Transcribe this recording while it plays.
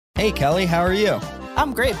Hey, Kelly, how are you?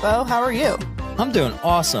 I'm great, Bo. How are you? I'm doing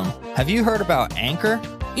awesome. Have you heard about Anchor?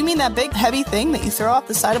 You mean that big, heavy thing that you throw off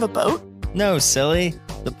the side of a boat? No, silly.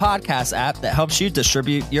 The podcast app that helps you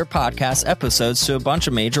distribute your podcast episodes to a bunch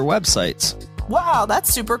of major websites. Wow,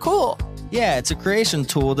 that's super cool. Yeah, it's a creation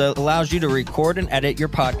tool that allows you to record and edit your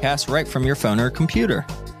podcast right from your phone or computer.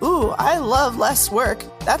 Ooh, I love less work.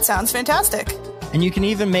 That sounds fantastic. And you can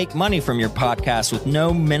even make money from your podcast with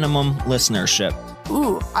no minimum listenership.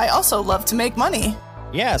 Ooh, I also love to make money.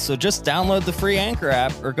 Yeah, so just download the free Anchor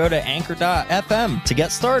app or go to anchor.fm to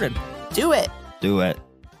get started. Do it. Do it.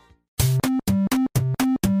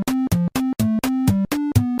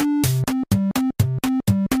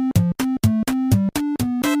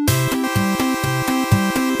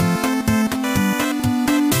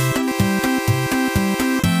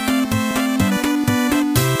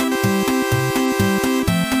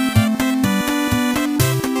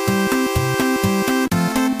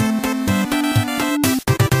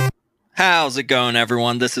 How's it going,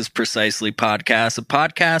 everyone? This is Precisely Podcast, a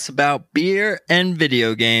podcast about beer and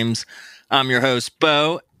video games. I'm your host,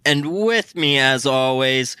 Bo, and with me, as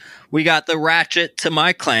always, we got the ratchet to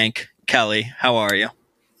my clank, Kelly. How are you?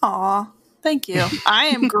 Aw, thank you. I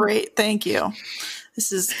am great, thank you.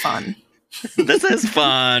 This is fun. This is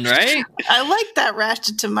fun, right? I like that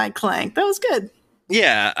ratchet to my clank. That was good.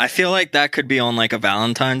 Yeah, I feel like that could be on like a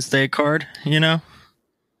Valentine's Day card, you know?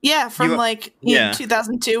 Yeah, from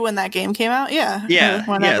 2002 when that game came out. Yeah.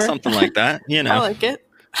 Yeah, something like that, you know. I like it.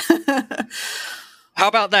 How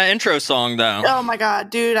about that intro song, though? Oh my God,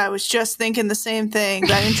 dude, I was just thinking the same thing.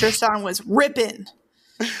 That intro song was ripping.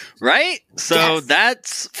 Right? So Yes.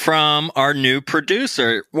 That's from our new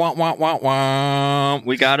producer. Wah, wah, wah, wah.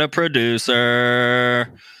 We got a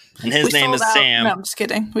producer. And his name is Sam. No, I'm just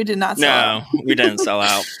kidding. We did not sell out. No, we didn't sell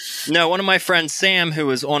out. No, one of my friends, Sam, who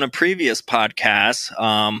was on a previous podcast,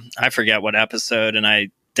 I forget what episode, and I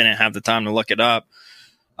didn't have the time to look it up.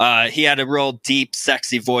 He had a real deep,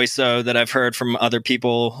 sexy voice, though, that I've heard from other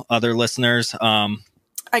people, other listeners. I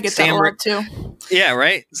get that a lot, too. Yeah,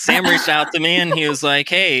 right? Sam reached out to me, and he was like,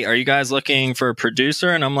 hey, are you guys looking for a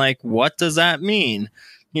producer? And I'm like, what does that mean?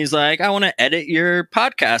 He's like, I want to edit your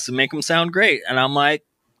podcast and make them sound great. And I'm like,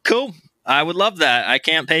 cool. I would love that. I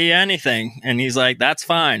can't pay you anything. And he's like, that's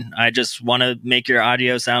fine. I just want to make your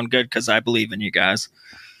audio sound good because I believe in you guys.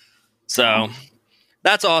 So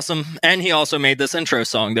that's awesome. And he also made this intro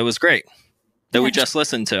song that was great that we just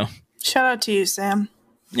listened to. Shout out to you, Sam.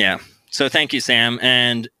 Yeah. So thank you, Sam.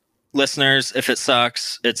 And listeners, if it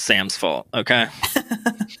sucks, it's Sam's fault. Okay.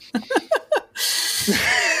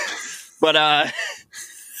 But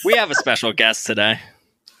we have a special guest today.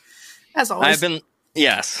 As always.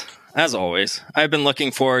 Yes, as always. I've been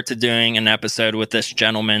looking forward to doing an episode with this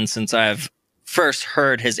gentleman since I've first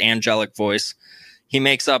heard his angelic voice. He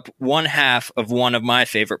makes up one half of one of my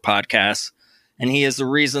favorite podcasts, and he is the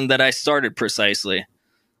reason that I started Precisely.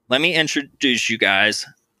 Let me introduce you guys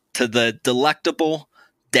to the delectable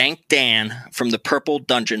Dank Dan from the Purple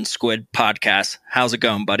Dungeon Squid podcast. How's it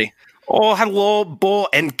going, buddy? Oh, hello, Bo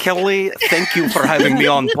and Kelly. Thank you for having me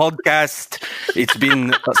on podcast. It's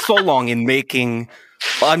been so long in making.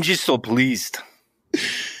 I'm just so pleased.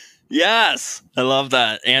 Yes, I love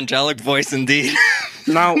that. Angelic voice indeed.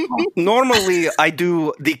 Now, normally I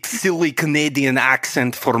do the silly Canadian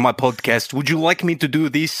accent for my podcast. Would you like me to do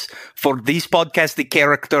this for this podcast, the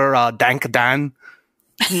character Dank Dan?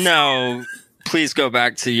 No, please go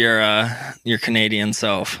back to your Canadian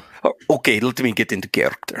self. Okay, let me get into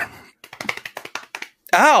character.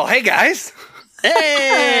 Oh, hey guys.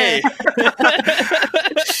 Hey!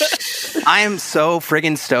 I am so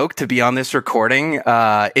friggin' stoked to be on this recording.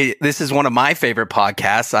 This is one of my favorite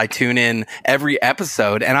podcasts. I tune in every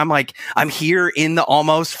episode, and I'm here in the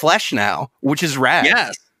almost flesh now, which is rad.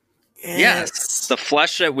 Yes. The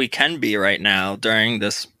flesh that we can be right now during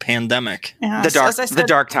this pandemic. Yeah, The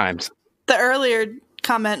dark times. The earlier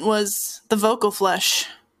comment was the vocal flesh.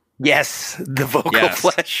 Yes, the vocal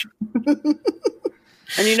flesh.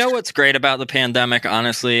 And you know what's great about the pandemic,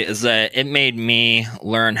 honestly, is that it made me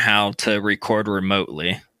learn how to record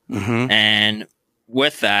remotely. Mm-hmm. And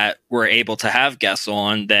with that, we're able to have guests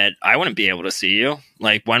on that I wouldn't be able to see you.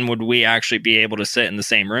 Like, when would we actually be able to sit in the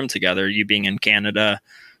same room together, you being in Canada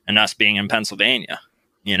and us being in Pennsylvania?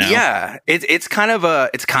 You know? Yeah, it's kind of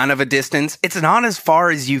a distance. It's not as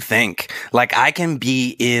far as you think. Like, I can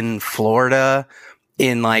be in Florida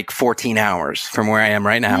in like 14 hours from where I am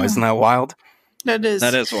right now. Isn't that wild? That is.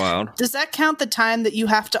 That is wild. Does that count the time that you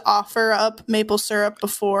have to offer up maple syrup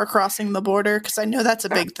before crossing the border? Because I know that's a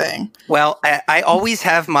big thing. Well, I always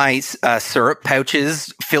have my syrup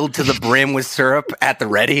pouches filled to the brim with syrup at the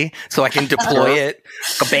ready so I can deploy it.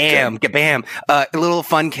 Bam, bam. A little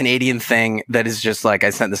fun Canadian thing that is just like, I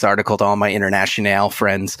sent this article to all my international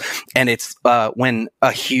friends, and it's when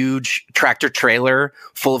a huge tractor trailer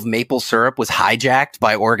full of maple syrup was hijacked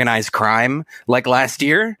by organized crime like last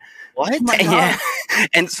year. What? Yeah.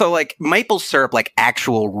 And so like maple syrup, like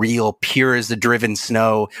actual real pure as the driven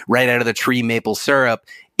snow right out of the tree maple syrup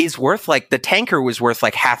is worth like, the tanker was worth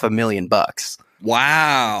like $500,000.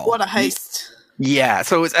 Wow. What a heist. Yeah.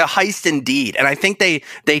 So it was a heist indeed. And I think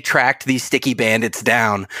they tracked these sticky bandits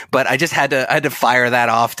down, but I just had to fire that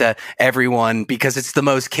off to everyone because it's the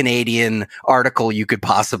most Canadian article you could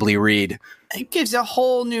possibly read. It gives a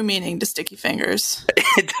whole new meaning to sticky fingers.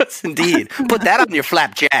 It does indeed. Put that on your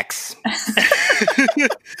flapjacks.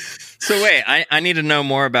 So wait, I need to know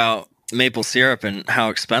more about maple syrup and how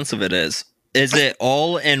expensive it is. Is it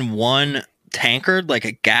all in one tankard, like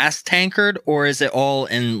a gas tankard, or is it all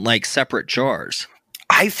in like separate jars?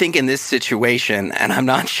 I think in this situation, and I'm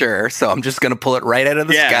not sure, so I'm just going to pull it right out of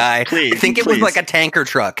the sky. Please, I think it was like a tanker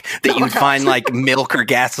truck that you'd find like milk or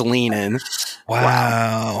gasoline in.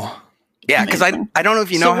 Wow. Yeah, because I don't know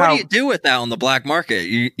if you know so how. What do you do with that on the black market?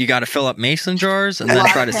 You got to fill up mason jars and then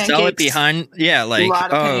try to sell it behind. Yeah, like a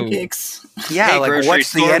lot of pancakes. Yeah, hey, like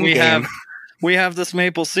what's the end game? We have this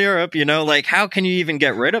maple syrup, you know, like how can you even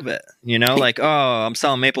get rid of it? You know, like, oh, I'm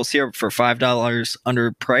selling maple syrup for $5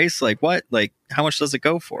 under price. Like what? Like how much does it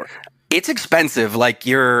go for? It's expensive. Like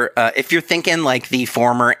if you're thinking like the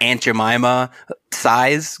former Aunt Jemima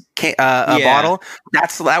size bottle,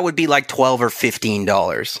 that would be like $12 or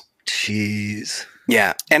 $15. Jeez.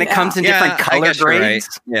 Yeah, and it comes in different color grades.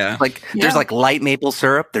 Right. Yeah, like there's like light maple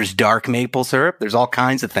syrup, there's dark maple syrup, there's all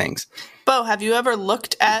kinds of things. Bo, have you ever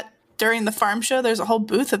looked at during the farm show? There's a whole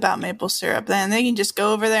booth about maple syrup. Then they can just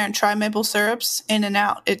go over there and try maple syrups in and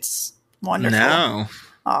out. It's wonderful. No.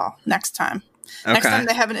 Oh, next time. Okay. Next time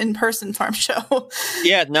they have an in-person farm show.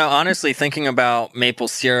 Yeah, no, honestly, thinking about maple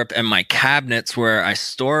syrup and my cabinets where I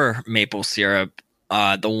store maple syrup,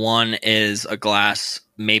 the one is a glass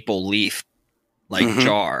maple leaf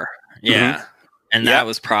jar. Yeah. Mm-hmm. And that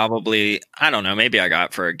was probably, I don't know, maybe I got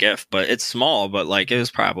it for a gift, but it's small, but like it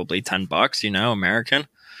was probably $10, you know, American.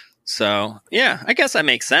 So yeah, I guess that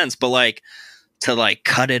makes sense. But like to like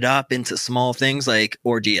cut it up into small things, like,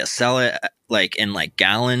 or do you sell it like in like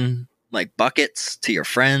gallon, like buckets to your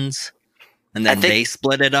friends? And then they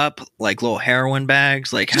split it up like little heroin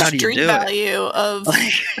bags. Like, how do you do it? The street value of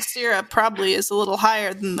syrup probably is a little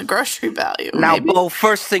higher than the grocery value. Now, Bo,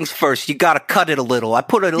 first things first, you got to cut it a little. I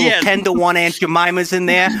put a little 10-to-1 Aunt Jemimas in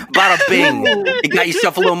there. Bada bing. You got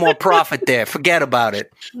yourself a little more profit there. Forget about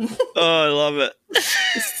it. Oh, I love it.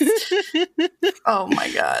 Oh,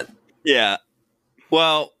 my God. Yeah.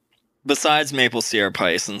 Well, besides maple syrup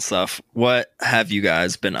ice and stuff, what have you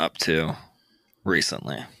guys been up to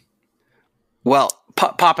recently? Well,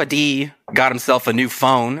 Papa D got himself a new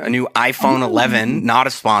phone, a new iPhone 11, not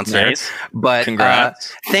a sponsor. Nice. But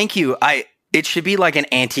congrats. Thank you. It should be like an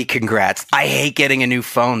anti-congrats. I hate getting a new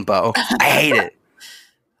phone, Bo. I hate it.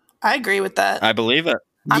 I agree with that. I believe it.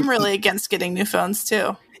 I'm really against getting new phones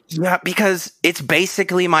too. Yeah, because it's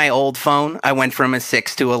basically my old phone. I went from a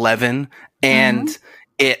 6 to 11 and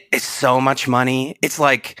it's so much money. It's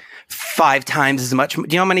like 5 times as much. Do you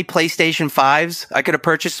know how many PlayStation 5s I could have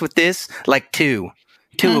purchased with this? Like two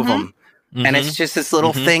of them. And it's just this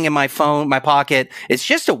little thing in my phone, my pocket. It's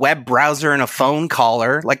just a web browser and a phone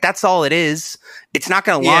caller. Like that's all it is. It's not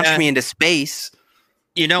going to launch me into space.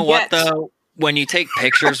 You know what though? When you take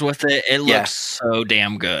pictures with it, it looks so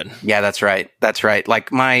damn good. Yeah, that's right. That's right.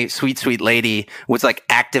 Like my sweet, sweet lady was like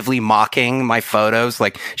actively mocking my photos.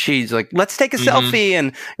 Like she's like, let's take a selfie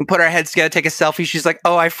and put our heads together, take a selfie. She's like,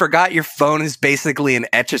 oh, I forgot your phone is basically an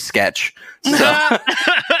Etch-a-Sketch. So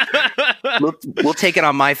we'll take it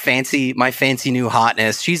on my fancy new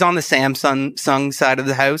hotness. She's on the Samsung side of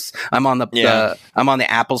the house. I'm on the I'm on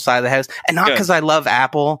the Apple side of the house. And not because I love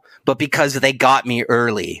Apple, but because they got me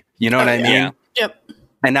early. You know what I mean? Yeah. Yep.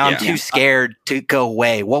 And now I'm too scared to go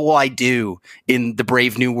away. What will I do in the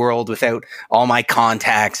brave new world without all my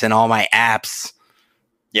contacts and all my apps?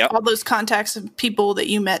 Yeah. All those contacts of people that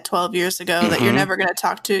you met 12 years ago that you're never going to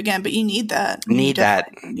talk to again, but you need that. Need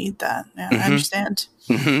that. Yeah, I understand.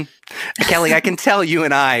 Kelly, I can tell you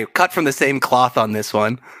and I cut from the same cloth on this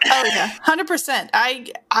one. Oh yeah, 100%.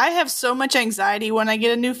 I have so much anxiety when I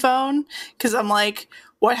get a new phone because I'm like,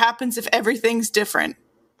 what happens if everything's different?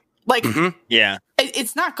 Like, yeah,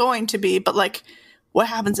 it's not going to be, but like, what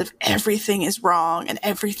happens if everything is wrong and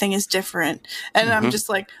everything is different? And I'm just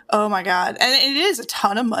like, oh my God. And it is a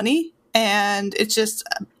ton of money. And it's just,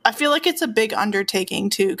 I feel like it's a big undertaking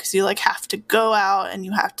too, because you like have to go out and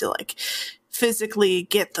you have to like physically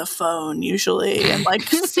get the phone usually and like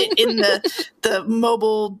sit in the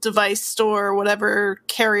mobile device store or whatever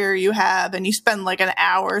carrier you have, and you spend like an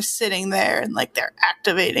hour sitting there and like they're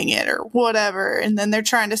activating it or whatever, and then they're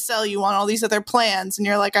trying to sell you on all these other plans and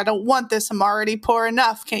you're like, I don't want this, I'm already poor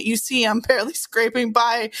enough, can't you see I'm barely scraping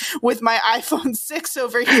by with my iPhone 6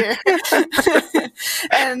 over here.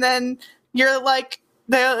 And then you're like,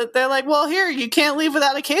 they're like, well, here, you can't leave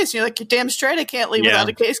without a case. And you're like, you're damn straight I can't leave without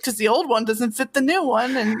a case because the old one doesn't fit the new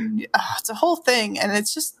one. And it's a whole thing. And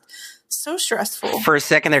it's just so stressful. For a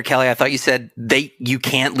second there, Kelly, I thought you said you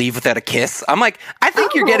can't leave without a kiss. I'm like, I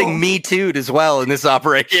think you're getting Me Too'd as well in this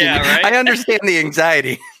operation. Yeah, right? I understand the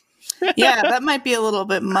anxiety. Yeah, that might be a little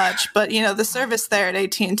bit much. But, you know, the service there at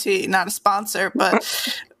AT&T, not a sponsor,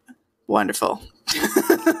 but wonderful.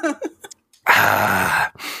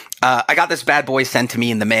 I got this bad boy sent to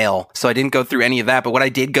me in the mail, so I didn't go through any of that. But what I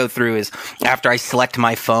did go through is after I select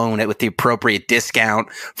my phone with the appropriate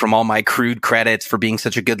discount from all my accrued credits for being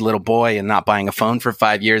such a good little boy and not buying a phone for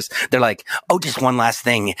 5 years, they're like, oh, just one last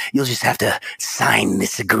thing. You'll just have to sign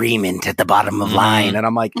this agreement at the bottom of line. And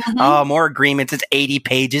I'm like, oh, more agreements. It's 80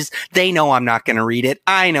 pages. They know I'm not going to read it.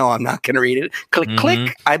 I know I'm not going to read it. Click,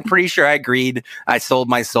 click. I'm pretty sure I agreed. I sold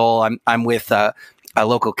my soul. I'm with a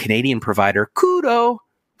local Canadian provider, Kudo,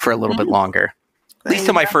 for a little bit longer. At least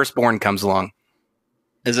till my firstborn comes along.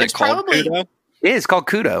 Is it called Kudo? It is called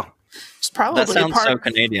Kudo. It's probably That sounds so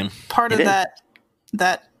Canadian. Part of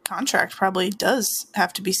that contract probably does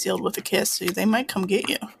have to be sealed with a kiss, so they might come get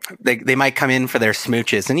you. They might come in for their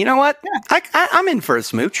smooches. And you know what? Yeah. I'm in for a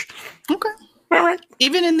smooch. Okay. All right.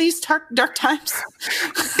 Even in these dark times.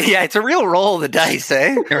 Yeah, it's a real roll of the dice,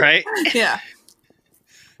 eh? Right? Yeah.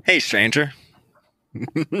 Hey, stranger.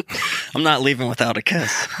 I'm not leaving without a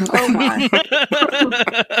kiss. Oh my.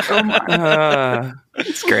 Oh my.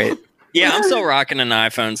 It's great. Yeah, I'm still rocking an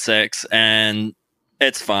iPhone 6 and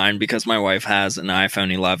it's fine because my wife has an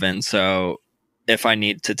iPhone 11. So if I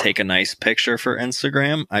need to take a nice picture for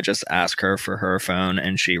Instagram, I just ask her for her phone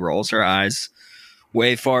and she rolls her eyes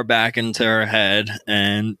way far back into her head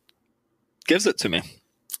and gives it to me.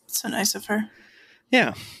 So nice of her.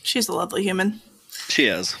 Yeah. She's a lovely human. She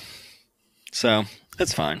is. So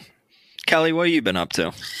it's fine. Kelly, what have you been up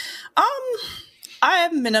to? I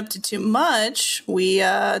haven't been up to too much. We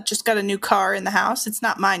just got a new car in the house. It's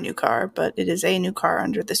not my new car, but it is a new car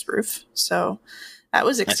under this roof. So that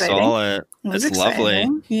was exciting. I saw it. It's exciting. Lovely.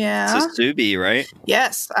 Yeah. It's a Subi, right?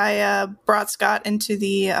 Yes. I brought Scott into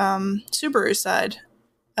the Subaru side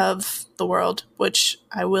of the world, which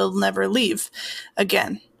I will never leave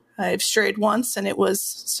again. I've strayed once and it was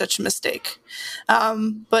such a mistake.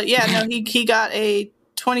 But yeah, no, he got a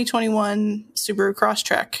 2021 Subaru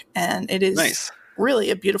Crosstrek and it is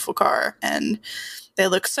really a beautiful car. And they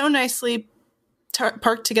look so nicely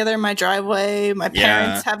parked together in my driveway. My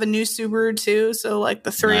parents have a new Subaru too. So like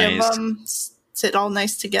the three of them sit all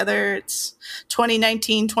nice together. It's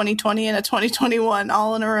 2019, 2020, and a 2021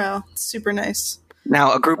 all in a row. It's super nice.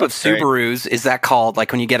 Now, a group of Subarus, is that called,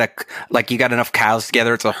 like, when you get you got enough cows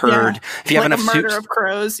together, it's a herd? Yeah. If you have enough a murder of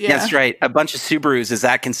crows, yeah. That's right. A bunch of Subarus, is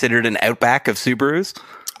that considered an outback of Subarus?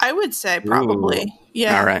 I would say probably. Ooh.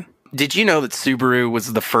 Yeah. All right. Did you know that Subaru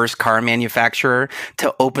was the first car manufacturer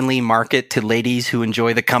to openly market to ladies who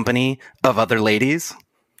enjoy the company of other ladies?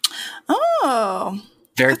 Oh.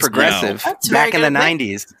 Very progressive. Back in the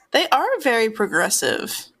 90s. They are very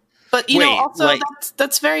progressive. But, you know, also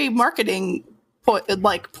that's very marketing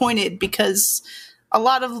pointed, because a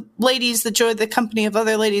lot of ladies that enjoy the company of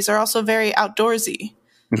other ladies are also very outdoorsy.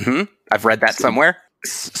 Mm-hmm. I've read that somewhere.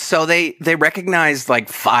 So they recognized like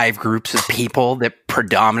 5 groups of people that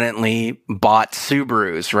predominantly bought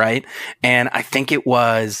Subarus, right? And I think it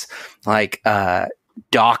was like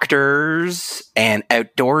doctors and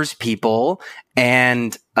outdoors people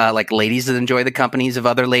and like ladies that enjoy the companies of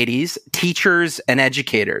other ladies, teachers and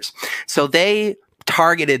educators. So they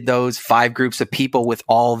targeted those 5 groups of people with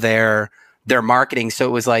all their marketing. So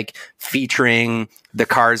it was like featuring the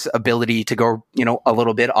car's ability to go, you know, a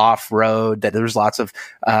little bit off road, that there was lots of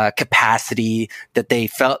capacity, that they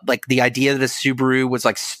felt like the idea that a Subaru was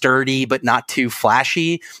like sturdy, but not too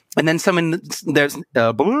flashy. And then in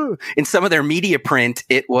some of their media print,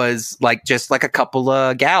 it was like just like a couple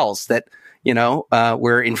of gals that, you know,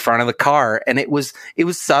 were in front of the car, and it was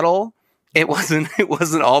subtle. It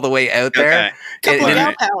wasn't all the way out there. Okay. Couple of gal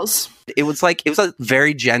Right. pals. It was a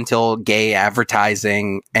very gentle gay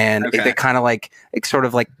advertising, and Okay. it kind of like it sort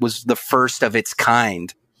of like was the first of its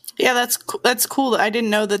kind. Yeah, that's cool. I didn't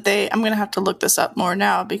know that I'm going to have to look this up more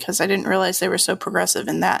now because I didn't realize they were so progressive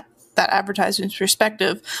in that advertisement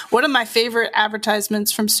perspective. One of my favorite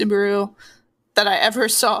advertisements from Subaru that I ever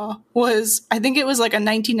saw was, I think it was like a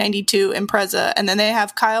 1992 Impreza, and then they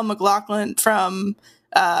have Kyle MacLachlan from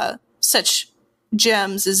such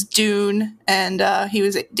gems as Dune, and he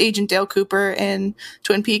was Agent Dale Cooper in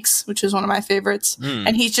Twin Peaks, which is one of my favorites.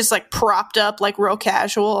 And he's just like propped up like real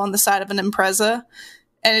casual on the side of an Impreza,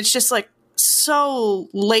 and it's just like so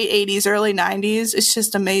late 80s, early 90s. It's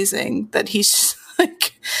just amazing that he's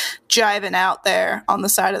like jiving out there on the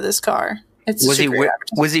side of this car. Was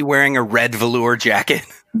he wearing a red velour jacket?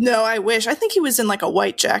 No, I wish. I think he was in like a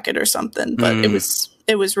white jacket or something, but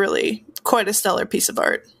it was really quite a stellar piece of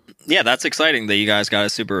art. Yeah, that's exciting that you guys got a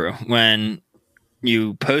Subaru. When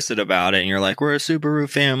you posted about it and you're like, we're a Subaru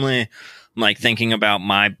family, I'm like thinking about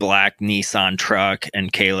my black Nissan truck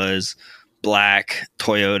and Kayla's black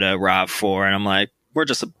Toyota RAV4, and I'm like, we're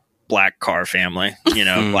just a black car family,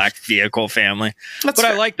 black vehicle family. But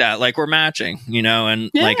fair. I like that. Like, we're matching,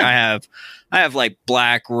 and like I have like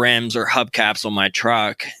black rims or hubcaps on my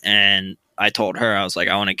truck, and I told her, I was like,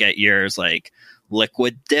 I want to get yours like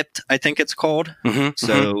liquid dipped, I think it's called.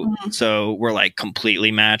 So we're like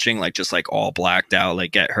completely matching, like just like all blacked out,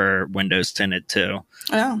 like get her windows tinted too.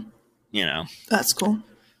 Oh, that's cool.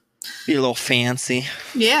 Be a little fancy.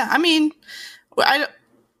 Yeah, I mean, I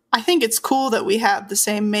think it's cool that we have the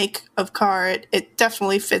same make of car. It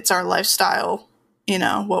definitely fits our lifestyle,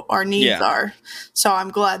 what our needs are. So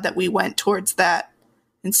I'm glad that we went towards that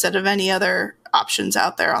instead of any other options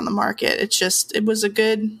out there on the market. It was a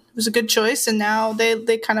good choice, and now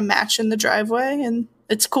they kind of match in the driveway, and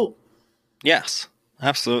it's cool. Yes,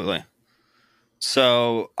 absolutely.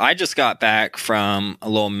 So I just got back from a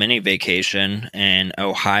little mini vacation in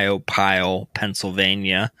Ohio,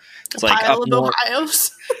 Pennsylvania. It's like pile of Ohio's.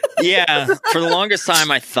 Yeah, for the longest time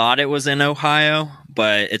I thought it was in Ohio,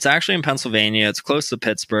 but it's actually in Pennsylvania. It's close to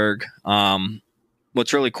Pittsburgh.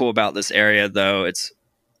 What's really cool about this area, though, it's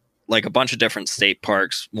like a bunch of different state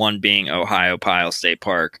parks, one being Ohio State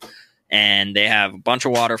Park, and they have a bunch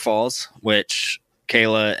of waterfalls, which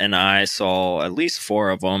Kayla and I saw at least 4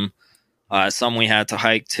 of them. Some we had to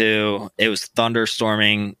hike to. It was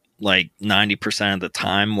thunderstorming like 90% of the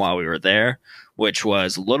time while we were there, which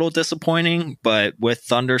was a little disappointing. But with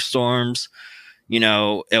thunderstorms,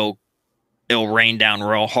 it'll rain down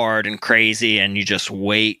real hard and crazy, and you just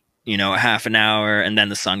wait, a half an hour, and then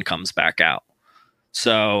the sun comes back out.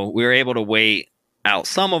 So we were able to wait out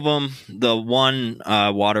some of them. The one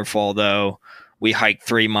waterfall, though, we hiked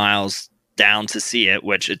 3 miles down to see it,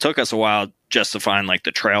 which it took us a while just to find like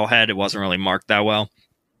the trailhead. It wasn't really marked that well.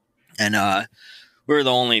 And we were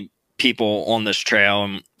the only people on this trail,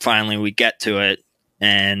 and finally we get to it,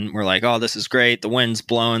 and we're like, oh, this is great. The wind's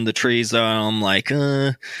blowing the trees though. I'm like,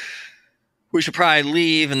 we should probably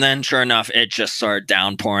leave. And then sure enough, it just started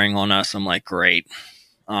downpouring on us. I'm like, great.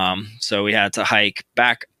 So we had to hike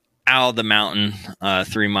back out of the mountain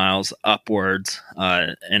 3 miles upwards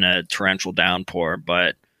in a torrential downpour,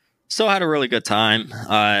 but still had a really good time.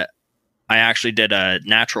 I actually did a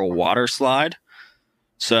natural water slide.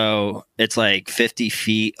 So it's like 50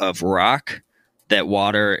 feet of rock that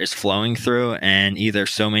water is flowing through, and either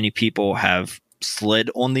so many people have slid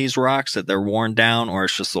on these rocks that they're worn down, or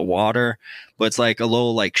it's just the water. But it's like a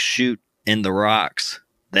little like chute in the rocks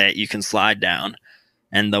that you can slide down.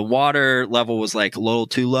 And the water level was like a little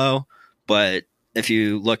too low. But if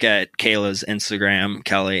you look at Kayla's Instagram,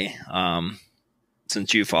 Kelly,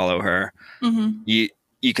 since you follow her,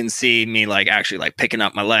 you can see me like actually like picking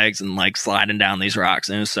up my legs and like sliding down these rocks.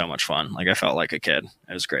 And it was so much fun. Like, I felt like a kid.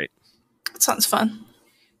 It was great. That sounds fun.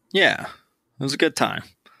 Yeah, it was a good time.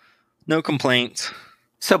 No complaints.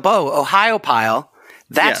 So, Bo, Ohio Pile,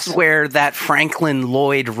 that's where that Franklin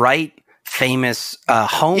Lloyd Wright famous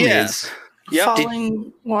home is. Yep.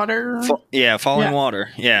 Falling water. Falling water.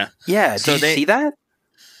 Yeah. Yeah. Did you see that?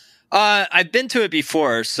 I've been to it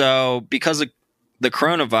before. So because of the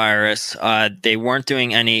coronavirus, they weren't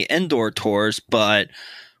doing any indoor tours, but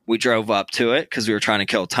we drove up to it because we were trying to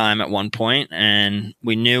kill time at one point, and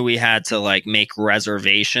we knew we had to like make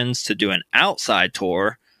reservations to do an outside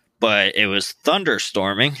tour, but it was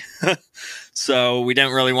thunderstorming. So we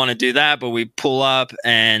didn't really want to do that, but we pull up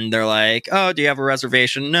and they're like, oh, do you have a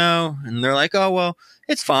reservation? No. And they're like, oh, well,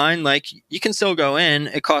 it's fine. Like, you can still go in.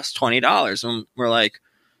 It costs $20. And we're like,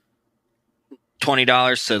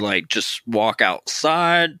 $20 to like just walk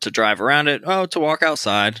outside, to drive around it. Oh, to walk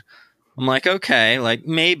outside. I'm like, okay, like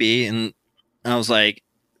maybe. And I was like,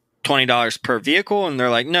 $20 per vehicle, and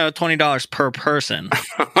they're like, no, $20 per person.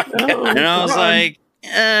 And I was like,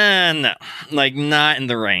 no, like not in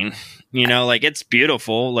the rain. You know, like it's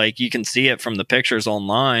beautiful. Like you can see it from the pictures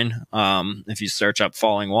online. If you search up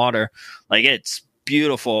falling water, like it's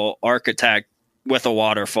beautiful architect with a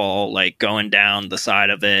waterfall, like going down the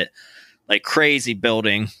side of it, like crazy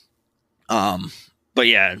building. But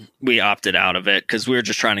yeah, we opted out of it because we were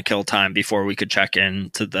just trying to kill time before we could check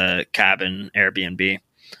in to the cabin Airbnb.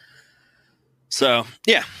 So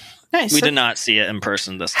yeah, Nice. we did not see it in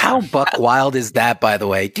person this time. How buck wild is that, by the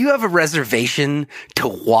way? Do you have a reservation to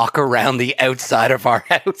walk around the outside of our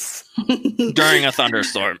house? During a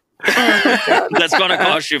thunderstorm. That's going to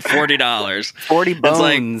cost you $40. 40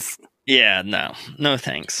 bones. Like, yeah, no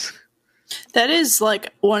thanks. That is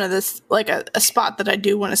like one of the like a spot that I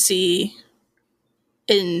do want to see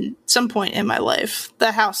in some point in my life.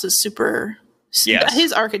 The house is super. Yes.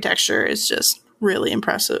 His architecture is just really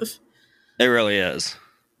impressive. It really is.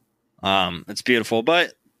 It's beautiful,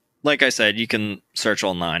 but like I said, you can search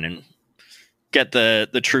online and get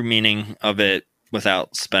the true meaning of it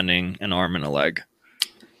without spending an arm and a leg.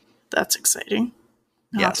 That's exciting.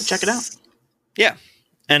 I'll have to check it out. Yeah.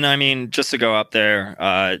 And I mean, just to go up there,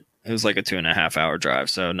 it was like a 2.5 hour drive,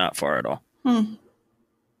 so not far at all.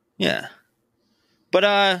 Yeah.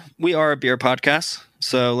 But we are a beer podcast,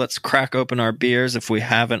 so let's crack open our beers if we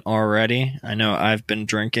haven't already. I know I've been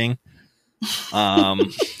drinking. But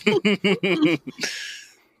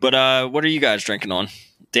what are you guys drinking on?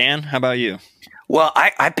 Dan, how about you? Well,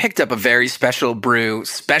 I picked up a very special brew,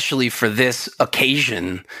 especially for this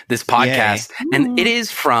occasion, this podcast. Yay. And it is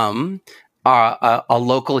from a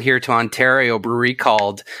local here to Ontario brewery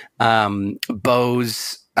called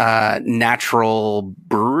Beau's Natural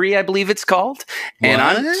Brewery, I believe it's called. What? And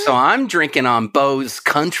I'm drinking on Beau's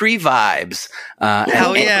Country Vibes.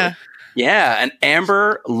 Hell yeah. Yeah, an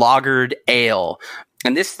amber lagered ale.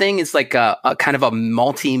 And this thing is like a kind of a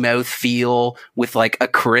malty mouth feel with like a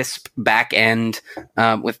crisp back end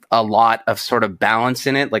with a lot of sort of balance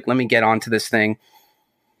in it. Like, let me get onto this thing.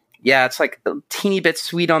 Yeah, it's like a teeny bit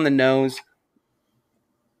sweet on the nose.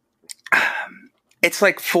 It's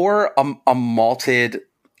like for a malted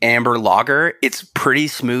amber lager, it's pretty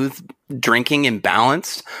smooth drinking and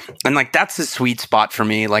balanced, and like that's the sweet spot for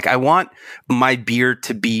me. Like I want my beer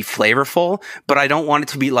to be flavorful, but I don't want it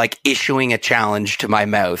to be like issuing a challenge to my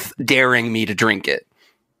mouth, daring me to drink it.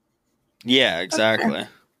 Yeah, exactly. Okay.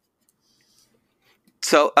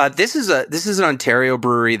 So this is an Ontario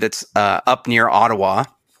brewery that's up near Ottawa.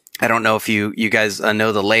 I don't know if you guys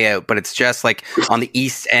know the layout, but it's just like on the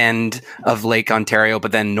east end of Lake Ontario,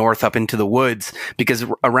 but then north up into the woods, because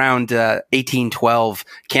around 1812,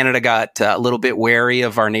 Canada got a little bit wary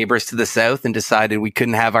of our neighbors to the south and decided we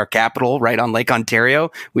couldn't have our capital right on Lake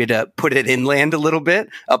Ontario. We had to put it inland a little bit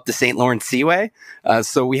up the St. Lawrence Seaway.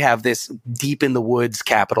 So we have this deep in the woods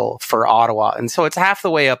capital for Ottawa. And so it's half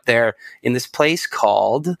the way up there in this place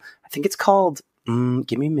called, I think it's called,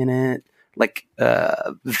 give me a minute. Like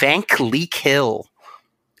Vank Leak Hill,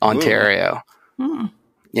 Ontario.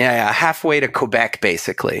 Yeah, halfway to Quebec,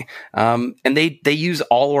 basically. And they use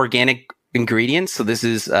all organic ingredients. So this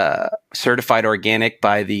is certified organic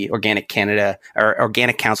by the Organic Canada or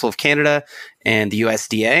Organic Council of Canada and the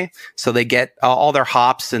USDA. So they get all their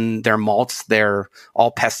hops and their malts. They're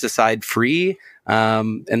all pesticide free.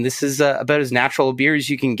 And this is about as natural a beer as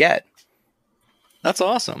you can get. That's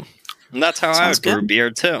awesome. And that's how I would brew beer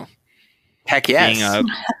too. Heck yes. Being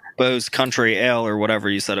Beau's Country Ale or whatever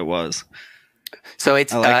you said it was. So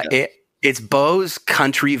it's it's Beau's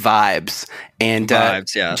Country Vibes. And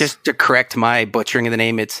Vibes, yes. Just to correct my butchering of the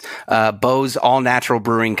name, it's Beau's All Natural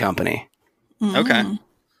Brewing Company. Okay.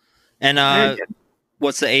 And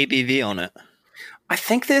what's the ABV on it? I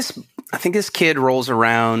think this kid rolls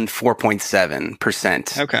around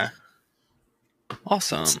 4.7%. Okay.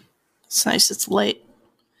 Awesome. It's nice. It's light.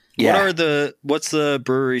 Yeah. What's the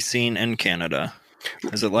brewery scene in Canada?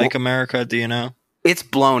 Is it like America? Do you know? It's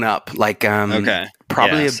blown up. Like,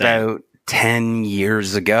 probably about 10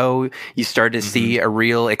 years ago, you started to see a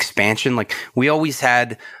real expansion. Like we always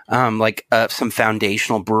had, some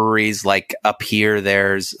foundational breweries, like up here,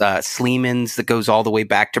 there's, Sleeman's that goes all the way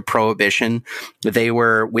back to Prohibition. They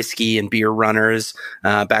were whiskey and beer runners,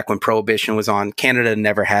 back when Prohibition was on. Canada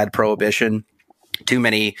never had Prohibition.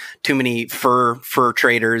 too many fur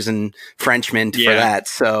traders and Frenchmen for that.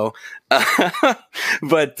 So,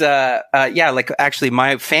 like actually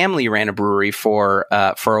my family ran a brewery for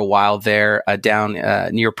a while there down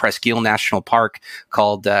near Presqu'île National Park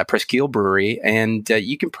called Presqu'île Brewery. And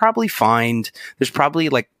you can probably there's probably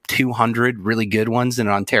like 200 really good ones in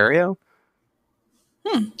Ontario.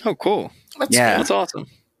 Oh, cool. That's awesome.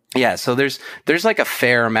 Yeah. So there's like a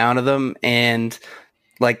fair amount of them, and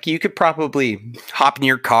like you could probably hop in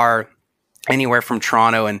your car anywhere from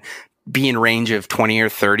Toronto and be in range of 20 or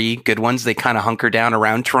 30 good ones. They kind of hunker down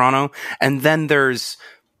around Toronto. And then there's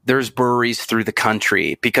breweries through the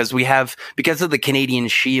country because of the Canadian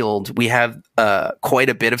Shield, we have quite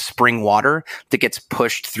a bit of spring water that gets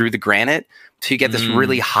pushed through the granite. So you get this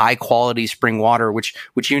really high quality spring water, which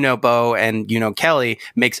Bo, and Kelly,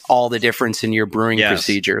 makes all the difference in your brewing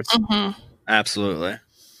procedures. Mm-hmm. Absolutely.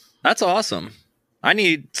 That's awesome. I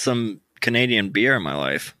need some Canadian beer in my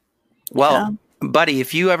life. Well, buddy,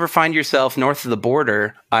 if you ever find yourself north of the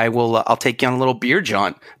border, I'll take you on a little beer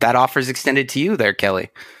jaunt. That offer's extended to you there,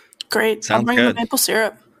 Kelly. Great. Sounds I'll bring good. the maple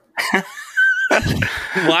syrup.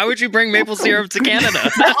 Why would you bring maple syrup to Canada?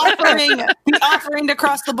 The offering to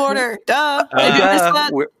cross the border. Duh.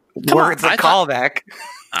 Words of callback.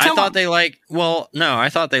 I thought they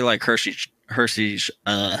like Hershey's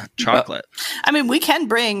chocolate. I mean, we can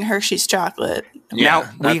bring Hershey's chocolate. Now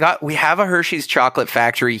we have a Hershey's chocolate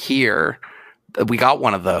factory here. We got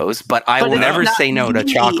one of those, but I will never say no to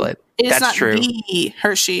chocolate. It's That's true. The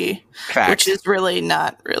Hershey, which is really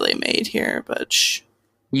not really made here, but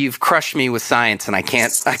you've crushed me with science, and I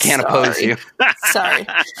can't oppose you. Sorry.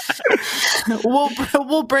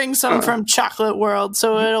 We'll bring some from Chocolate World,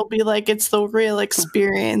 so it'll be like it's the real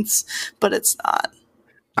experience, but it's not.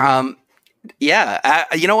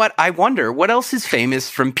 You know what? I wonder what else is famous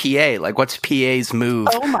from PA. Like, what's PA's move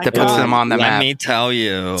that puts them on the map? Let me tell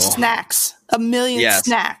you. Snacks. A million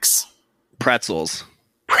snacks. Pretzels.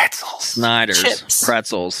 Snyder's. Chips.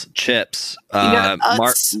 Pretzels. Chips.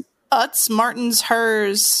 Utz, Martin's,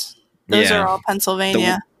 Hers. Those are all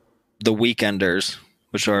Pennsylvania. The Weekenders,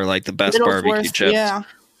 which are like the best Middlesworth, barbecue chips. Yeah.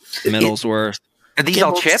 Middlesworth. Are these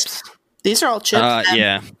all chips? These are all chips.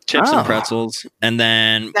 Chips and pretzels. And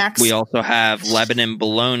then Snacks. we also have Lebanon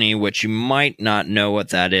bologna, which you might not know what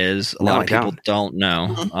that is. A lot of people don't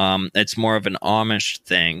know. Mm-hmm. It's more of an Amish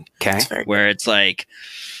thing. Okay. Where it's like,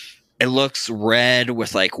 it looks red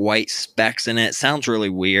with like white specks in it. It sounds really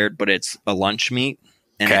weird, but it's a lunch meat.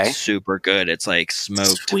 And it's super good. It's like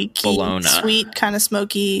smoked bologna. Sweet, kind of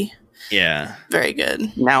smoky. Yeah. Very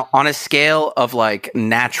good. Now, on a scale of like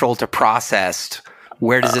natural to processed,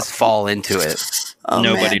 where does this fall into it?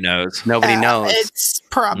 Nobody knows. Nobody knows. It's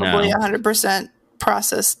probably 100%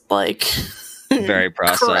 processed, like very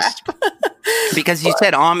processed. Because you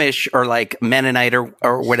said Amish or like Mennonite or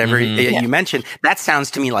whatever you mentioned. That sounds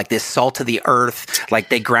to me like this salt of the earth. Like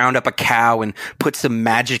they ground up a cow and put some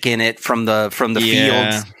magic in it from the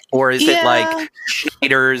fields. Or is it like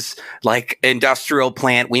Schneider's like industrial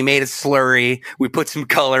plant? We made a slurry. We put some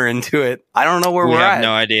color into it. I don't know where we're at. We have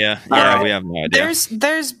no idea. Yeah, we have no idea.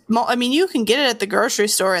 I mean, you can get it at the grocery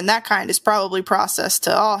store, and that kind is probably processed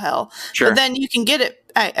to all hell. Sure. But then you can get it.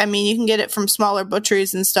 I mean, you can get it from smaller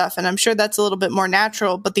butcheries and stuff, and I'm sure that's a little bit more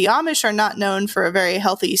natural. But the Amish are not known for a very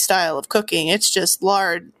healthy style of cooking. It's just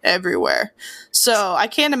lard everywhere. So I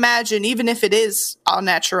can't imagine, even if it is au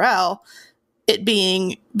naturel, it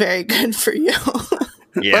being very good for you.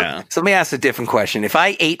 Yeah. So let me ask a different question. If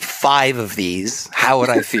I ate 5 of these, how would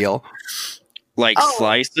I feel? Like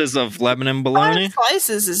slices of Lebanon bologna? 5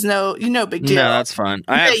 slices is no big deal. No, that's fine.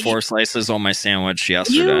 I had 4 slices on my sandwich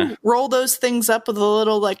yesterday. You roll those things up with a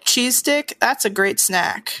little like cheese stick. That's a great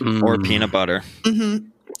snack. Or peanut butter. Mm-hmm.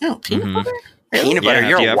 Oh, peanut butter? Really? Peanut butter?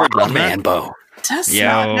 You're a wild man, Bo. I've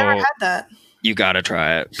never had that. You gotta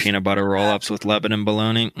try it. Peanut butter roll-ups with Lebanon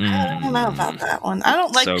bologna. I don't know about that one. I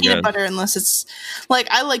don't like peanut butter unless it's like,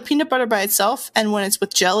 I like peanut butter by itself and when it's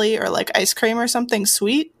with jelly or like ice cream or something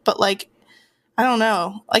sweet. But like, I don't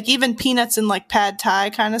know. Like even peanuts and like pad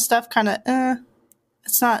thai kind of stuff,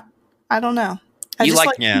 it's not, I don't know. You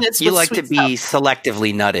like to be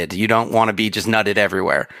selectively nutted. You don't want to be just nutted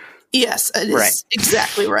everywhere. Yes, it is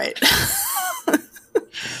exactly right.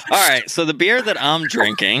 All right, so the beer that I'm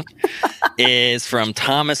drinking is from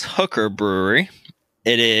Thomas Hooker Brewery.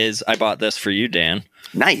 I bought this for you, Dan.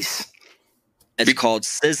 Nice. It's called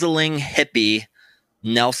Sizzling Hippie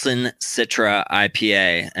Nelson Citra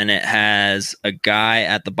IPA, and it has a guy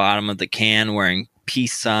at the bottom of the can wearing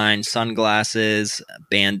peace sign, sunglasses,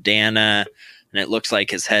 bandana, and it looks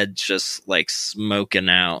like his head's just like smoking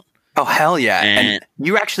out. Oh, hell yeah. And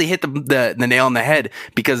you actually hit the nail on the head,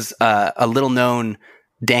 because a little known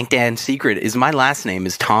Dank Dan secret is my last name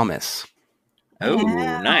is Thomas. oh,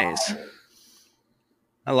 Wow. nice.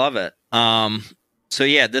 I love it. So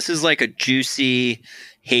yeah, this is like a juicy,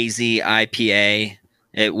 hazy IPA.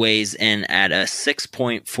 It weighs in at a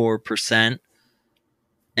 6.4%,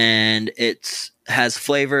 and it has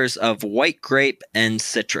flavors of white grape and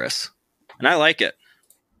citrus. And I like it.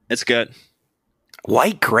 It's good.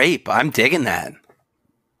 White grape. I'm digging that.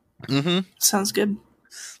 Mm-hmm. Sounds good.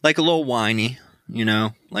 Like a little winey,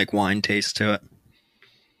 like wine taste to it.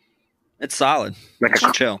 It's solid. Like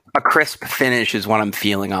it's chill. A crisp finish is what I'm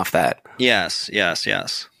feeling off that. Yes. Yeah,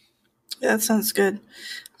 that sounds good.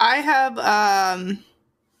 I have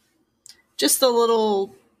just a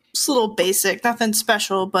little basic, nothing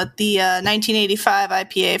special, but the 1985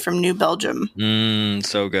 IPA from New Belgium.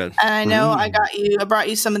 So good. And I know I brought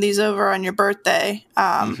you some of these over on your birthday,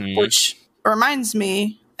 which reminds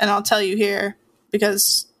me, and I'll tell you here,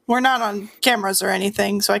 because we're not on cameras or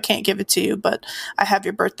anything, so I can't give it to you, but I have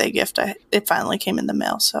your birthday gift. It finally came in the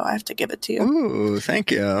mail, so I have to give it to you. Ooh,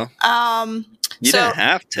 thank you. You didn't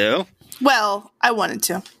have to. Well, I wanted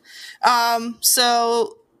to.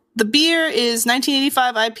 So the beer is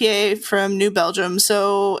 1985 IPA from New Belgium.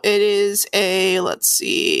 So it is a,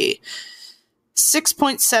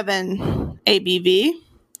 6.7 ABV.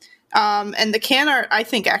 And the can art, I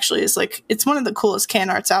think, actually is it's one of the coolest can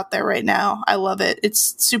arts out there right now. I love it.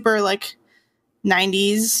 It's super 90s,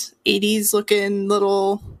 80s looking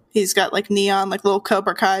little. He's got neon, little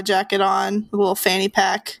Cobra Kai jacket on, a little fanny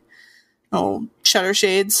pack, little shutter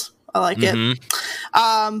shades. I like it.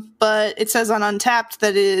 But it says on Untapped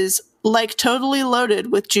that it is totally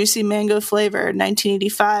loaded with juicy mango flavor.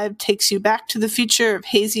 1985 takes you back to the future of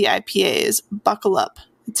hazy IPAs. Buckle up.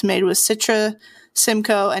 It's made with Citra,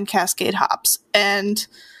 Simcoe, and Cascade hops. And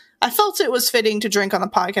I felt it was fitting to drink on the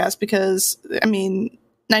podcast because,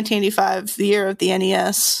 1985, the year of the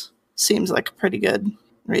NES, seems like a pretty good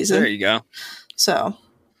reason. There you go. So,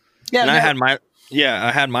 yeah. And I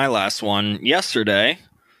had my last one yesterday.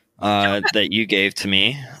 That you gave to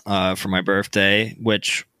me for my birthday,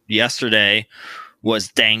 which yesterday was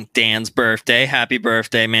Dank Dan's birthday. Happy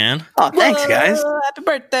birthday, man. Oh, thanks, guys. Happy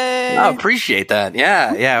birthday. I appreciate that.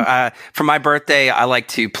 Yeah. For my birthday, I like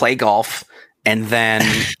to play golf and then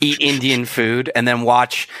eat Indian food and then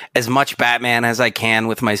watch as much Batman as I can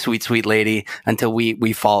with my sweet, sweet lady until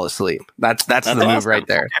we fall asleep. That's the move right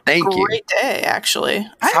there. Thank you. Great day, actually.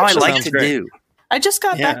 That's how I like to do. I just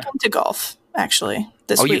got back into golf, actually,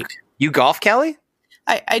 this week. You golf, Kelly?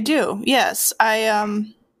 I do. Yes, I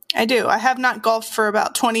do. I have not golfed for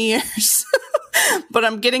about 20 years, but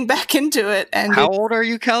I'm getting back into it. And how old are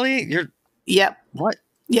you, Kelly? Yep. What?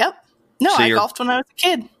 Yep. No, So I golfed when I was a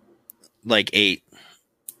kid. 8.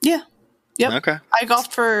 Yeah. Yep. Okay. I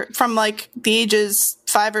golfed from the ages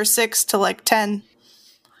 5 or 6 to 10.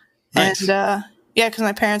 Nice. And because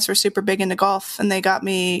my parents were super big into golf, and they got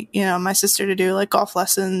me, my sister to do golf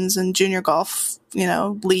lessons and junior golf,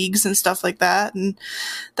 leagues and stuff like that. And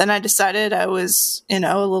then I decided I was, a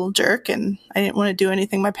little jerk and I didn't want to do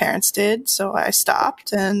anything my parents did. So I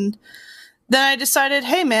stopped. And then I decided,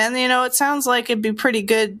 hey man, it sounds like it'd be pretty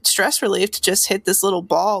good stress relief to just hit this little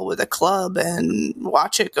ball with a club and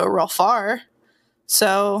watch it go real far.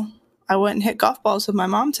 So I went and hit golf balls with my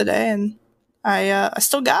mom today, and I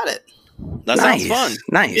still got it. That sounds fun.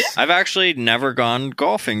 Nice. Yeah. I've actually never gone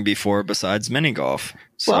golfing before besides mini golf.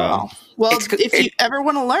 So. Well, if you ever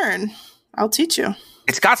want to learn, I'll teach you.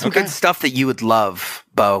 It's got some good stuff that you would love,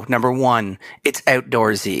 Bo. Number one, it's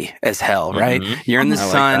outdoorsy as hell, right? You're in the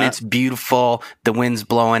sun, it's beautiful, the wind's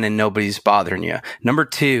blowing, and nobody's bothering you. Number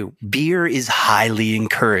two, beer is highly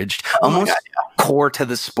encouraged, almost core to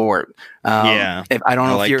the sport. I don't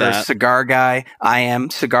know if you're a cigar guy. I am.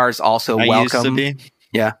 Cigars also welcome. Used to be.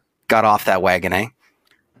 Yeah. Got off that wagon, eh?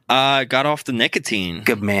 Got off the nicotine.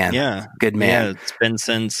 Good man. Yeah. Good man. Yeah, it's been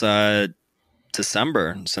since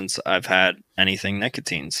December since I've had anything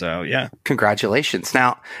nicotine. So, yeah. Congratulations.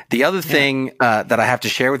 Now, the other thing that I have to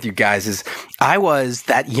share with you guys is I was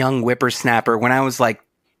that young whippersnapper when I was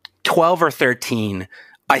 12 or 13.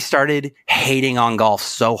 I started hating on golf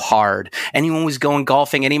so hard. Anyone was going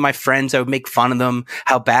golfing, any of my friends, I would make fun of them,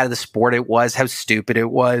 how bad of the sport it was, how stupid it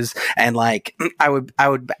was. And I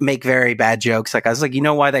would make very bad jokes. I was like, you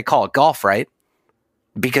know why they call it golf, right?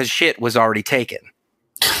 Because shit was already taken.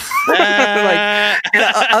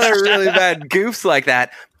 Other really bad goofs like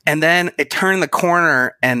that. And then it turned the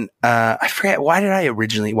corner, and I forget why did I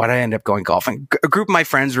end up going golfing? A group of my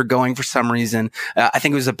friends were going for some reason. I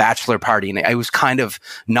think it was a bachelor party, and it was kind of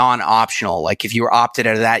non-optional. Like if you were opted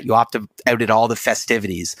out of that, you opted out at all the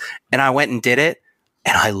festivities. And I went and did it,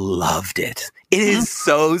 and I loved it. It is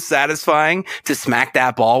so satisfying to smack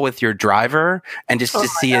that ball with your driver and just to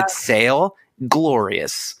see it sail.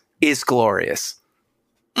 Glorious. It's glorious.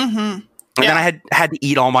 Mm-hmm. And then I had to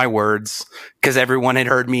eat all my words because everyone had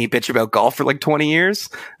heard me bitch about golf for like 20 years.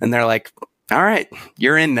 And they're like, all right,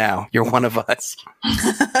 you're in now. You're one of us.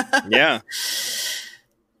 Yeah.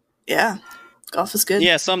 Yeah. Golf is good.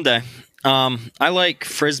 Yeah, someday. I like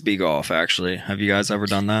frisbee golf, actually. Have you guys ever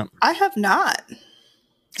done that? I have not.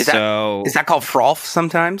 Is that called frolf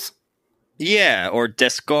sometimes? Yeah, or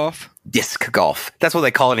disc golf. Disc golf. That's what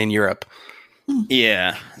they call it in Europe.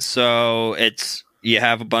 Yeah. So you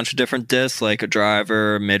have a bunch of different discs, like a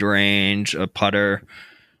driver, mid-range, a putter,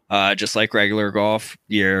 just like regular golf.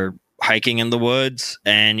 You're hiking in the woods,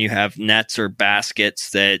 and you have nets or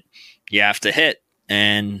baskets that you have to hit.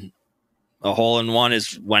 And a hole-in-one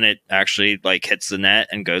is when it actually like hits the net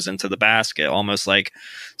and goes into the basket, almost like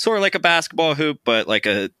sort of like a basketball hoop, but like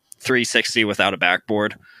a 360 without a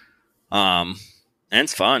backboard. And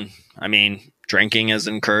it's fun. I mean, drinking is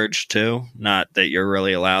encouraged too. Not that you're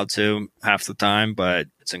really allowed to half the time, but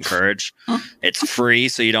it's encouraged. It's free,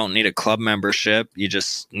 so you don't need a club membership. You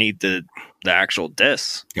just need the actual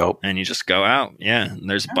disc. Yep. And you just go out. Yeah. And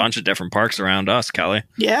there's a bunch of different parks around us, Kelly.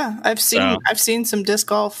 Yeah, I've seen some disc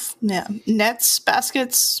golf nets,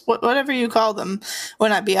 baskets, whatever you call them,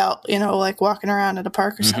 when I be out, like walking around at a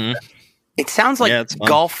park or something. It sounds like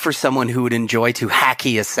golf for someone who would enjoy to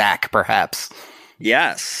hacky a sack, perhaps.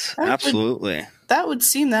 Yes, absolutely. That would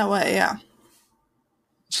seem that way, yeah.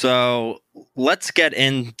 So let's get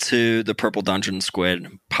into the Purple Dungeon Squid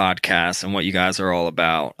podcast and what you guys are all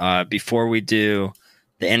about. Before we do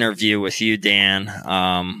the interview with you, Dan,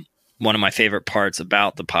 one of my favorite parts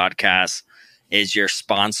about the podcast is your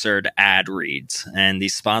sponsored ad reads. And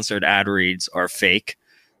these sponsored ad reads are fake.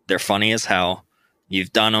 They're funny as hell.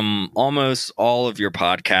 You've done them almost all of your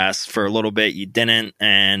podcasts. For a little bit, you didn't,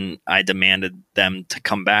 and I demanded them to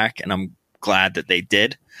come back, and I'm glad that they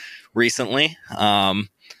did recently.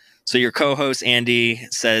 So your co-host, Andy,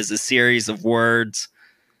 says a series of words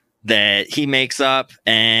that he makes up,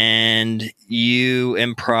 and you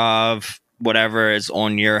improv whatever is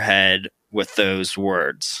on your head with those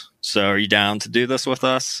words. So are you down to do this with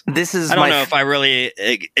us? I don't know if I really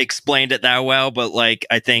explained it that well, but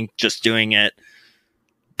I think just doing it,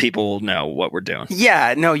 people will know what we're doing.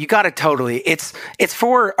 Yeah, no, you got it totally. It's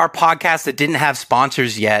for our podcast that didn't have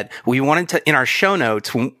sponsors yet. We wanted to, in our show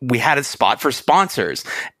notes, we had a spot for sponsors.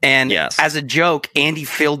 And as a joke, Andy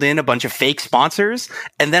filled in a bunch of fake sponsors,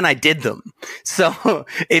 and then I did them. So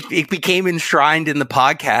it became enshrined in the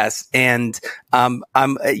podcast. And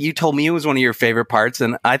you told me it was one of your favorite parts,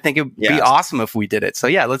 and I think it'd be awesome if we did it. So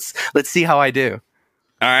yeah, let's see how I do.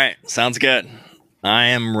 All right, sounds good. I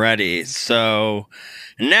am ready. So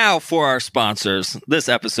now for our sponsors. This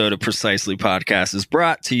episode of Precisely Podcast is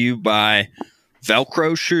brought to you by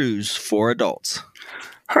Velcro Shoes for Adults.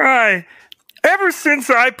 Hi. Ever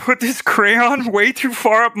since I put this crayon way too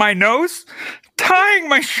far up my nose, tying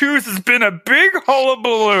my shoes has been a big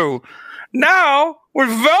hullabaloo. Now, with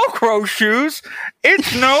Velcro shoes,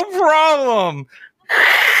 it's no problem.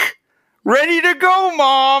 Ready to go,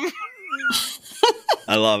 Mom.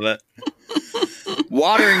 I love it.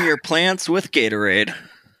 Watering your plants with Gatorade.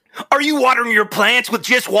 Are you watering your plants with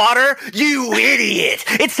just water? You idiot!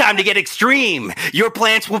 It's time to get extreme. Your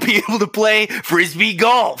plants will be able to play frisbee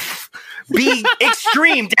golf. Be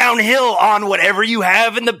extreme downhill on whatever you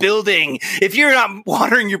have in the building. If you're not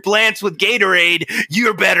watering your plants with Gatorade,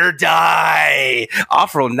 you better die.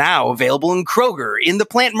 Offer now available in Kroger in the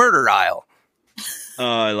plant murder aisle. Oh,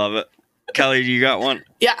 I love it. Kelly, you got one?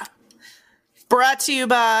 Yeah. Brought to you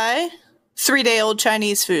by 3-day-old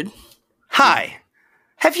Chinese food. Hi.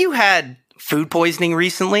 Have you had food poisoning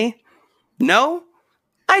recently? No?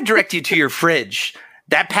 I direct you to your fridge.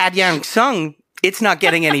 That Pad Yang Sung, it's not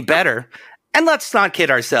getting any better. And let's not kid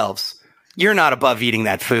ourselves. You're not above eating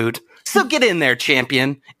that food. So get in there,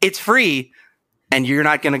 champion. It's free, and you're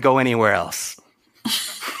not going to go anywhere else.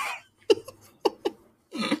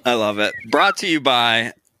 I love it. Brought to you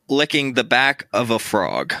by licking the back of a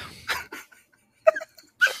frog.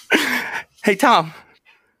 Hey, Tom.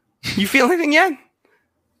 You feel anything yet?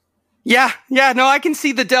 Yeah, no, I can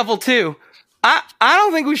see the devil too. I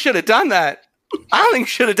don't think we should have done that. I don't think we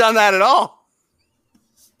should have done that at all.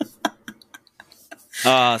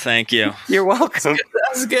 Oh, thank you. You're welcome. That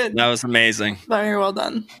was good. That was amazing. Very well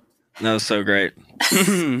done. That was so great.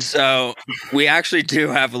 So we actually do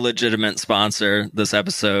have a legitimate sponsor this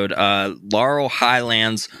episode. Laurel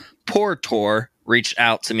Highlands Pour Tour reached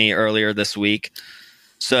out to me earlier this week.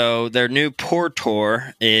 So their new Pour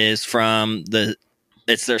Tour is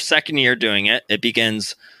it's their second year doing it. It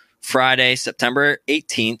begins Friday, September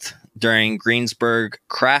 18th during Greensburg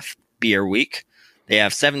Craft Beer Week. They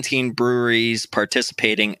have 17 breweries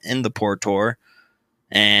participating in the Pour Tour,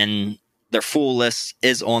 and their full list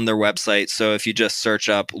is on their website. So if you just search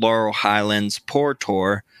up Laurel Highlands Pour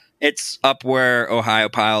Tour, it's up where Ohio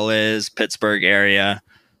Pile is, Pittsburgh area,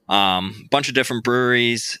 bunch of different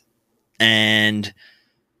breweries, and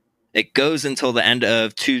it goes until the end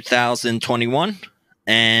of 2021.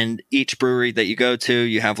 And each brewery that you go to,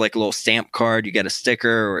 you have like a little stamp card. You get a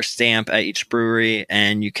sticker or a stamp at each brewery,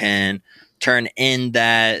 and you can turn in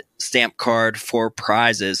that stamp card for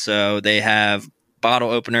prizes. So they have bottle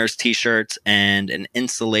openers, t-shirts, and an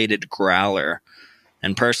insulated growler.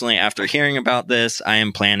 And personally, after hearing about this, I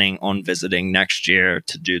am planning on visiting next year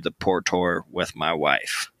to do the Pour Tour with my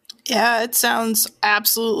wife. Yeah, it sounds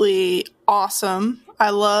absolutely awesome. I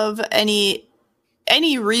love any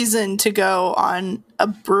reason to go on a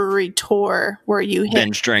brewery tour where you hit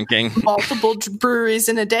binge drinking multiple breweries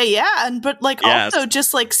in a day. Yeah, but like yes. Also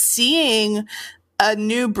just like seeing a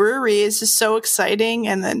new brewery is just so exciting,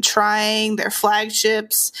 and then trying their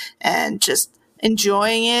flagships and just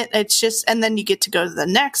enjoying it. It's just, and then you get to go to the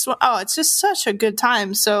next one. Oh, it's just such a good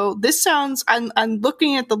time. So this sounds, I'm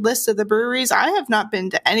looking at the list of the breweries. I have not been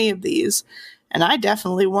to any of these, and I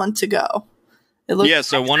definitely want to go. It looks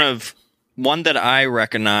so one that I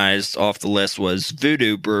recognized off the list was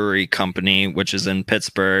Voodoo Brewery Company, which is in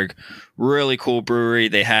Pittsburgh. Really cool brewery.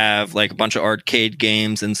 They have like a bunch of arcade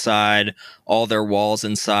games inside. All their walls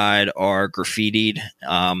inside are graffitied.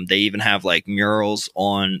 They even have like murals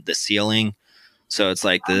on the ceiling. So it's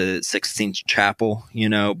like the 16th Chapel,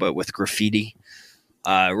 but with graffiti.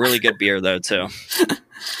 Really good beer though, too.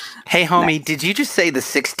 Hey, homie, did you just say the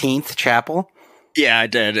 16th Chapel? Yeah, I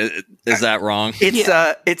did. Is that wrong? It's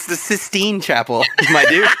the Sistine Chapel, my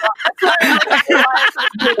dude.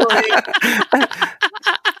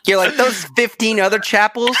 You're like, those 15 other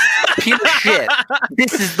chapels? Pure shit.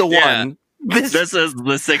 This is the one. This is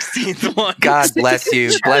the 16th one. God bless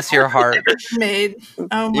you. Bless your heart. Made.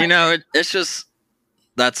 Oh my it's just,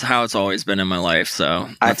 that's how it's always been in my life. So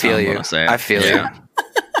I feel you. I feel you.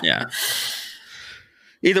 Yeah.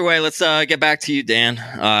 Either way, let's get back to you, Dan.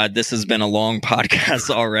 This has been a long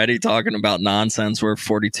podcast already, talking about nonsense. We're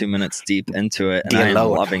 42 minutes deep into it, and I'm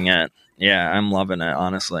loving it. Yeah, I'm loving it,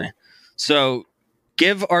 honestly. So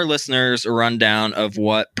give our listeners a rundown of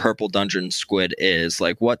what Purple Dungeon Squid is.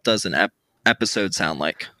 Like, what does an episode sound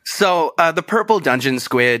like? So the Purple Dungeon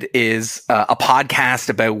Squid is a podcast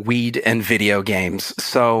about weed and video games.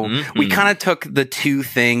 So we kind of took the two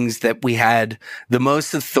things that we had the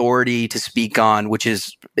most authority to speak on, which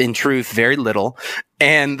is in truth very little,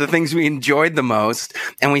 and the things we enjoyed the most,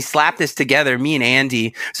 and we slapped this together, me and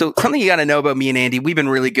Andy. So something you got to know about me and Andy, we've been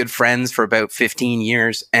really good friends for about 15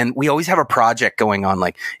 years, and we always have a project going on.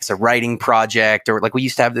 Like it's a writing project, or like we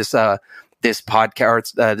used to have this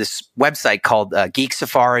podcast, this website called Geek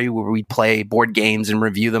Safari, where we play board games and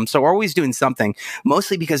review them. So we're always doing something,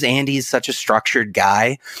 mostly because Andy is such a structured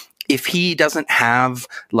guy. If he doesn't have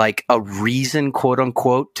like a reason, quote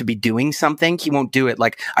unquote, to be doing something, he won't do it.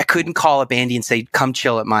 Like I couldn't call up Andy and say, come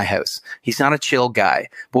chill at my house. He's not a chill guy,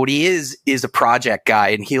 but what he is a project guy,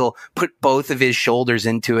 and he'll put both of his shoulders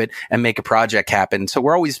into it and make a project happen. So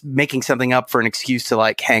we're always making something up for an excuse to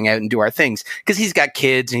like hang out and do our things, because he's got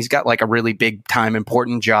kids and he's got like a really big time,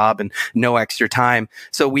 important job and no extra time.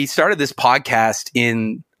 So we started this podcast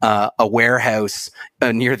in a warehouse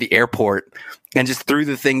near the airport, and just threw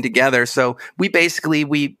the thing together. So we basically,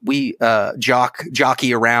 we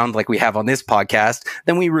jockey around like we have on this podcast.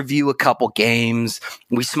 Then we review a couple games.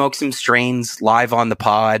 We smoke some strains live on the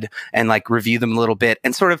pod and like review them a little bit.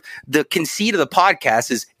 And sort of the conceit of the podcast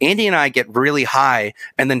is Andy and I get really high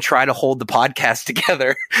and then try to hold the podcast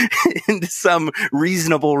together into some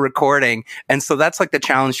reasonable recording. And so that's like the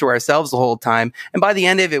challenge to ourselves the whole time. And by the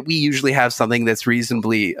end of it, we usually have something that's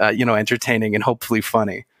reasonably, entertaining and hopefully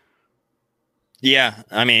funny. Yeah,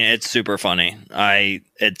 I mean, it's super funny.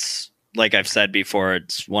 It's like I've said before,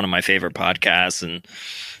 it's one of my favorite podcasts, and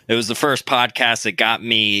it was the first podcast that got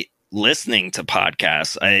me listening to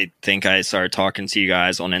podcasts. I think I started talking to you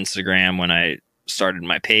guys on Instagram when I started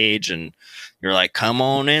my page, and you're like, come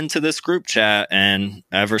on into this group chat. And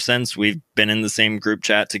ever since, we've been in the same group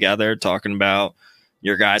chat together talking about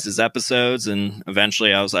your guys' episodes. And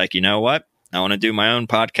eventually I was like, you know what? I want to do my own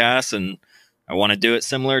podcast, and I want to do it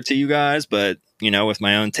similar to you guys, but with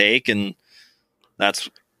my own take. And that's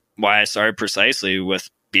why I started precisely with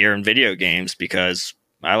beer and video games, because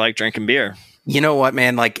I like drinking beer. You know what,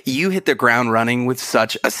 man? Like, you hit the ground running with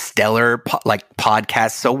such a stellar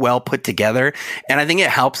podcast, so well put together. And I think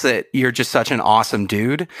it helps that you're just such an awesome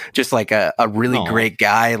dude, just like a really great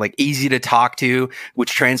guy, like easy to talk to,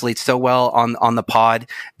 which translates so well on the pod.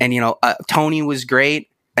 And, Tony was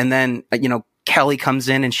great. And then, Kelly comes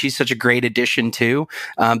in and she's such a great addition too,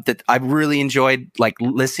 that I really enjoyed like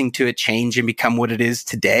listening to it change and become what it is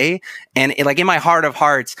today. And like in my heart of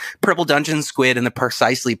hearts, Purple Dungeon Squid and the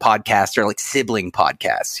Precisely podcast are like sibling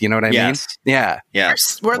podcasts. You know what I mean? Yeah.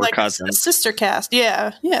 We're like cousins. a sister cast.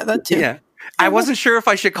 Yeah, that too. Yeah. I wasn't sure if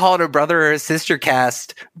I should call it a brother or a sister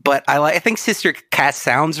cast, but I think sister cast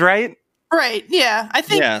sounds right. Right. Yeah. I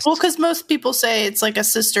think, Yes. well, because most people say it's like a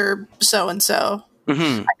sister so-and-so.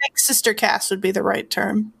 Mm-hmm. I think sister cast would be the right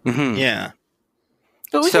term. Mm-hmm. Yeah.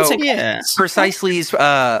 But we So, can say yeah. Precisely's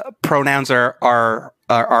pronouns are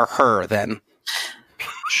her then.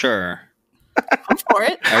 Sure. for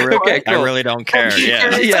it. Okay, cool. I really don't care.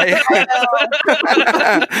 Yeah. Yeah.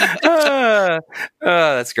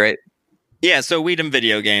 That's great. Yeah. So weed and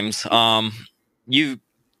video games.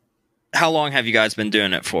 How long have you guys been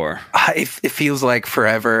doing it for? It feels like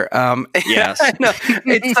forever. Yes. I know.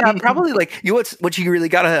 It's probably like what you really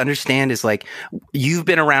got to understand is like you've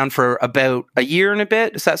been around for about a year and a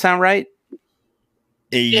bit. Does that sound right?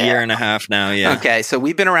 A year and a half now. Yeah. Okay, so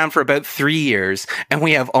we've been around for about 3 years, and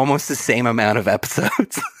we have almost the same amount of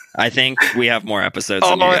episodes. I think we have more episodes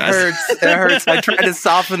than you it guys. hurts. It hurts. I try to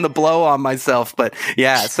soften the blow on myself, but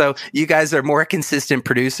yeah. So you guys are more consistent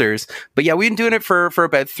producers. But yeah, we've been doing it for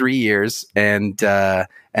about 3 years, and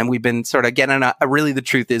we've been sort of getting really the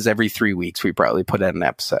truth is every 3 weeks we probably put out an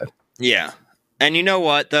episode. Yeah. And you know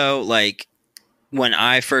what though? Like when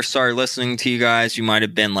I first started listening to you guys, you might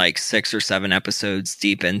have been like 6 or 7 episodes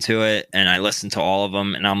deep into it, and I listened to all of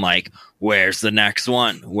them, and I'm like, where's the next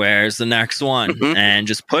one? Where's the next one? Mm-hmm. And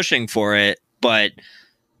just pushing for it. But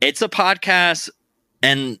it's a podcast,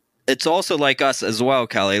 and it's also like us as well,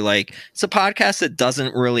 Kelly. Like, it's a podcast that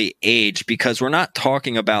doesn't really age because we're not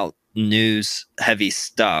talking about news heavy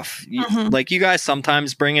stuff. Like, you guys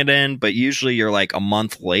sometimes bring it in, but usually you're like a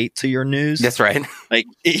month late to your news. That's right. Like,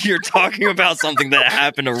 you're talking about something that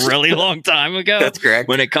happened a really long time ago. That's correct.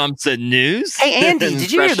 When it comes to news. Hey, Andy,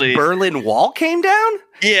 did you hear the Berlin Wall came down?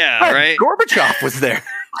 Yeah, right. Gorbachev was there.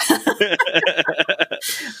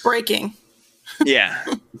 Breaking. Yeah.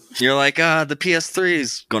 You're like, the PS3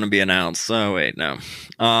 is going to be announced. Oh, wait, no.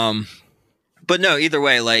 But no, either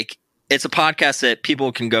way, like, it's a podcast that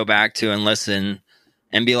people can go back to and listen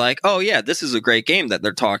and be like, oh, yeah, this is a great game that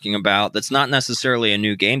they're talking about. That's not necessarily a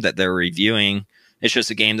new game that they're reviewing. It's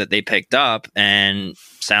just a game that they picked up and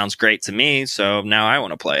sounds great to me. So now I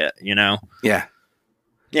want to play it, Yeah.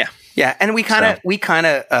 Yeah. Yeah. And we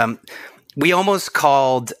almost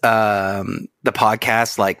called the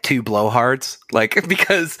podcast like two blowhards, like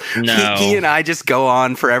because he and I just go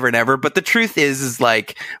on forever and ever. But the truth is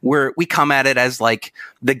like we come at it as like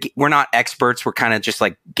we're not experts. We're kind of just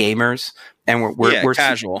like gamers, and we're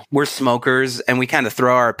casual. We're smokers, and we kind of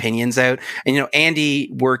throw our opinions out. And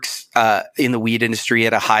Andy works in the weed industry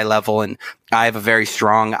at a high level, and I have a very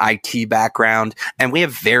strong IT background, and we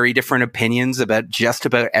have very different opinions about just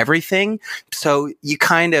about everything. So you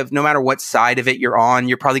kind of, no matter what side of it you're on,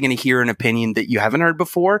 you're probably going to hear an opinion that you haven't heard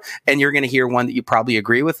before, and you're going to hear one that you probably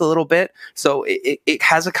agree with a little bit. So it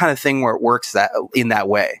has a kind of thing where it works in that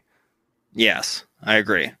way. Yes, I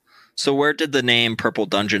agree. So where did the name Purple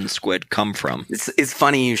Dungeon Squid come from? It's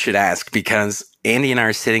funny you should ask, because Andy and I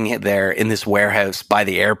are sitting there in this warehouse by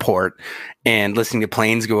the airport and listening to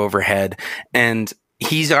planes go overhead, and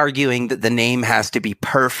he's arguing that the name has to be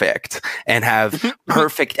perfect and have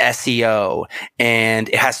perfect SEO, and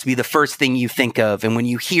it has to be the first thing you think of. And when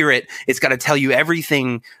you hear it, it's got to tell you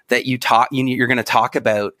everything that you're going to talk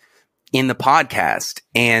about in the podcast.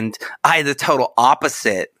 And I had the total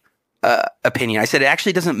opposite opinion. I said, it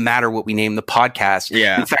actually doesn't matter what we name the podcast.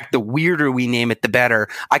 Yeah. In fact, the weirder we name it, the better.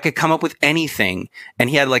 I could come up with anything. And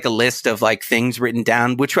he had like a list of like things written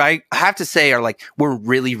down, which I have to say are like, were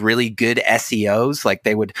really, really good SEOs. Like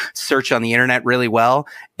they would search on the internet really well.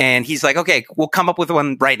 And he's like, okay, we'll come up with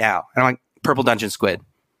one right now. And I'm like, Purple Dungeon Squid.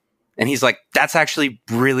 And he's like, that's actually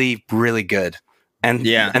really, really good. And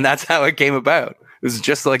and that's how it came about. It was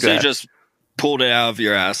just like that. So you just pulled it out of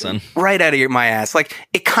your ass and right out of my ass. Like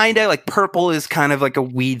it kind of like purple is kind of like a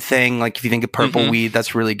weed thing. Like if you think of purple weed,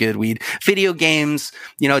 that's really good weed. Video games,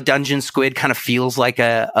 Dungeon Squid kind of feels like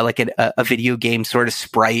a video game sort of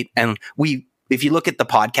sprite. And if you look at the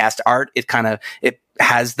podcast art, it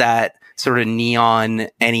has that sort of neon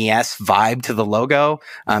NES vibe to the logo.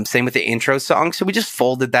 Same with the intro song. So we just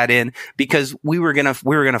folded that in because we were gonna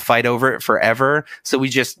fight over it forever. So we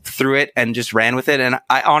just threw it and just ran with it. And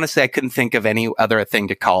I honestly couldn't think of any other thing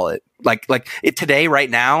to call it. Like it today, right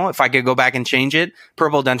now, if I could go back and change it,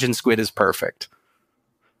 Purple Dungeon Squid is perfect.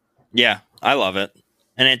 Yeah, I love it.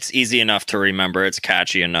 And it's easy enough to remember. It's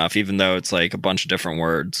catchy enough, even though it's like a bunch of different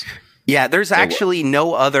words. Yeah, there's actually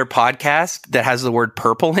no other podcast that has the word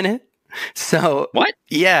purple in it. So what?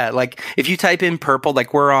 Yeah, like if you type in purple,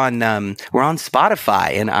 like we're on Spotify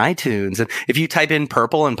and iTunes, and if you type in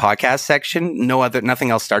purple in podcast section,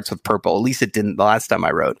 nothing else starts with purple. At least it didn't the last time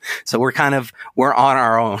I wrote. So we're on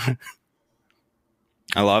our own.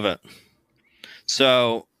 I love it.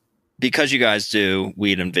 So because you guys do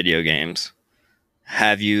weed and video games,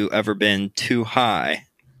 have you ever been too high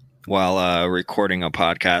while recording a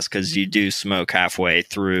podcast? Because you do smoke halfway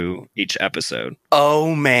through each episode.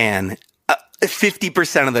 Oh, man.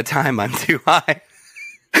 50% of the time I'm too high.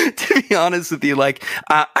 To be honest with you, like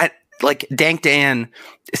Dank Dan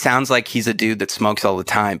sounds like he's a dude that smokes all the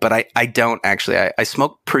time, but I don't actually. I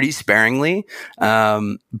smoke pretty sparingly,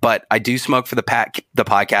 but I do smoke for the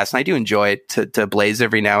podcast, and I do enjoy it to blaze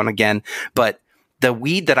every now and again. But the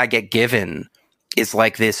weed that I get given is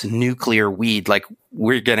like this nuclear weed. Like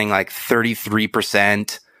we're getting like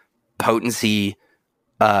 33% potency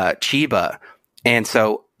Chiba. And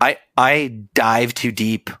so I dive too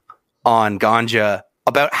deep on ganja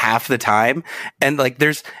about half the time. And like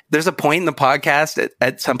there's a point in the podcast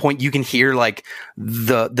at some point you can hear like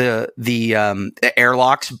the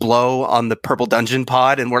airlocks blow on the Purple Dungeon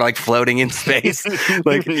pod and we're like floating in space.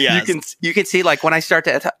 Like yes. you can see like when I start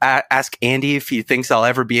to ask Andy if he thinks I'll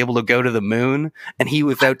ever be able to go to the moon, and he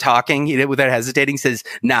without hesitating says,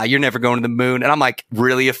 "Nah, you're never going to the moon." And I'm like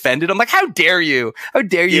really offended. I'm like, how dare you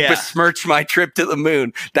besmirch my trip to the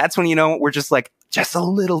moon? That's when we're just a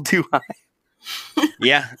little too high.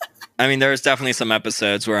 Yeah. I mean, there's definitely some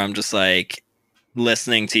episodes where I'm just like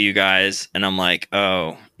listening to you guys and I'm like,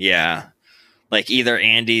 oh, yeah. Like either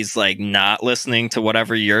Andy's like not listening to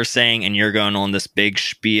whatever you're saying and you're going on this big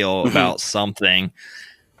spiel about something.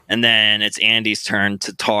 And then it's Andy's turn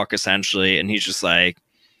to talk essentially. And he's just like,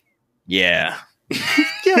 yeah.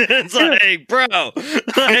 It's like, bro,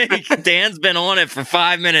 like Dan's been on it for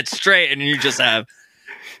 5 minutes straight and you just have.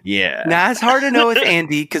 Yeah. Nah, it's hard to know with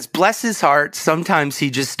Andy because bless his heart, sometimes he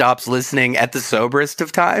just stops listening at the soberest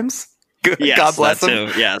of times. Yes, God bless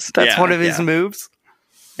him. Too. Yes. That's one of his moves.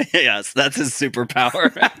 Yes, that's his superpower.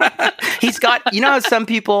 He's got, how some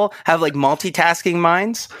people have like multitasking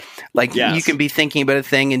minds? Like you can be thinking about a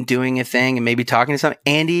thing and doing a thing and maybe talking to someone.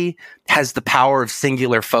 Andy has the power of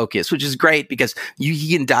singular focus, which is great because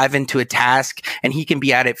he can dive into a task and he can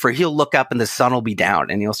be at it he'll look up and the sun will be down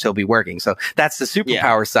and he'll still be working. So that's the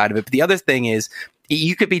superpower side of it. But the other thing is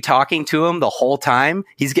you could be talking to him the whole time.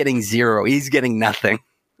 He's getting zero. He's getting nothing.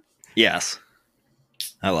 Yes.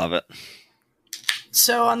 I love it.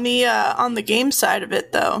 So on the game side of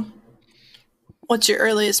it, though, what's your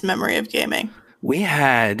earliest memory of gaming? We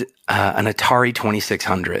had an Atari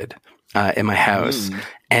 2600 in my house,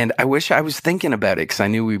 and I wish I was thinking about it because I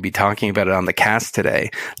knew we'd be talking about it on the cast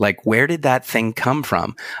today. Like, where did that thing come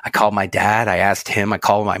from? I called my dad. I asked him. I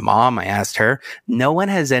called my mom. I asked her. No one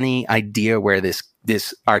has any idea where this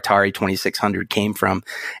Atari 2600 came from,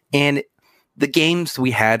 and the games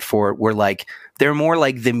we had for it were like. They're more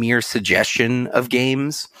like the mere suggestion of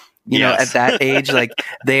games, you know, at that age. Like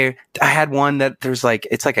I had one that it's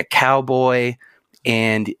like a cowboy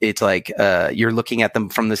and it's like, you're looking at them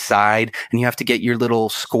from the side and you have to get your little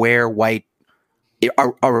square white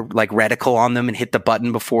or like reticle on them and hit the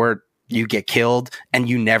button before you get killed, and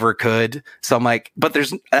you never could. So I'm like, but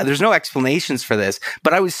there's no explanations for this.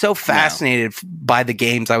 But I was so fascinated by the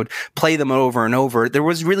games. I would play them over and over. There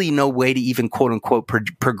was really no way to even quote unquote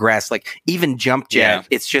progress. Like even Jump Jet,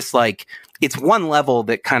 it's just like, it's one level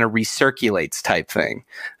that kind of recirculates type thing.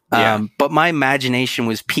 But my imagination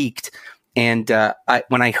was piqued. And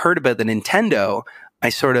when I heard about the Nintendo, I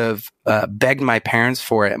sort of begged my parents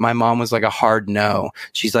for it. My mom was like a hard no.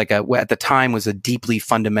 She's like at the time was a deeply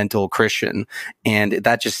fundamental Christian, and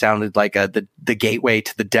that just sounded like the gateway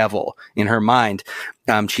to the devil in her mind.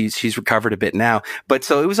 She's recovered a bit now, but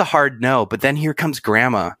so it was a hard no. But then here comes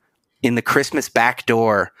Grandma in the Christmas back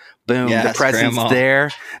door. Boom, the present's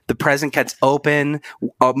there. The present gets open.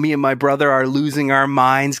 Me and my brother are losing our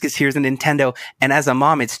minds because here's a Nintendo. And as a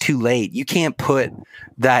mom, it's too late. You can't put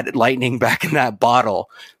that lightning back in that bottle,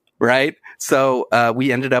 right? So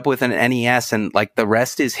we ended up with an NES, and like the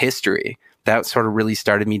rest is history. That sort of really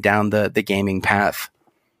started me down the gaming path.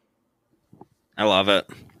 I love it.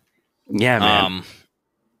 Yeah, man.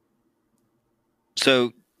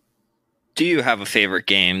 So do you have a favorite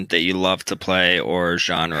game that you love to play or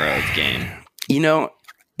genre of game?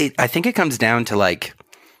 I think it comes down to like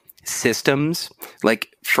systems. Like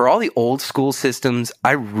for all the old school systems,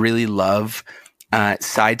 I really love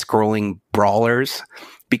side-scrolling brawlers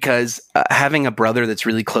because having a brother that's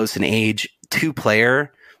really close in age,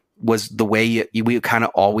 2-player was the way we kind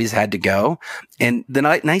of always had to go. And the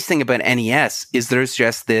nice thing about NES is there's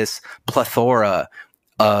just this plethora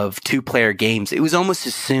of 2-player games. It was almost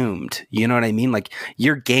assumed, you know what I mean? Like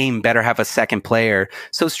your game better have a second player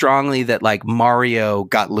so strongly that like Mario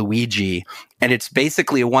got Luigi, and it's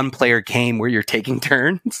basically a 1-player game where you're taking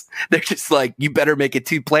turns. They're just like, you better make it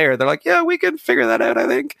 2-player. They're like, yeah, we can figure that out, I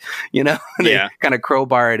think. They kind of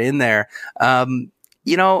crowbar it in there.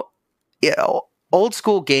 Old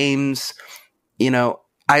school games,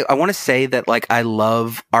 I want to say that like I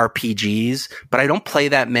love RPGs, but I don't play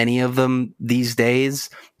that many of them these days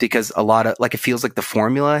because a lot of like it feels like the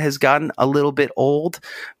formula has gotten a little bit old.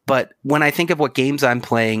 But when I think of what games I'm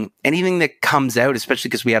playing, anything that comes out, especially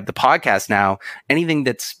because we have the podcast now, anything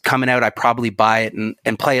that's coming out, I probably buy it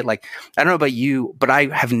and play it. Like, I don't know about you, but I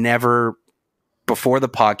have never before the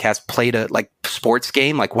podcast played a like sports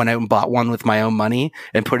game, like went out and bought one with my own money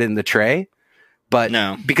and put it in the tray. But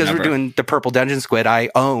no, because never. We're doing the Purple Dungeon Squid, I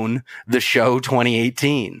own the show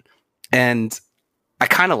 2018, and I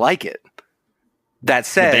kind of like it. That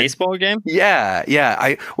said, the baseball game,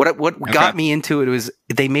 yeah. What got me into it was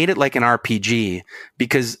they made it like an RPG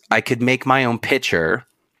because I could make my own pitcher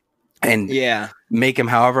and make him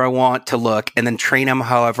however I want to look, and then train him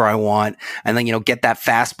however I want, and then get that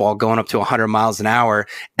fastball going up to 100 miles an hour.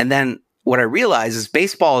 And then what I realized is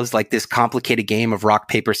baseball is like this complicated game of rock,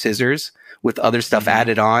 paper, scissors with other stuff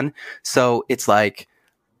added on. So it's like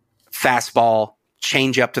fastball,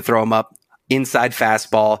 change up to throw them up, inside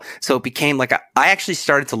fastball. So it became like I actually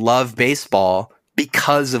started to love baseball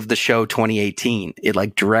because of the show 2018. It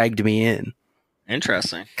like dragged me in.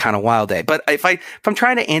 Interesting. Kind of wild day. But if I'm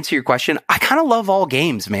trying to answer your question, I kind of love all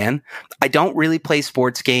games, man. I don't really play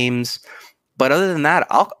sports games, but other than that,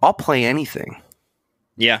 I'll play anything.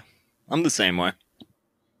 Yeah, I'm the same way.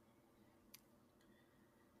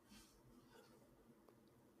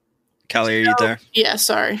 Kelly, are you there? Yeah,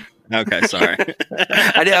 sorry. Okay, sorry.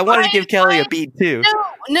 I wanted to give Kelly a beat too.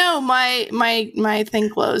 No, my thing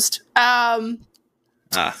closed. So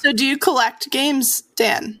do you collect games,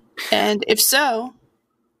 Dan? And if so,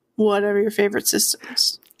 what are your favorite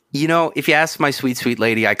systems? If you ask my sweet, sweet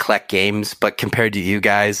lady, I collect games, but compared to you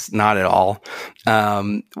guys, not at all.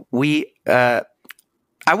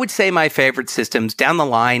 I would say my favorite systems down the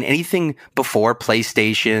line, anything before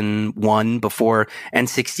PlayStation 1, before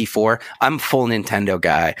N64, I'm a full Nintendo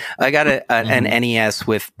guy. I got an NES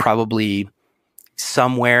with probably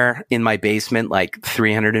somewhere in my basement, like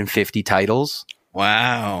 350 titles.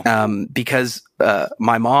 Wow. Because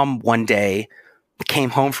my mom one day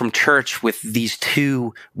came home from church with these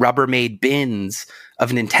 2 Rubbermaid bins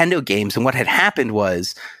of Nintendo games. And what had happened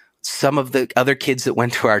was some of the other kids that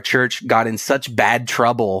went to our church got in such bad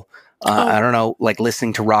trouble. I don't know, like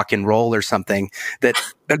listening to rock and roll or something, that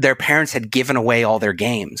their parents had given away all their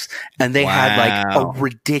games, and they had like a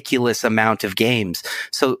ridiculous amount of games.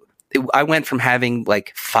 So I went from having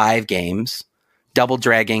like 5 games, Double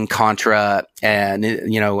Dragon, Contra, and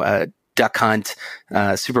Duck Hunt,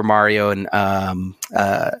 Super Mario, and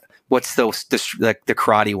what's the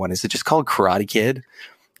karate one? Is it just called Karate Kid?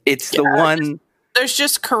 It's the one. There's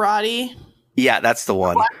just karate. Yeah, that's the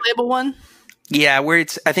one. Black Label one. Yeah, where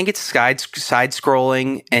I think it's side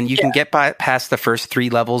scrolling, and you can get past the first 3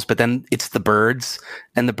 levels, but then it's the birds,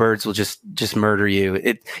 and the birds will just murder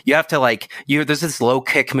you. You have to there's this low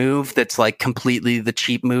kick move that's like completely the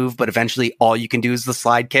cheap move, but eventually all you can do is the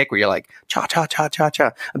slide kick where you're like cha cha cha cha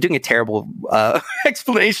cha. I'm doing a terrible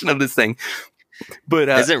explanation of this thing. But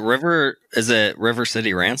is it River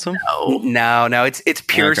City Ransom? No. It's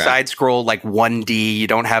pure side scroll, like 1D. You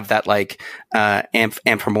don't have that like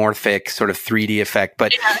anthropomorphic sort of 3D effect.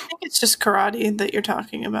 But yeah, I think it's just karate that you're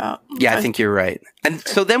talking about. Yeah, I think you're right. And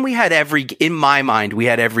so then we had in my mind, we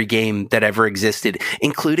had every game that ever existed,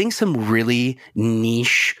 including some really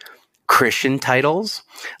niche Christian titles.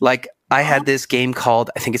 Like I had this game called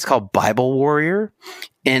Bible Warrior,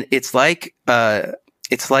 and it's like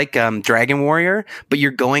Dragon Warrior, but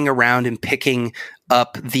you're going around and picking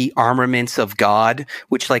up the armaments of God,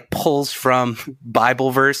 which like pulls from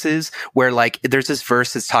Bible verses where like there's this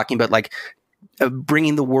verse that's talking about like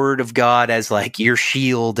bringing the word of God as like your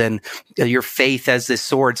shield and your faith as this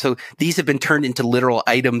sword. So these have been turned into literal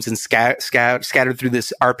items and scattered through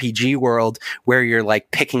this RPG world where you're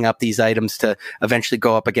like picking up these items to eventually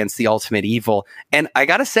go up against the ultimate evil. And I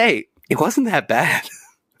gotta say, it wasn't that bad.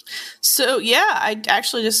 So yeah, I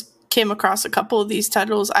actually just came across a couple of these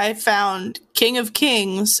titles. I found King of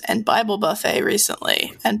Kings and Bible Buffet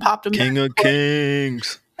recently and popped them. King of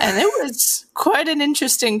Kings. And it was quite an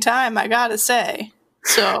interesting time, I gotta say.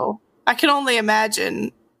 So I can only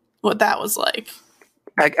imagine what that was like.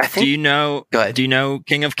 I think, do you know? Go ahead. Do you know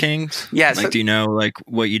King of Kings? Yes. Like, do you know like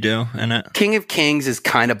what you do in it? King of Kings is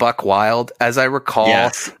kind of buck wild, as I recall.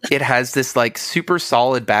 Yes. It has this like super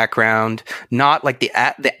solid background. Not like the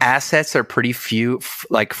assets are pretty few,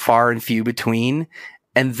 like far and few between.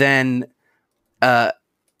 And then,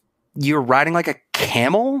 you're riding like a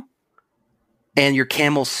camel, and your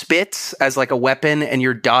camel spits as like a weapon, and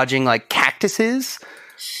you're dodging like cactuses.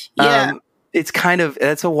 Yeah,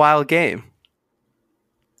 it's a wild game.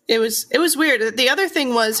 It was weird. The other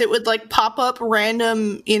thing was it would like pop up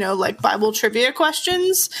random, like Bible trivia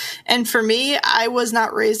questions. And for me, I was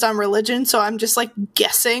not raised on religion, so I'm just like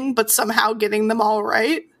guessing, but somehow getting them all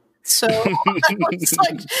right. So I was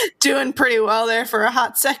like doing pretty well there for a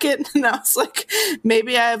hot second. And I was like,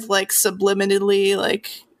 maybe I've like subliminally like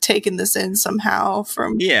taken this in somehow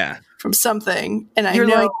from something. And You're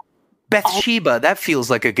know like Bathsheba. That feels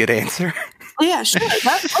like a good answer. Yeah, sure.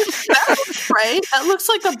 That looks right. That looks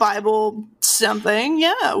like a Bible something.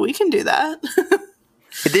 Yeah, we can do that.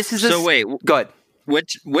 This is wait. Go ahead.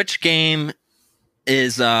 Which game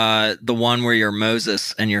is the one where you're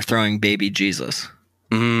Moses and you're throwing baby Jesus?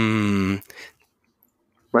 Let's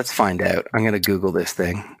find out. I'm going to Google this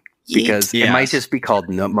thing because it might just be called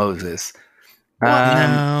Moses.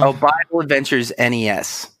 No. Bible Adventures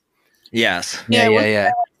NES. Yes.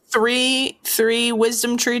 Yeah. Three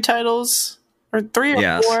wisdom tree titles. Or 3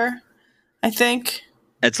 or 4, I think.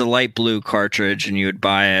 It's a light blue cartridge, and you would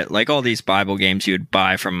buy it like all these Bible games you would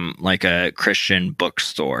buy from like a Christian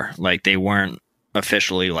bookstore. Like they weren't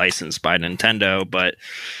officially licensed by Nintendo, but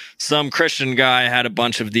some Christian guy had a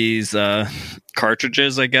bunch of these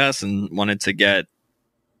cartridges, I guess, and wanted to get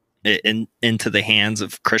it into the hands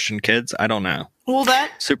of Christian kids. I don't know. Well, that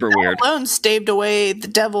weird. Alone staved away the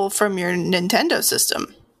devil from your Nintendo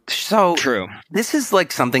system. So true. This is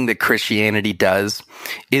like something that Christianity does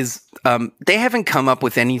is they haven't come up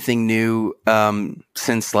with anything new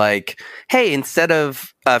since like, hey, instead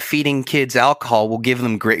of feeding kids alcohol, we'll give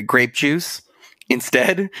them grape juice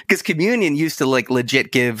instead. Because communion used to like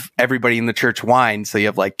legit give everybody in the church wine. So you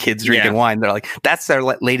have like kids drinking wine. They're like, that's their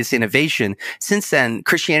latest innovation. Since then,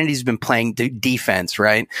 Christianity's been playing defense,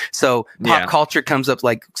 right? So pop culture comes up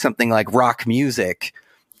like something like rock music.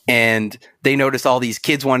 And they notice all these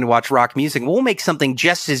kids wanting to watch rock music. We'll make something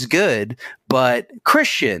just as good, but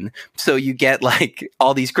Christian. So you get like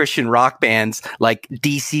all these Christian rock bands like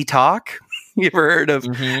DC Talk. You ever heard of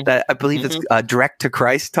that? I believe it's Direct to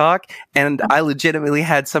Christ Talk. And I legitimately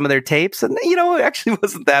had some of their tapes. And, it actually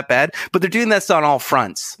wasn't that bad. But they're doing this on all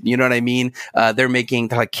fronts. You know what I mean? They're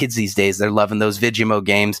like kids these days. They're loving those Vigimo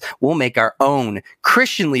games. We'll make our own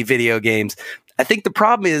Christianly video games. I think the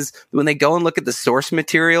problem is when they go and look at the source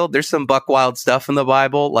material, there's some buck wild stuff in the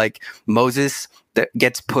Bible, like Moses that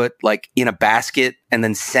gets put like in a basket and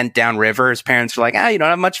then sent down river. His parents are like, you don't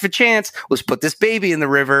have much of a chance. Let's put this baby in the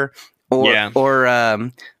river. Or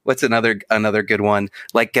what's another good one?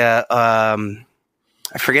 Like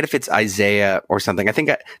I forget if it's Isaiah or something. I think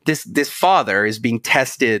this father is being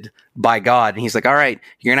tested by God, and he's like, "All right,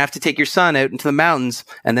 you're gonna have to take your son out into the mountains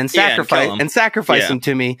and then sacrifice him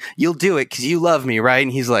to me. You'll do it because you love me, right?"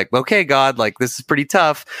 And he's like, "Okay, God, like this is pretty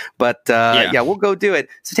tough, but we'll go do it."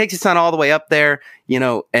 So he takes his son all the way up there,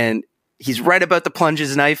 and he's right about to plunge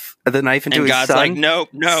the knife into and his God's son. Like, nope,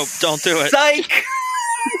 don't do it. Psych.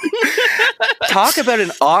 Talk about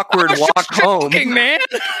an awkward walk home, man. What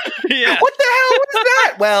the hell was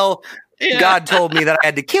that? Well, God told me that I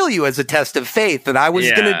had to kill you as a test of faith, and I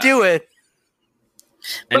was going to do it.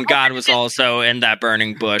 And God was also in that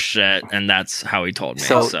burning bush, and that's how he told me.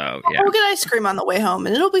 So we'll get ice cream on the way home,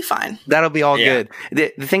 and it'll be fine. That'll be all good. The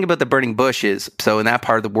thing about the burning bush is, so in that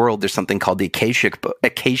part of the world, there's something called the acacia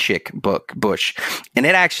bush, and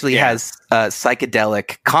it actually has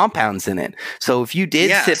psychedelic compounds in it. So if you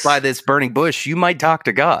did sit by this burning bush, you might talk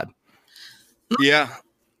to God. Yeah.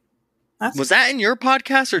 Was that in your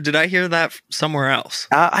podcast, or did I hear that somewhere else?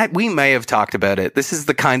 We may have talked about it. This is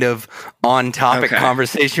the kind of on-topic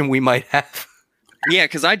conversation we might have. Yeah,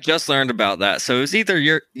 because I just learned about that. So it was either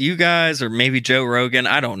you guys or maybe Joe Rogan.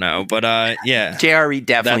 I don't know, but yeah. JRE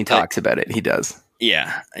definitely talks about it. He does.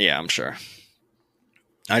 Yeah, I'm sure.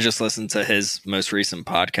 I just listened to his most recent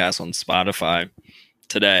podcast on Spotify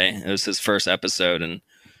today. It was his first episode and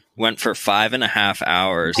went for 5.5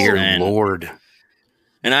 hours. Dear and, Lord.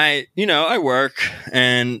 And I work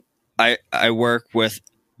and I work with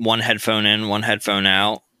one headphone in, one headphone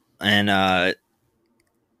out. And I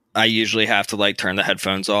usually have to like turn the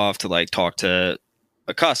headphones off to like talk to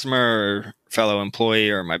a customer or fellow employee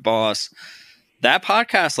or my boss. That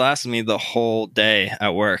podcast lasted me the whole day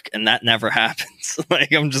at work, and that never happens.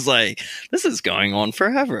 Like, I'm just like, this is going on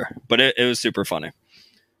forever. But it was super funny.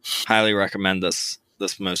 Highly recommend this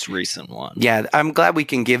most recent one. Yeah, I'm glad we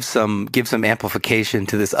can give some amplification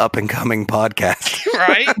to this up and coming podcast.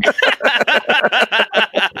 Right?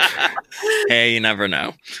 Hey, you never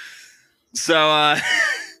know. So,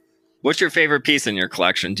 what's your favorite piece in your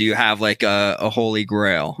collection? Do you have like a holy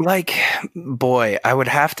grail? Like, boy, I would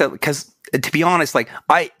have to, because to be honest, like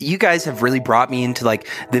you guys have really brought me into like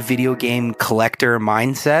the video game collector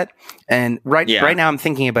mindset. And right now I'm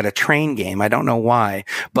thinking about a train game. I don't know why,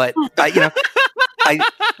 but I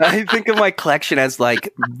think of my collection as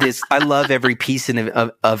like this. I love every piece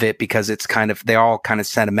of it because it's they're all kind of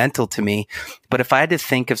sentimental to me. But if I had to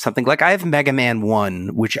think of something, like I have Mega Man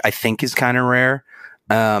 1, which I think is kind of rare.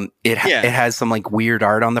 It has some like weird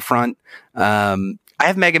art on the front. I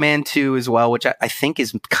have Mega Man 2 as well, which I think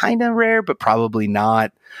is kind of rare, but probably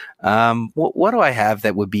not. What do I have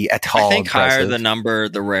that would be at all I think impressive? higher the number,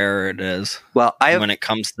 the rarer it is. Well, when it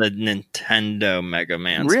comes to Nintendo Mega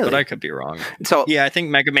Man, really? But I could be wrong. So yeah, I think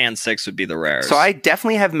Mega Man 6 would be the rarest. So I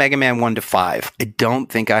definitely have Mega Man 1 to 5. I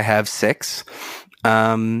don't think I have 6.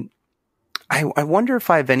 I wonder if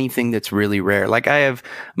I have anything that's really rare. Like I have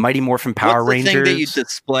Mighty Morphin Power Rangers. What's the thing that you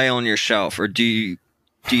display on your shelf, or do you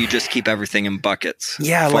just keep everything in buckets?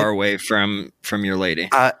 Yeah, far away from your lady.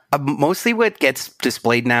 Mostly what gets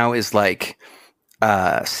displayed now is like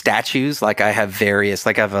statues. Like I have various.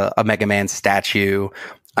 Like I have a Mega Man statue.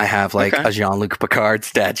 I have like a Jean-Luc Picard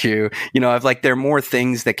statue. You know, I've like there are more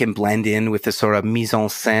things that can blend in with the sort of mise en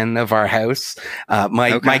scène of our house.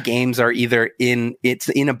 My games are either in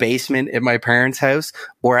a basement at my parents' house,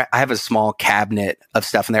 or I have a small cabinet of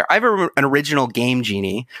stuff in there. I have an original Game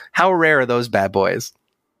Genie. How rare are those bad boys?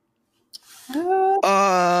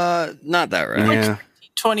 Not that rare. Yeah.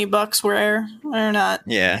 $20 rare. They're not.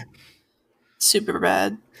 Yeah. Super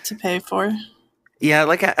bad to pay for. Yeah,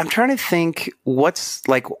 like I'm trying to think what's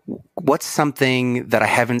something that I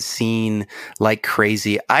haven't seen like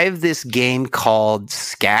crazy. I have this game called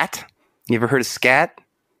Scat. You ever heard of Scat?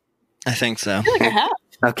 I think so. I feel like I have.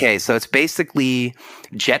 Okay, so it's basically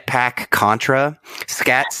Jetpack Contra.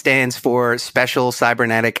 Scat stands for Special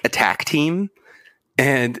Cybernetic Attack Team,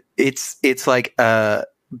 and it's like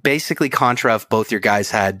basically Contra if both your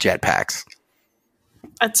guys had jetpacks.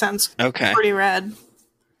 That sounds pretty rad.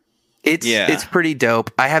 It's pretty dope.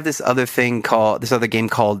 I have this other game called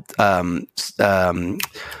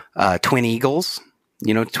Twin Eagles.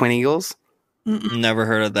 You know Twin Eagles? Never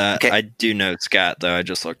heard of that. Okay. I do know Scat though. I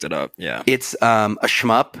just looked it up. Yeah, it's a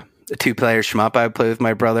shmup, a 2-player shmup. I would play with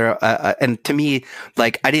my brother, and to me,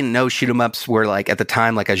 like I didn't know shoot 'em ups were like at the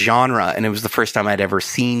time like a genre, and it was the first time I'd ever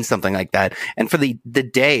seen something like that. And for the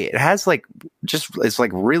day, it has like it's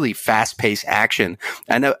like really fast paced action.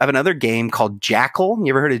 I have another game called Jackal.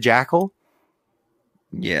 You ever heard of Jackal?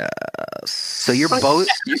 Yeah. So you're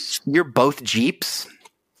both Jeeps.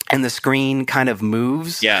 And the screen kind of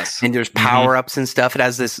moves. Yes. And there's power-ups and stuff. It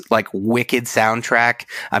has this like wicked soundtrack.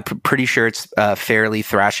 I'm pretty sure it's fairly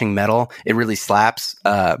thrashing metal. It really slaps.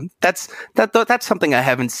 That's something I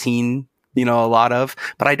haven't seen, a lot of.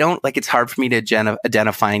 But I don't it's hard for me to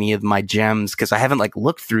identify any of my gems because I haven't like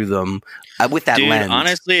looked through them with that lens.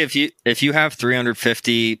 Honestly, if you have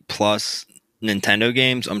 350 plus Nintendo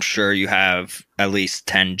games, I'm sure you have at least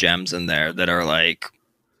 10 gems in there that are like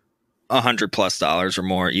 $100+ or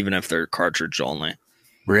more, even if they're cartridge only.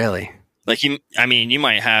 Really? Like you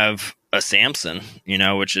might have a Samson,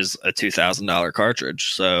 which is a $2,000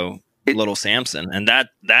 cartridge. So little Samson, and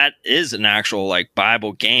that is an actual like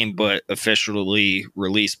Bible game, but officially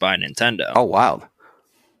released by Nintendo. Oh wow!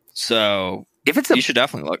 So you should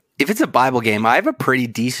definitely look. If it's a Bible game, I have a pretty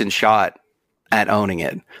decent shot at owning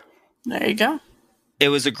it. There you go. It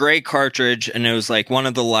was a great cartridge, and it was like one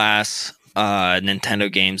of the last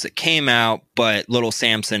Nintendo games that came out, but Little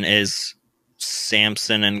Samson is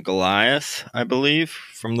Samson and Goliath, I believe,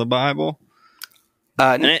 from the Bible.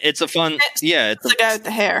 And it's a fun, it's the guy with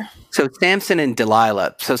the hair. So Samson and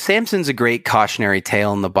Delilah. So Samson's a great cautionary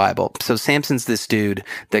tale in the Bible. So Samson's this dude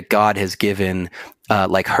that God has given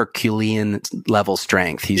like Herculean level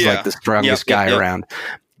strength. He's like the strongest guy around.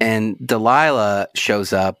 And Delilah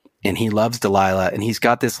shows up and he loves Delilah, and he's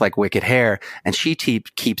got this like wicked hair, and she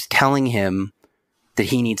keeps telling him that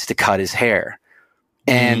he needs to cut his hair.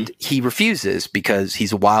 And he refuses because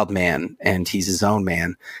he's a wild man and he's his own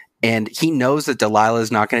man. And he knows that Delilah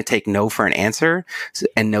is not going to take no for an answer,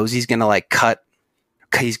 and knows he's going to like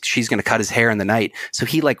she's going to cut his hair in the night. So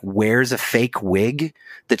he like wears a fake wig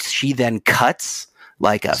that she then cuts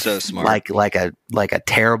like a so smart. like a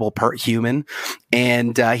terrible human.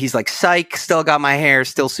 And he's like, psych, still got my hair,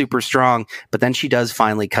 still super strong. But then she does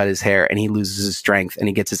finally cut his hair, and he loses his strength, and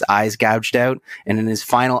he gets his eyes gouged out. And in his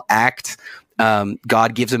final act,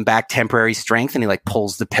 God gives him back temporary strength, and he like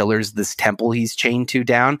pulls the pillars of this temple he's chained to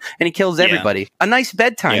down, and he kills everybody. A nice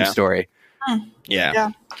bedtime story.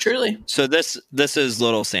 Yeah, truly. So this is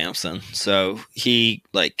little Samson. So he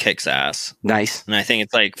like kicks ass. Nice. And I think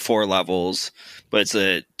it's like 4 levels, but it's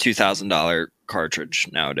a $2,000 cartridge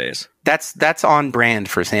nowadays. That's on brand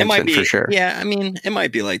for Samson for sure. Yeah, I mean, it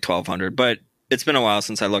might be like $1,200, but it's been a while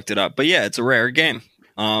since I looked it up. But yeah, it's a rare game.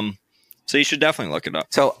 So you should definitely look it up.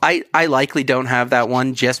 So I likely don't have that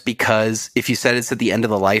one, just because if you said it's at the end of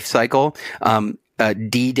the life cycle,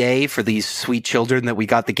 D-Day for these sweet children that we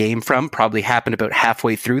got the game from probably happened about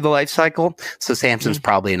halfway through the life cycle. So Samson's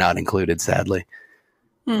probably not included, sadly.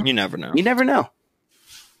 You never know. You never know.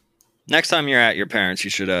 Next time you're at your parents', you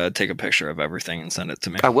should take a picture of everything and send it to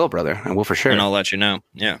me. I will, brother. I will for sure. And I'll let you know.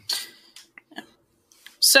 Yeah.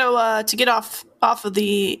 So to get off of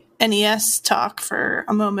the NES talk for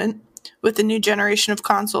a moment, with the new generation of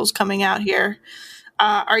consoles coming out here,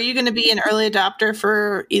 are you going to be an early adopter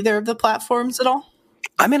for either of the platforms at all?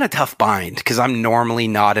 I'm in a tough bind because I'm normally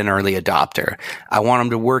not an early adopter. I want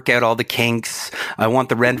them to work out all the kinks. I want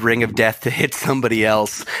the red ring of death to hit somebody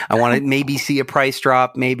else. I want to maybe see a price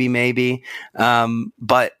drop, maybe.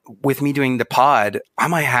 But with me doing the pod, I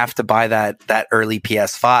might have to buy that early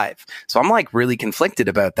PS5. So I'm like really conflicted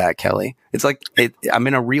about that, Kelly. It's like I'm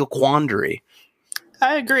in a real quandary.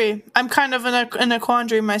 I agree. I'm kind of in a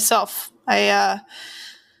quandary myself. I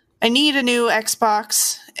need a new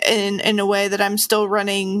Xbox in a way that I'm still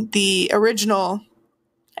running the original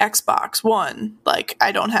Xbox One. Like,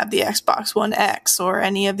 I don't have the Xbox One X or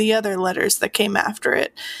any of the other letters that came after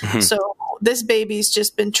it. Mm-hmm. So this baby's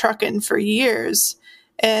just been trucking for years,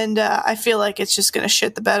 and I feel like it's just going to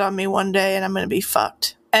shit the bed on me one day, and I'm going to be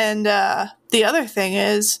fucked. And the other thing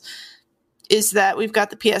is that we've got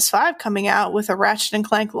the PS5 coming out with a Ratchet and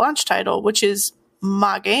Clank launch title, which is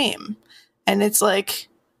my game. And it's like,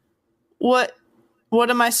 what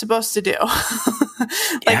am I supposed to do?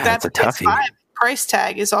 That PS5 price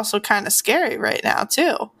tag is also kind of scary right now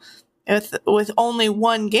too, with only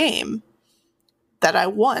one game that I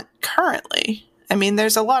want currently. I mean,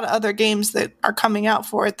 there's a lot of other games that are coming out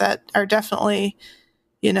for it that are definitely,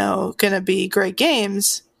 going to be great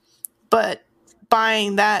games, but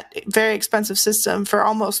buying that very expensive system for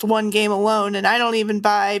almost one game alone, and I don't even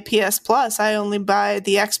buy PS Plus, I only buy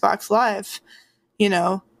the Xbox Live,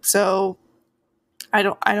 so I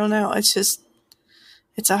don't know. It's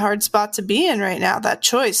a hard spot to be in right now, that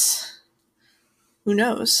choice. Who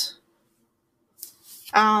knows?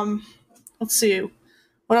 Let's see.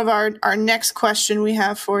 What of our next question we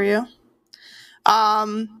have for you?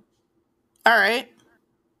 All right.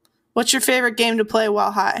 What's your favorite game to play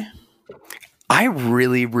while high? I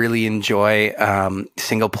really, really enjoy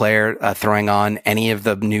single player throwing on any of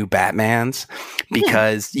the new Batmans,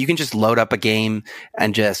 because you can just load up a game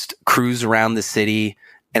and just cruise around the city,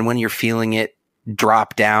 and when you're feeling it,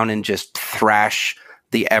 drop down and just thrash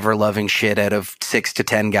the ever-loving shit out of 6 to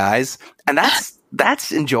 10 guys, and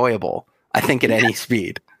that's enjoyable, I think, at any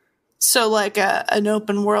speed. So like an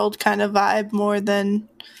open world kind of vibe more than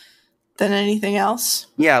anything else?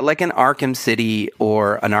 Yeah, like an Arkham City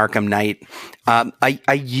or an Arkham Knight.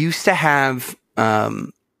 I used to have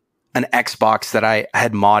an Xbox that I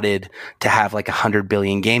had modded to have like 100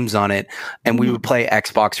 billion games on it, and we would play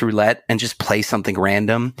Xbox Roulette and just play something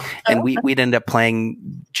random, and we'd end up playing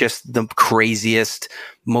just the craziest,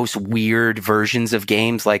 most weird versions of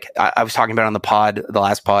games. Like I was talking about on the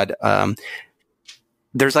last pod,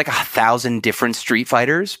 there's like 1,000 different Street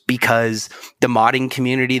Fighters, because the modding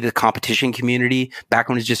community, the competition community, back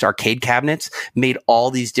when it was just arcade cabinets, made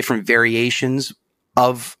all these different variations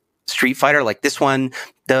of Street Fighter. Like this one,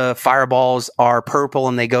 the fireballs are purple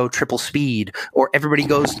and they go triple speed, or everybody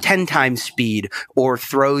goes 10 times speed, or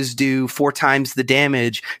throws do 4 times the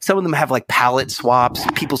damage. Some of them have like palette swaps.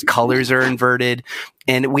 People's colors are inverted.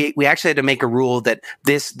 And we actually had to make a rule that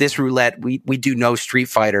this roulette, we do no Street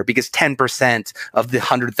Fighter, because 10% of the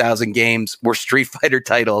 100,000 games were Street Fighter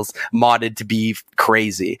titles modded to be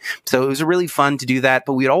crazy. So it was really fun to do that.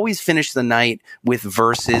 But we'd always finish the night with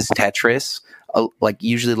versus Tetris. like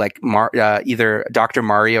usually like either Dr.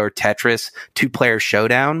 Mario or Tetris 2-player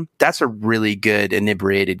showdown, that's a really good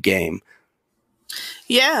inebriated game.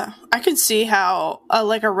 Yeah, I can see how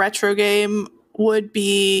like a retro game would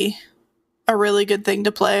be a really good thing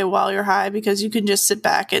to play while you're high, because you can just sit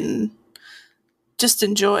back and just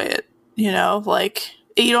enjoy it. You know, like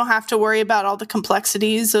you don't have to worry about all the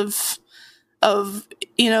complexities of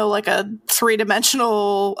like a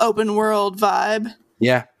 3-dimensional open world vibe.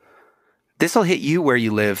 Yeah. This will hit you where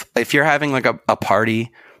you live. If you're having like a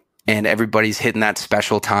party and everybody's hitting that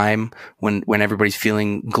special time when everybody's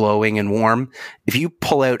feeling glowing and warm, if you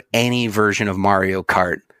pull out any version of Mario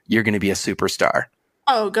Kart, you're going to be a superstar.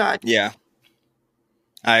 Oh, God. Yeah.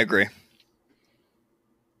 I agree.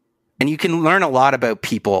 And you can learn a lot about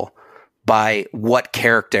people by what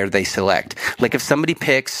character they select. Like if somebody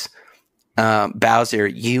picks Bowser,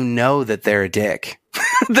 you know that they're a dick.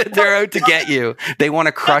 That they're out to get you. They want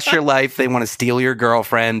to crush your life. They want to steal your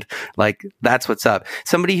girlfriend. Like that's what's up.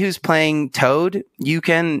 Somebody who's playing Toad, you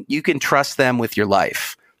can trust them with your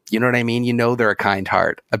life. You know what I mean? You know they're a kind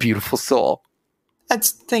heart, a beautiful soul.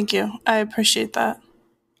 Thank you. I appreciate that.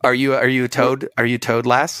 Are you a Toad? Are you Toad,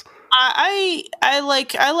 lass? I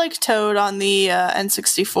like Toad on the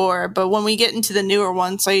N64, but when we get into the newer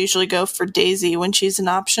ones, I usually go for Daisy when she's an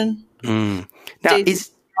option. Now,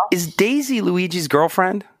 is Daisy Luigi's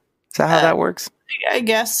girlfriend? Is that how that works? I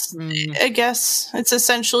guess. I guess it's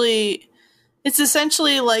essentially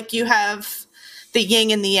like you have the yin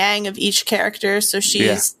and the yang of each character. So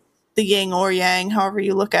she's the yin or yang, however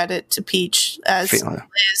you look at it, to Peach, as is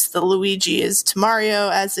the Luigi is to Mario,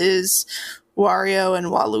 as is Wario and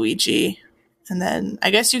Waluigi. And then I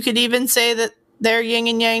guess you could even say that they're yin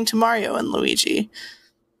and yang to Mario and Luigi.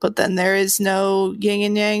 But then there is no yin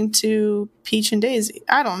and yang to Peach and Daisy.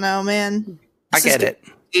 I don't know, man. I get it.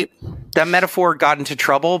 That metaphor got into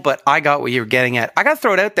trouble, but I got what you were getting at. I got to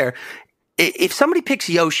throw it out there. If somebody picks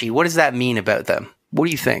Yoshi, what does that mean about them? What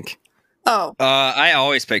do you think? Oh. I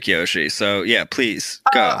always pick Yoshi, so yeah, please,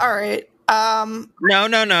 go. All right.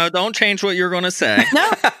 No. Don't change what you're going to say.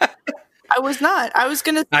 No. I was not. I was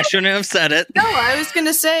gonna. I shouldn't have said it. No, I was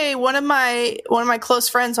gonna say one of my close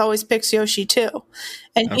friends always picks Yoshi too,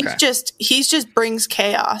 and he just brings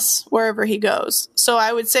chaos wherever he goes. So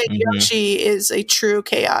I would say Yoshi is a true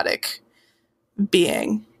chaotic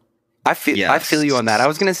being. I feel you on that. I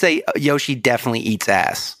was gonna say Yoshi definitely eats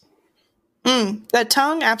ass. That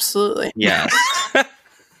tongue, absolutely. Yes.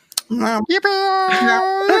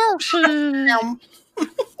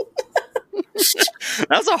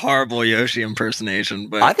 That's a horrible Yoshi impersonation,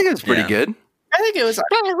 but I think it was pretty good. I think it was.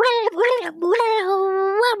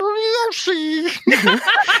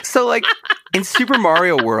 So, like in Super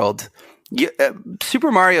Mario World,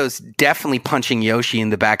 Super Mario's definitely punching Yoshi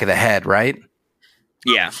in the back of the head, right?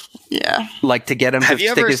 Yeah. Like to get him to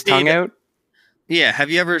stick his tongue out. Yeah. Have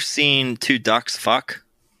you ever seen two ducks fuck?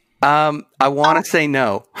 I want to say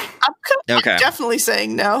no. I'm definitely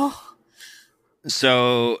saying no.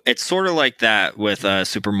 So it's sort of like that with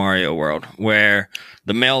Super Mario World, where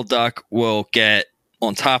the male duck will get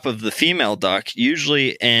on top of the female duck,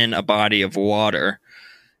 usually in a body of water,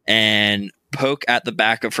 and poke at the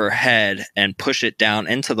back of her head and push it down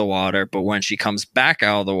into the water. But when she comes back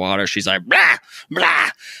out of the water, she's like, blah, blah,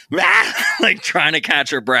 blah, like trying to catch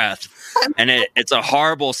her breath. And it's a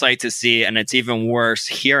horrible sight to see, and it's even worse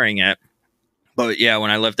hearing it. But yeah, when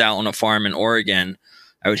I lived out on a farm in Oregon,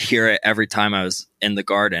 I would hear it every time I was in the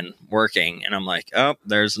garden working, and I'm like, oh,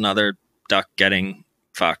 there's another duck getting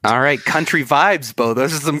fucked. All right, country vibes, Bo.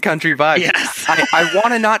 Those are some country vibes. Yes. I want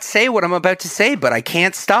to not say what I'm about to say, but I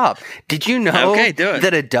can't stop. Did you know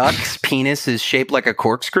that a duck's penis is shaped like a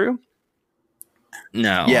corkscrew?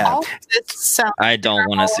 No. Yeah. I don't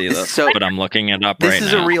want to see this, but I'm looking it up right now. This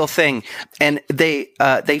is a real thing. And they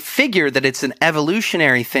figure that it's an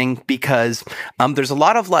evolutionary thing because there's a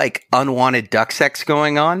lot of like unwanted duck sex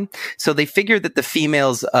going on. So they figure that the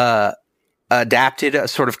females adapted a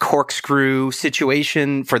sort of corkscrew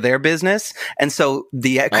situation for their business. And so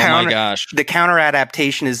the counter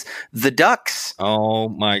adaptation is the ducks. Oh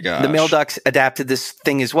my gosh. The male ducks adapted this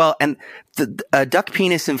thing as well. And the duck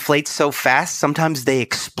penis inflates so fast, sometimes they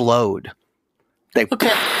explode. I just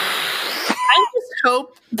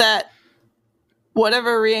hope that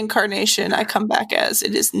whatever reincarnation I come back as,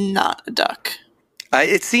 it is not a duck.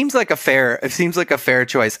 It seems like a fair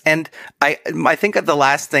choice. And I think the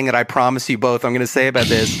last thing that I promise you both I'm going to say about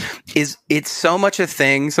this is it's so much a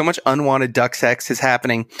thing, so much unwanted duck sex is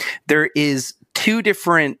happening. There is two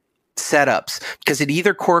different setups because it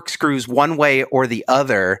either corkscrews one way or the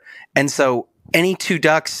other. And so any two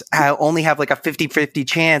ducks only have like a 50-50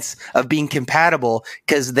 chance of being compatible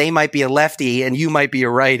because they might be a lefty and you might be a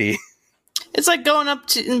righty. It's like going up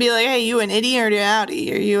to and be like, hey, you an itty or an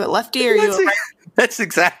outie? Are you a lefty or are you a righty? That's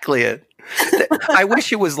exactly it. I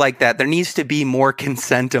wish it was like that. There needs to be more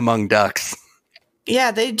consent among ducks.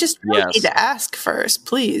 Yeah, they just really need to ask first,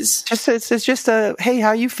 please. It's just a, hey,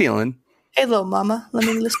 how you feeling? Hey, little mama, let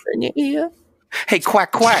me whisper in your ear. Hey,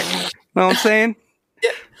 quack, quack. Know what I'm saying?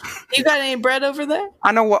 Yeah. You got any bread over there?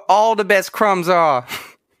 I know what all the best crumbs are.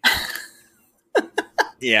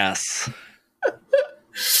 Yes.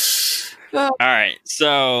 All right.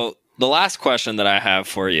 So the last question that I have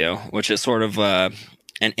for you, which is sort of an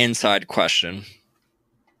inside question.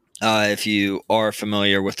 If you are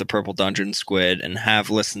familiar with the Purple Dungeon Squid and have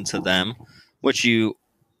listened to them, which you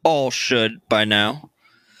all should by now.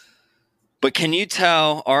 But can you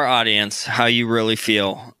tell our audience how you really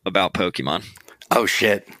feel about Pokemon? Oh,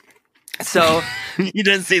 shit. So you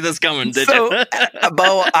didn't see this coming, did you?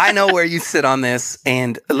 Bo, I know where you sit on this.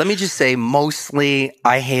 And let me just say, mostly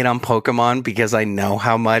I hate on Pokemon because I know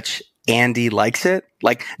how much Andy likes it.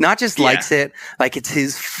 Like, not just likes it, like it's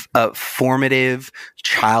his formative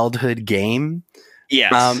childhood game.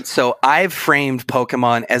 Yes. So I've framed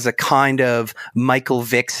Pokemon as a kind of Michael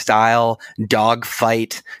Vick style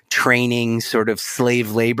dogfight training sort of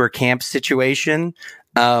slave labor camp situation.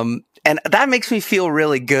 And that makes me feel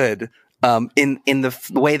really good. In the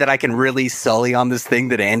way that I can really sully on this thing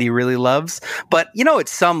that Andy really loves. But, you know, at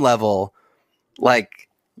some level, like,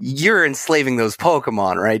 you're enslaving those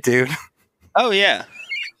Pokemon, right, dude? Oh, yeah.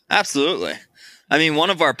 Absolutely. I mean, one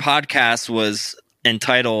of our podcasts was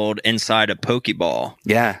entitled Inside a Pokeball.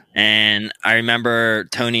 Yeah. And I remember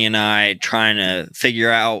Tony and I trying to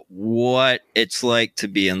figure out what it's like to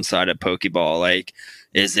be inside a Pokeball. Like,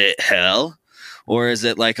 is it hell? Or is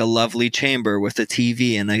it like a lovely chamber with a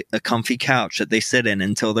TV and a comfy couch that they sit in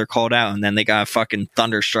until they're called out and then they got a fucking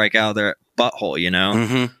thunder strike out of their butthole, you know?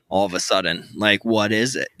 Mm-hmm. All of a sudden. Like, what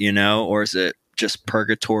is it, you know? Or is it just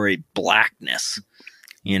purgatory blackness?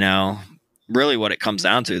 You know? Really what it comes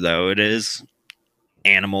down to, though, it is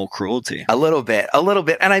animal cruelty. A little bit.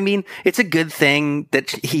 And I mean, it's a good thing that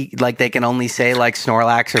they can only say like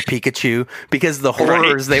Snorlax or Pikachu because the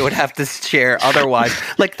horrors they would have to share otherwise.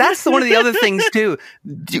 Like, that's one of the other things too.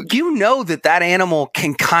 You know that animal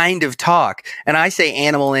can kind of talk. And I say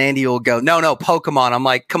animal and Andy will go, no, Pokemon. I'm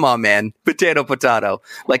like, come on, man. Potato.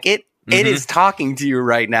 Like it is talking to you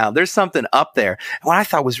right now. There's something up there. And what I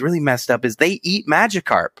thought was really messed up is they eat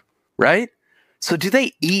Magikarp, right? So do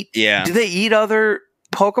they eat other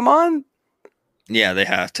Pokemon? Yeah, they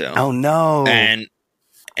have to. Oh no. And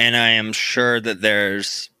I am sure that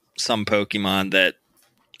there's some Pokemon that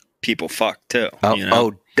people fuck too. Oh, you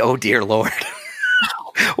know? oh dear Lord.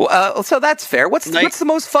 Well, so that's fair. What's the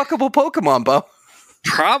most fuckable Pokemon, Bo?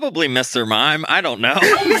 Probably Mr. Mime. I don't know.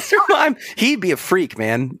 Mr. Mime. He'd be a freak,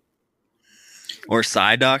 man. Or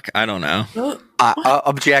Psyduck. I don't know.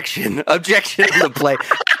 Objection to the play.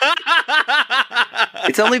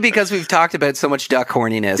 It's only because we've talked about so much duck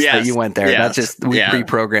horniness that you went there. That's just we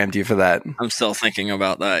reprogrammed you for that. I'm still thinking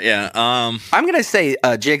about that. Yeah. I'm gonna say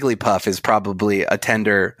Jigglypuff is probably a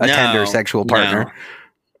tender sexual partner.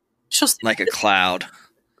 No. Like a cloud.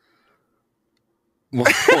 What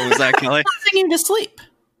was that, Kelly? Singing to sleep.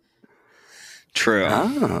 True.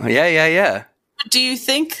 Oh, yeah. Do you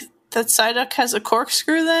think that Psyduck has a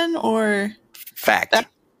corkscrew then, or fact?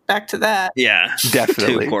 Back to that. Yeah,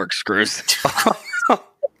 definitely 2 corkscrews.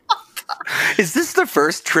 Is this the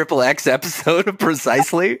first XXX episode of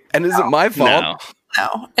Precisely? And is it my fault?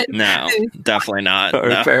 No, definely not.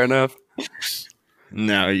 No. Fair enough.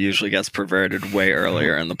 No, it usually gets perverted way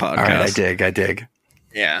earlier in the podcast. All right, I dig.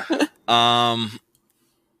 Yeah.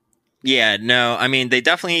 Yeah, no, I mean, they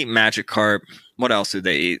definitely eat Magikarp. What else do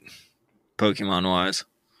they eat, Pokemon-wise?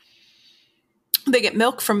 They get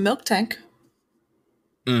milk from Milk Tank.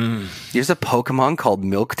 There's a Pokemon called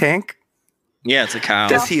Milk Tank? Yeah, it's a cow.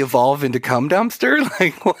 Does he evolve into Cum Dumpster?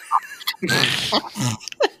 Like, what?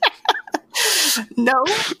 No,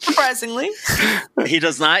 surprisingly. He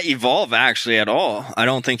does not evolve, actually, at all. I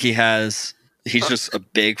don't think he has... He's just a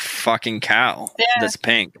big fucking cow that's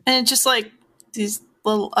pink. And just like these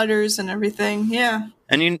little udders and everything. Yeah.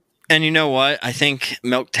 And you know what? I think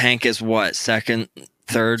Milk Tank is what? Second,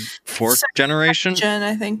 third, fourth generation?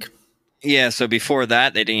 I think. Yeah, so before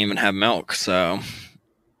that, they didn't even have milk, so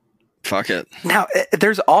fuck it. Now,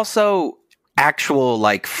 there's also actual,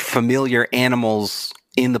 like, familiar animals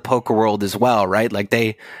in the poker world as well, right? Like,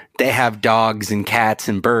 they have dogs and cats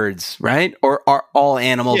and birds, right? Or are all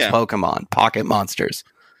animals Pokemon, pocket monsters?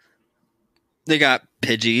 They got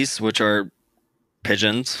Pidgeys, which are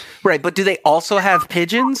pigeons. Right, but do they also have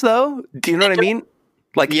pigeons though? Do you know what I mean?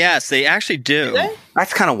 Like, yes, they actually do.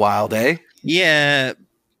 That's kind of wild, eh? Yeah,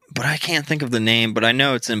 but I can't think of the name, but I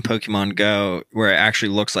know it's in Pokemon Go where it actually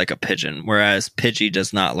looks like a pigeon, whereas Pidgey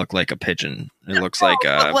does not look like a pigeon. It looks like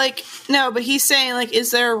a... but he's saying, like,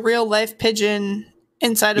 is there a real life pigeon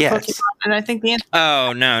inside of Pokemon? And I think the answer...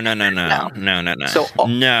 Oh, no. So,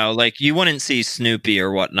 no, like, you wouldn't see Snoopy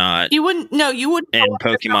or whatnot. You wouldn't in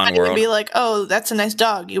Pokemon World. Be like, oh, that's a nice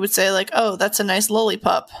dog. You would say, like, oh, that's a nice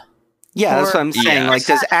lollipop. Yeah, that's what I'm saying. Like,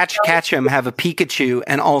 does Ash Ketchum have a Pikachu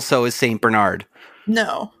and also a Saint Bernard?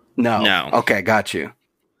 No. Okay, got you.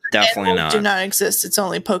 Definitely not. Do not exist. It's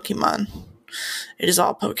only Pokemon. It is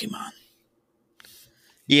all Pokemon.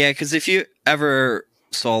 Yeah, because if you ever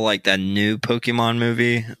saw like that new Pokemon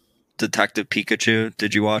movie, Detective Pikachu,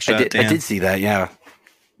 did you watch that? I did see that. Yeah.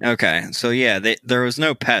 Okay, so yeah, there was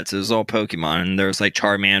no pets. It was all Pokemon, and there was like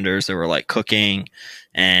Charmanders that were like cooking,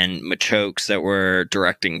 and Machokes that were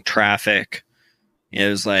directing traffic. It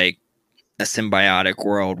was like a symbiotic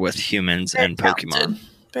world with humans and Pokemon.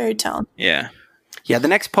 Very talented. Yeah. Yeah, the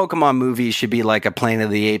next Pokemon movie should be like a Planet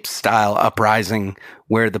of the Apes style uprising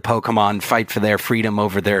where the Pokemon fight for their freedom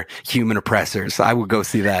over their human oppressors. I would go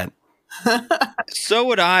see that. So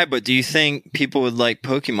would I, but do you think people would like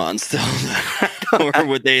Pokemon still? Or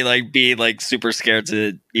would they like be like super scared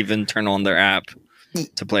to even turn on their app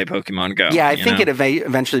to play Pokemon Go? Yeah, I think it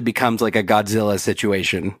eventually becomes like a Godzilla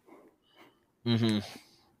situation. Mm-hmm.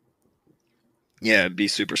 Yeah, it'd be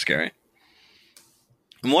super scary.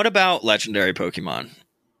 And what about legendary Pokemon?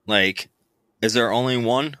 Like, is there only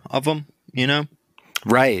one of them, you know?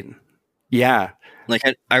 Right. Yeah. Like,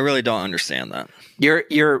 I really don't understand that.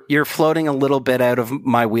 You're floating a little bit out of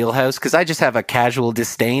my wheelhouse because I just have a casual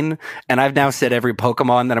disdain, and I've now said every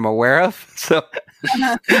Pokemon that I'm aware of. So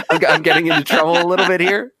I'm getting into trouble a little bit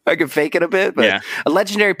here. I can fake it a bit, but a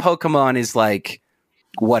legendary Pokemon is like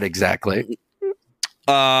what exactly?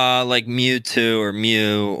 Like Mewtwo or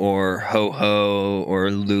Mew or Ho-Ho or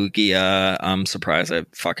Lugia. I'm surprised I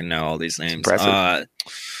fucking know all these names.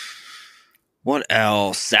 What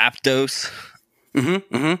else? Zapdos.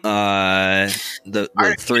 Mm-hmm.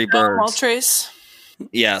 The three birds. Moltres.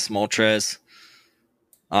 Yes, Moltres.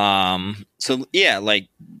 So yeah, like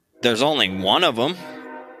there's only one of them,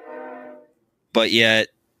 but yet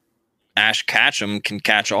Ash Ketchum can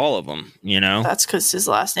catch all of them. You know, that's because his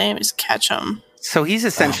last name is Ketchum. So he's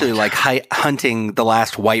essentially like hunting the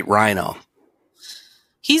last white rhino.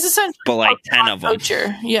 He's essentially but like 10 of them.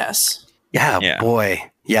 Poacher. Yes. Yeah,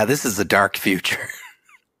 boy. Yeah, this is a dark future.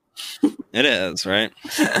 It is, right?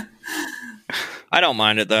 I don't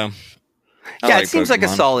mind it though. It seems like a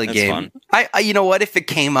solid game. I you know what? If it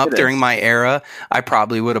came up during my era, I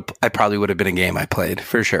probably would have been a game I played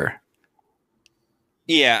for sure.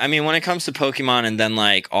 Yeah, I mean, when it comes to Pokemon and then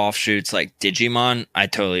like offshoots like Digimon, I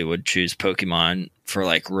totally would choose Pokemon for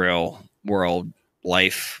like real world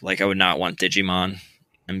life. Like I would not want Digimon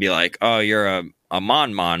and be like, oh, you're a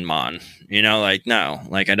Mon. You know, like no,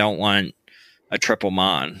 like I don't want a triple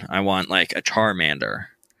Mon. I want like a Charmander,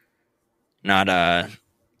 not a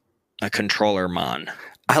controller Mon.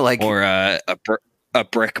 I like or a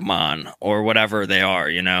Brickmon or whatever they are,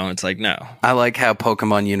 you know? It's like, no. I like how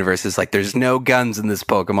Pokemon Universe is like, there's no guns in this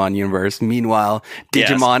Pokemon Universe. Meanwhile,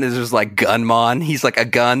 Digimon is just like Gunmon. He's like a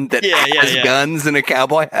gun that has guns and a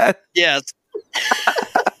cowboy hat. Yes.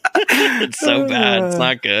 It's so bad. It's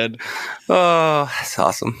not good. Oh, that's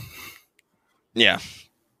awesome. Yeah.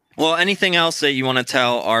 Well, anything else that you want to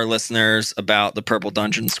tell our listeners about the Purple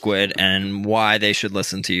Dungeon Squid and why they should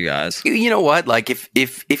listen to you guys? You know what? Like,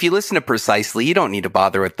 if you listen to Precisely, you don't need to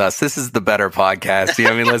bother with us. This is the better podcast. You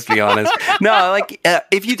know what I mean? Let's be honest. No, like,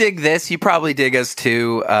 if you dig this, you probably dig us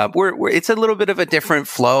too. It's a little bit of a different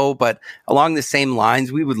flow, but along the same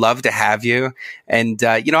lines, we would love to have you. And,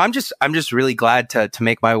 you know, I'm just really glad to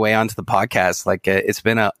make my way onto the podcast. Like, it's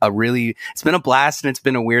been a blast, and it's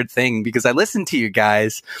been a weird thing because I listen to you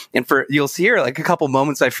guys. And you'll see here, like a couple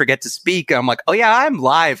moments I forget to speak. I'm like, oh yeah, I'm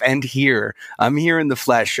live and here. I'm here in the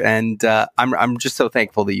flesh. And I'm just so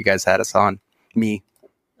thankful that you guys had us on. Me.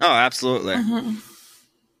 Oh, absolutely. Mm-hmm.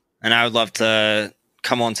 And I would love to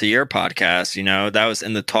come onto your podcast. You know, that was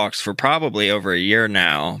in the talks for probably over a year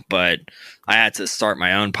now, but I had to start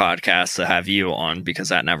my own podcast to have you on because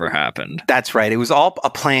that never happened. That's right. It was all a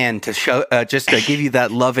plan to show, just to give you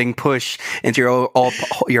that loving push into your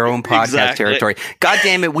own podcast territory. God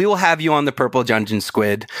damn it. We will have you on the Purple Dungeon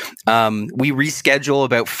Squid. We reschedule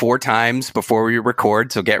about 4 times before we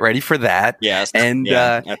record. So get ready for that. Yes. And,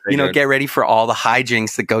 get ready for all the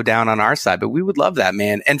hijinks that go down on our side. But we would love that,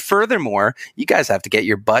 man. And furthermore, you guys have to get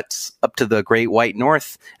your butts up to the Great White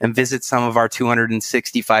North and visit some of our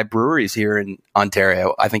 265 breweries here in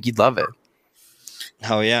Ontario. I think you'd love it.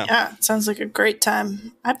 Oh yeah. Yeah, it sounds like a great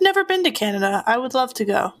time. I've never been to Canada. I would love to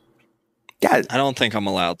go. Yeah. I don't think I'm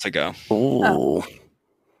allowed to go. Oh.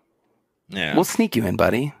 Yeah. We'll sneak you in,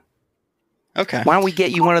 buddy. Okay. Why don't we get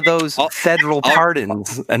you one of those federal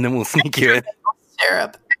pardons and then we'll sneak you in.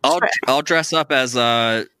 Syrup. I'll dress up as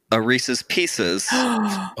a Reese's Pieces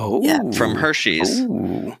from Hershey's.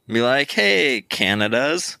 Ooh. Be like, hey,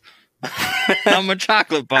 Canada's. I'm a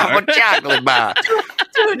chocolate bar. I'm a chocolate bar.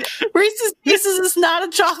 Dude, Reese's Pieces is not a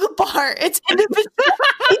chocolate bar. It's individual.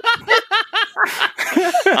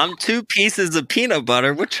 I'm 2 pieces of peanut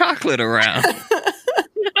butter with chocolate around.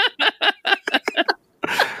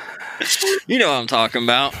 You know what I'm talking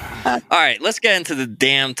about. All right, let's get into the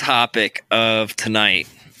damn topic of tonight.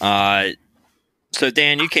 So,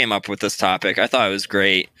 Dan, you came up with this topic. I thought it was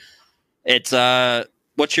great. It's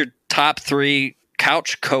what's your top 3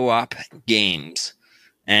 couch co-op games?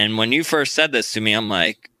 And when you first said this to me, I'm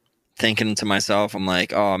like thinking to myself, I'm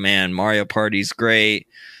like, oh man, Mario Party's great.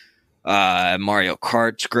 Mario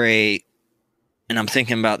Kart's great. And I'm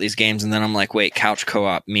thinking about these games, and then I'm like, wait, couch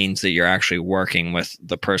co-op means that you're actually working with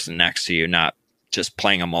the person next to you, not just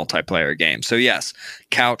playing a multiplayer game. So yes,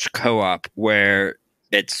 couch co-op, where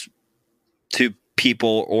it's 2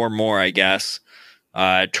 people or more, I guess,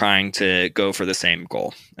 trying to go for the same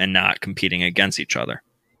goal and not competing against each other.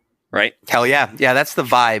 Right? Hell yeah. Yeah, that's the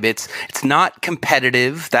vibe. It's not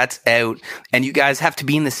competitive. That's out. And you guys have to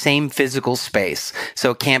be in the same physical space.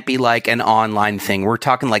 So it can't be like an online thing. We're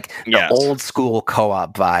talking like the old school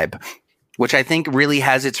co-op vibe, which I think really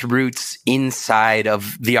has its roots inside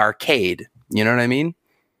of the arcade. You know what I mean?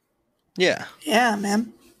 Yeah. Yeah,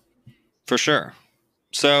 man. For sure.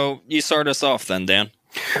 So you start us off then, Dan.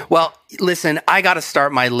 Well, listen, I got to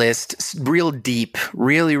start my list real deep,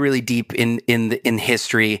 really, really deep in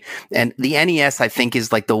history. And the NES, I think,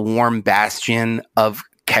 is like the warm bastion of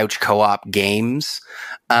couch co-op games.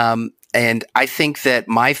 And I think that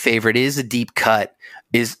my favorite is a deep cut,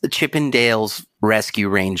 is the Chip 'n Dale's Rescue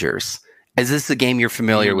Rangers. Is this a game you're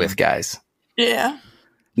familiar with, guys? Yeah.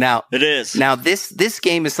 Now it is. Now this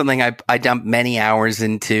game is something I dumped many hours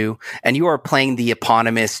into, and you are playing the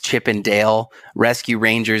eponymous Chip 'n Dale Rescue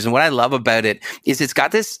Rangers. And what I love about it is it's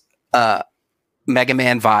got this Mega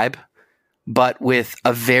Man vibe, but with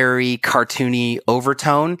a very cartoony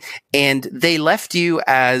overtone. And they left you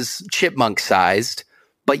as chipmunk sized,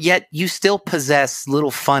 but yet you still possess little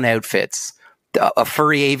fun outfits, a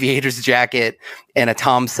furry aviator's jacket and a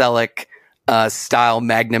Tom Selleck style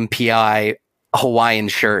Magnum PI Hawaiian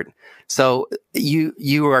shirt. So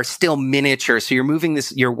you are still miniature. So you're moving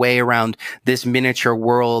your way around this miniature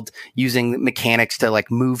world using mechanics to like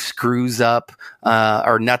move screws up,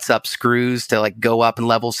 or nuts up screws to like go up in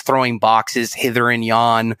levels, throwing boxes hither and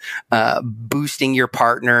yon, boosting your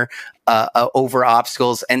partner over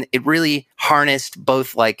obstacles. And it really harnessed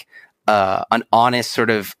both like an honest sort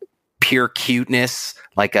of pure cuteness,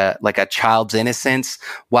 like a child's innocence,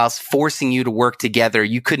 whilst forcing you to work together.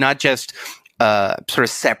 You could not just sort of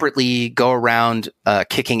separately go around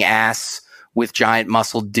kicking ass with giant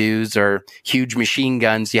muscled dudes or huge machine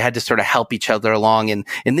guns. You had to sort of help each other along. And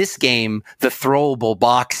in this game, the throwable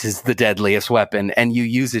box is the deadliest weapon, and you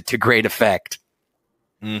use it to great effect.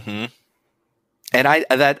 Mm-hmm. And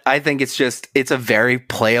I think it's a very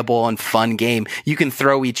playable and fun game. You can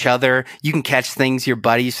throw each other. You can catch things your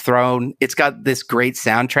buddies thrown. It's got this great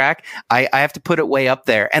soundtrack. I have to put it way up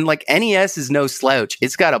there. And like NES is no slouch.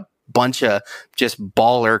 It's got a bunch of just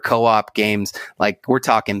baller co-op games. Like we're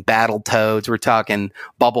talking Battletoads, we're talking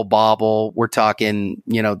Bubble Bobble, we're talking,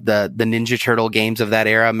 the Ninja Turtle games of that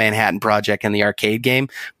era, Manhattan Project and the arcade game.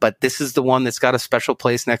 But this is the one that's got a special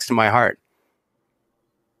place next to my heart.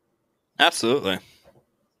 Absolutely.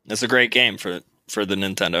 It's a great game for the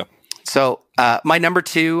Nintendo. So my number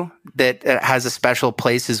 2 that has a special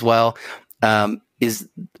place as well is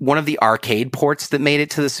one of the arcade ports that made it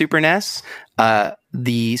to the Super NES,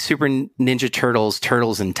 the Super Ninja Turtles,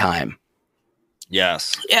 Turtles in Time.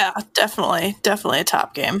 Yes. Yeah, definitely a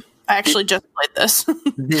top game. I actually just played this.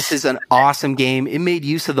 This is an awesome game. It made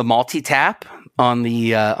use of the multi-tap on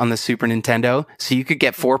the Super Nintendo, so you could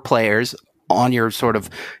get 4 players on your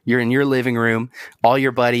you're in your living room, all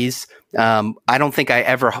your buddies. I don't think I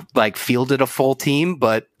ever like fielded a full team,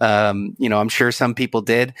 but I'm sure some people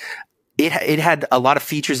did. It had a lot of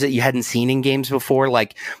features that you hadn't seen in games before.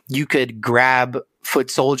 Like you could grab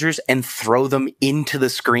foot soldiers and throw them into the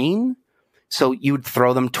screen. So you would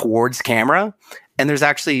throw them towards camera. And there's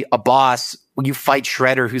actually a boss. You fight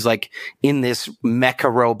Shredder, who's like in this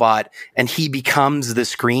mecha robot, and he becomes the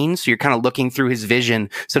screen. So you're kind of looking through his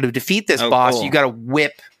vision. So to defeat this boss, cool. You got to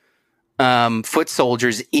whip foot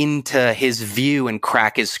soldiers into his view and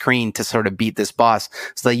crack his screen to sort of beat this boss.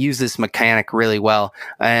 So they use this mechanic really well.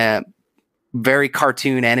 Very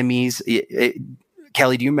cartoon enemies.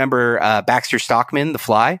 Kelly, do you remember Baxter Stockman, the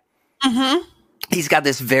Fly? Mm-hmm. He's got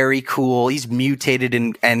this very cool, he's mutated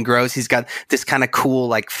and gross. He's got this kind of cool,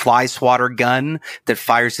 like, fly swatter gun that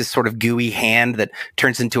fires this sort of gooey hand that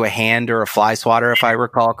turns into a hand or a fly swatter, if I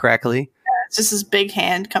recall correctly. It's just this big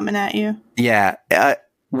hand coming at you. Yeah.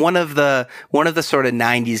 One of the sort of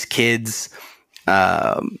 90s kids,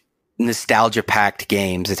 nostalgia packed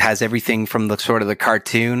games. It has everything from the sort of the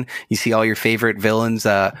cartoon. You see all your favorite villains,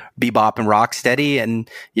 Bebop and Rocksteady, and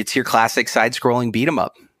it's your classic side scrolling beat 'em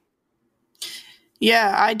up.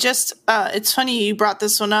 Yeah, I just, it's funny you brought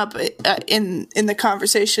this one up in the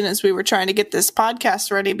conversation as we were trying to get this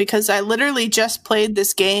podcast ready, because I literally just played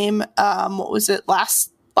this game, what was it,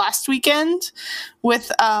 last weekend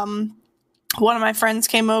with, one of my friends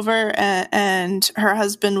came over and her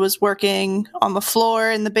husband was working on the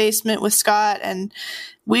floor in the basement with Scott, and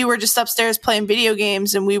we were just upstairs playing video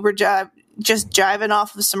games, and we were just jiving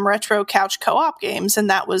off of some retro couch co-op games, and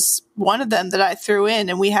that was one of them that I threw in,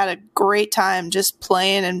 and we had a great time just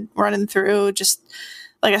playing and running through, just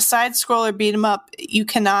like a side scroller beat 'em up. You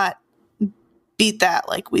cannot beat that.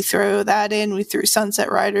 Like, we threw that in, we threw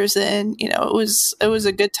Sunset Riders in, it was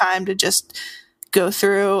a good time to just go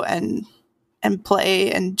through and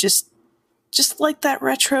play, and just like that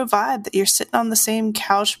retro vibe that you're sitting on the same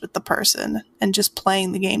couch with the person and just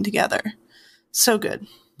playing the game together. So good.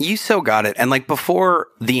 You so got it. And like before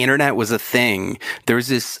the internet was a thing, there was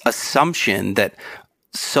this assumption that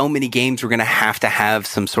so many games were going to have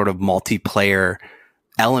some sort of multiplayer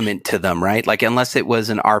element to them, right? Like unless it was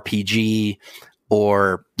an RPG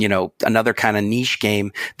or, another kind of niche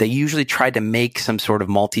game, they usually tried to make some sort of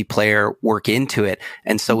multiplayer work into it.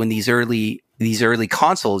 And so in these early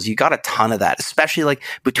consoles, you got a ton of that, especially like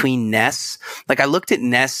between NES. Like I looked at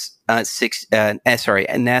NES, Sega,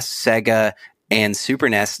 and Super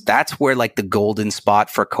NES. That's where like the golden spot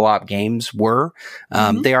for co-op games were.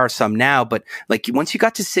 There are some now, but like once you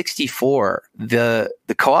got to 64, the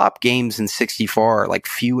co-op games in 64 are like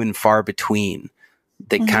few and far between.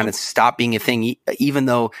 They kind of stopped being a thing, even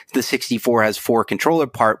though the 64 has 4 controller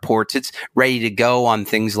ports. It's ready to go on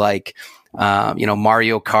things like,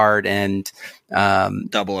 Mario Kart and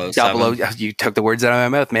 007. You took the words out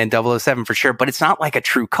of my mouth, man. 007 for sure. But it's not like a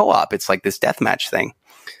true co-op. It's like this deathmatch thing.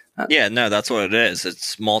 Yeah, no, that's what it is.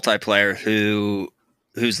 It's multiplayer.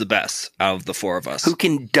 Who's the best out of the 4 of us? Who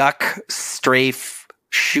can duck, strafe,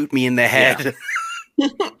 shoot me in the head? Yeah.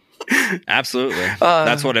 Absolutely.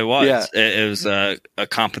 That's what it was. Yeah. It was a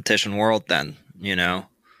competition world then,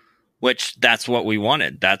 which that's what we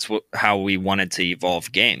wanted. That's how we wanted to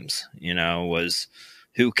evolve games, was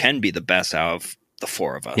who can be the best out of the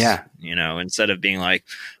 4 of us. Yeah. Instead of being like,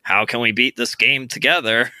 how can we beat this game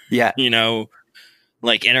together? Yeah.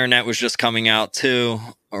 Like internet was just coming out too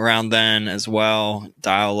around then as well,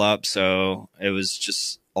 dial up. So it was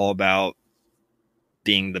just all about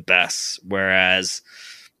being the best. Whereas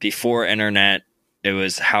before internet, it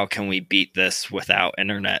was how can we beat this without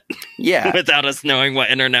internet? Yeah. Without us knowing what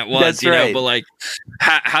internet was, That's right. but like,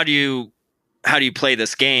 how do you play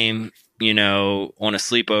this game, on a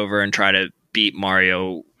sleepover and try to beat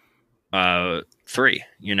Mario 3,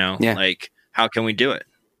 Yeah. Like how can we do it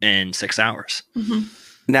in 6 hours? Mm-hmm.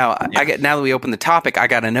 Now, now that we open the topic, I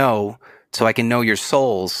got to know, so I can know your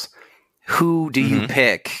souls. Who do you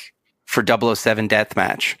pick for 007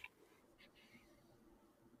 Deathmatch?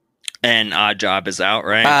 And Odd Job is out,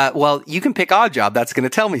 right? Well, you can pick Odd Job. That's going to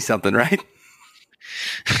tell me something, right?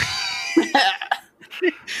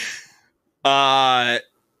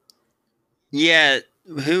 Yeah.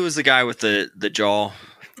 Who was the guy with the jaw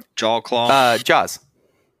claw? Jaws.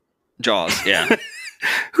 Jaws, yeah.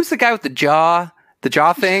 Who's the guy with the jaw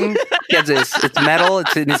thing? It's metal.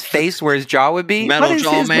 It's in his face where his jaw would be. Metal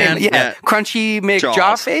jaw man. Yeah. Crunchy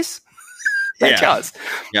jaw face. Yeah. Jaws.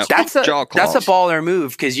 Yep. That's a baller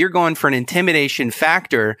move, because you're going for an intimidation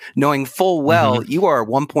factor, knowing full well you are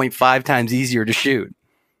 1.5 times easier to shoot.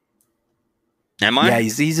 Am I? Yeah,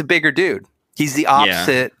 he's a bigger dude. He's the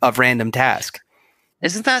opposite of Random Task.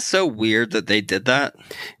 Isn't that so weird that they did that?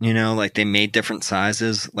 You know, like they made different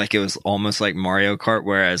sizes. Like it was almost like Mario Kart,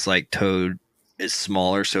 whereas like Toad is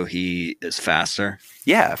smaller, so he is faster.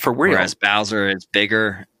 Yeah, for real. Whereas Bowser is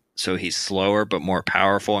bigger, so he's slower but more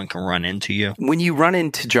powerful and can run into you. When you run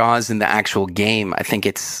into Jaws in the actual game, I think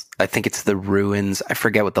it's the ruins. I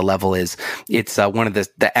forget what the level is. It's one of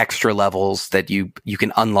the extra levels that you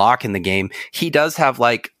can unlock in the game. He does have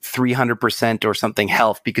like 300% or something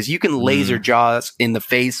health because you can laser Jaws in the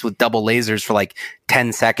face with double lasers for like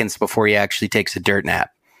 10 seconds before he actually takes a dirt nap.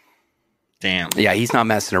 Damn. Yeah, he's not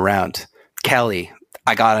messing around. Kelly,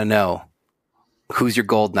 I gotta know, who's your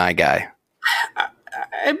GoldenEye guy?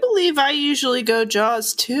 I believe I usually go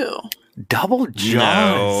Jaws too. Double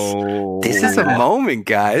Jaws. No. This is a moment,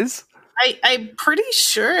 guys. I'm pretty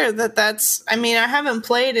sure that's. I mean, I haven't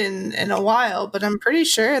played in a while, but I'm pretty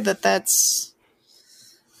sure that's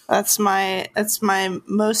my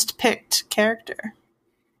most picked character.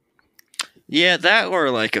 Yeah, that or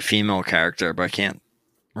like a female character, but I can't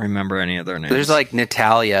remember any of their names. There's like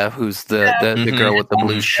Natalia, who's the girl with the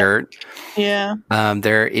blue shirt. Yeah.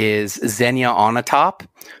 There is Xenia Onatop,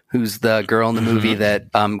 who's the girl in the movie that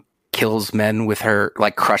kills men with her,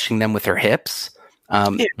 like crushing them with her hips.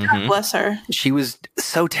 God bless her. She was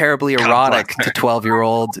so terribly erotic to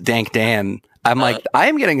 12-year-old Dank Dan. I'm like, I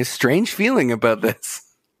am getting a strange feeling about this.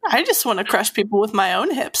 I just want to crush people with my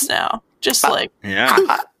own hips now. Just like, Yeah.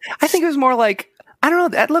 I think it was more like, I don't know,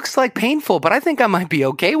 that looks like painful, but I think I might be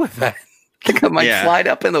okay with that. I think I might slide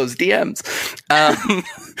up in those DMs.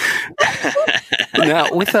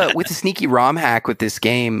 Now, with a sneaky ROM hack with this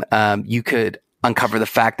game, you could uncover the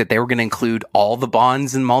fact that they were going to include all the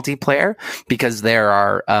bonds in multiplayer because there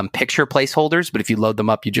are picture placeholders, but if you load them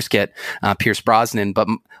up, you just get Pierce Brosnan. But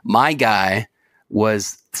my guy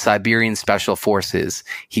was Siberian Special Forces.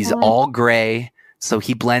 He's all gray. So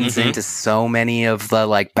he blends into so many of the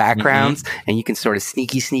like backgrounds and you can sort of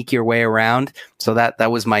sneak your way around. So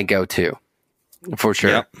that was my go-to for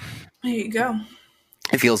sure. Yep. there you go.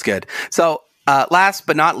 It feels good. So last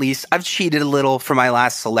but not least, I've cheated a little for my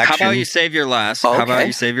last selection. How about you save your last? Okay. How about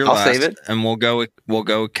you save your I'll last? save it. And we'll go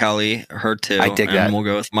with Kelly, her two. I dig that. And we'll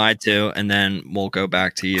go with my two, and then we'll go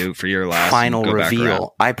back to you for your last. Final and go back around.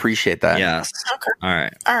 reveal. I appreciate that. Yes. Okay.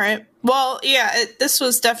 All right. Well, yeah, this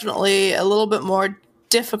was definitely a little bit more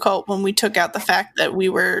difficult when we took out the fact that we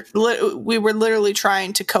were literally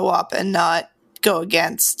trying to co-op and not go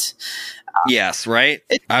against. Yes, right?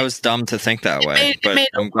 I was dumb to think that way, but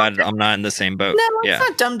I'm glad I'm not in the same boat. No, it's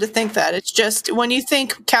not dumb to think that. It's just when you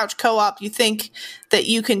think couch co-op, you think that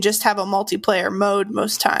you can just have a multiplayer mode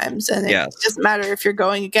most times, and it doesn't matter if you're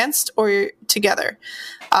going against or you're together.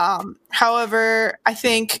 However, I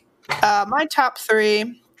think my top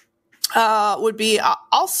three would be,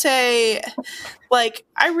 I'll say, like,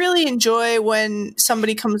 I really enjoy when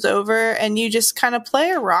somebody comes over and you just kind of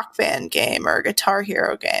play a Rock Band game or a Guitar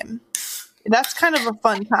Hero game. That's kind of a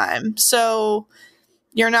fun time. So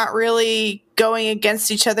you're not really going against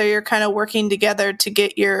each other. You're kind of working together to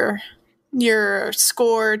get your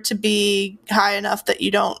score to be high enough that you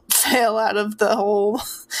don't fail out of the whole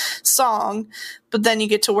song, but then you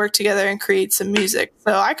get to work together and create some music.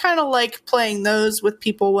 So I kind of like playing those with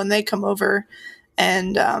people when they come over.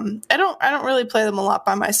 And I don't really play them a lot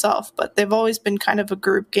by myself, but they've always been kind of a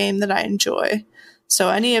group game that I enjoy. So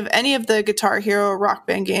any of the Guitar Hero or Rock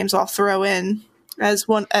Band games, I'll throw in as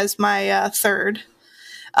my third.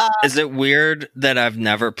 Is it weird that I've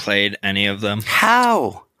never played any of them?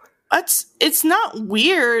 How? It's not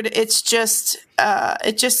weird. It's just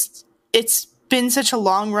it's been such a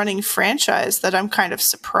long running franchise that I'm kind of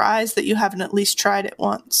surprised that you haven't at least tried it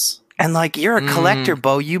once. And like, you're a collector,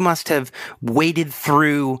 Bo. You must have waded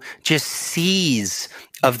through just seas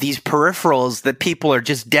of these peripherals that people are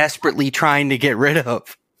just desperately trying to get rid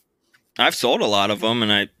of. I've sold a lot of them,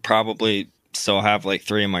 and I probably still have like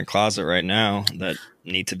 3 in my closet right now that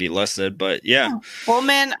need to be listed. But yeah, well,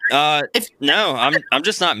 man, I'm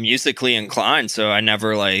just not musically inclined, so I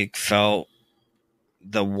never like felt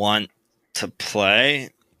the want to play.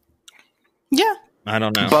 Yeah. I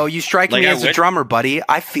don't know. Bo, you strike me as a drummer, buddy.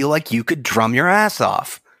 I feel like you could drum your ass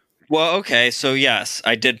off. Well, okay. So yes,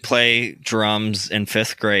 I did play drums in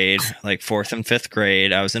 5th grade, like 4th and 5th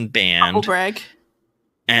grade. I was in band. Humble brag.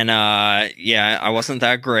 And I wasn't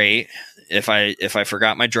that great. If I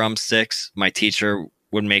forgot my drumsticks, my teacher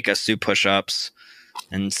would make us do push-ups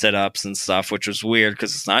and sit-ups and stuff, which was weird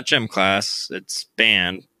because it's not gym class, it's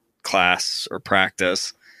band class or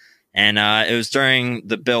practice. And it was during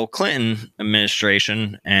the Bill Clinton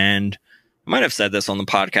administration, and I might have said this on the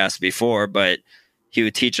podcast before, but he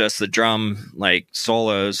would teach us the drum like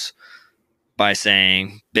solos by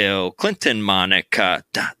saying Bill Clinton Monica.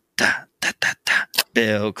 Da, da, da, da, da.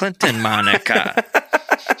 Bill Clinton Monica.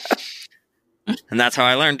 And that's how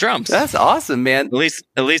I learned drums. That's awesome, man. At least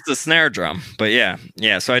the snare drum. But yeah.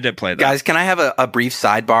 So I did play that. Guys, can I have a brief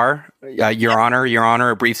sidebar? Your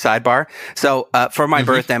Honor, a brief sidebar. So for my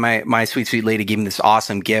birthday, my sweet lady gave me this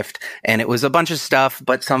awesome gift, and it was a bunch of stuff,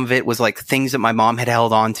 but some of it was like things that my mom had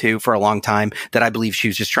held on to for a long time that I believe she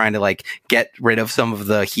was just trying to like get rid of some of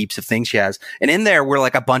the heaps of things she has. And in there were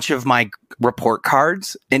like a bunch of my report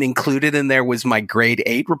cards, and included in there was my grade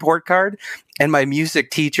 8 report card. And my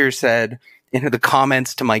music teacher said, in the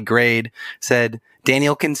comments to my grade, said,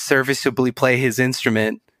 Daniel can serviceably play his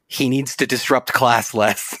instrument. He needs to disrupt class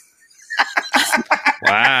less.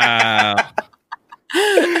 Wow.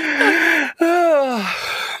 I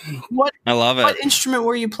love it. What instrument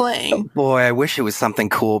were you playing? Boy, I wish it was something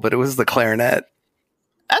cool, but it was the clarinet.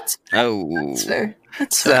 That's fair.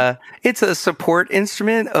 That's fair. It's a support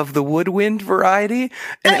instrument of the woodwind variety,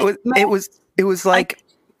 and it was like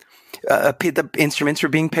the instruments were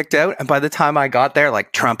being picked out, and by the time I got there,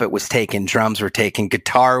 like trumpet was taken, drums were taken,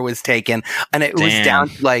 guitar was taken, and it was down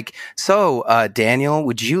to like, so Daniel,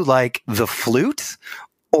 would you like the flute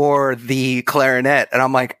or the clarinet? And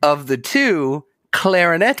I'm like, of the two,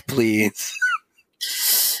 clarinet, please.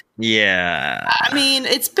 Yeah. I mean,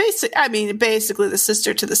 it's basically the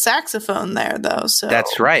sister to the saxophone there, though. So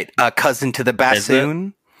that's right, cousin to the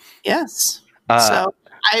bassoon. Yes. So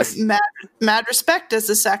I've mad respect as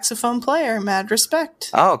a saxophone player. Mad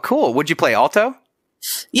respect. Oh, cool. Would you play alto?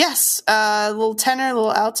 Yes. A little tenor, a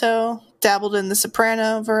little alto. Dabbled in the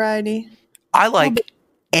soprano variety. I like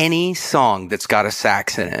any song that's got a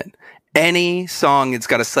sax in it. Any song that's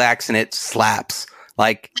got a sax in it slaps.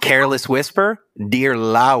 Like Careless Whisper, Dear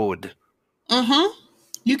Loud. Mm-hmm.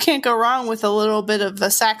 You can't go wrong with a little bit of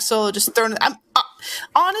a sax solo just thrown.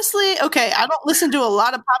 Honestly, okay, I don't listen to a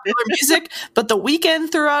lot of popular music, but The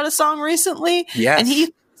Weeknd threw out a song recently, and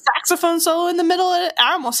he saxophone solo in the middle of it.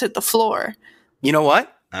 I almost hit the floor. You know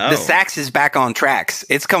what? The sax is back on tracks.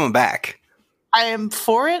 It's coming back. I am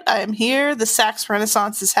for it. I am here. The sax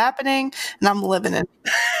renaissance is happening, and I'm living it.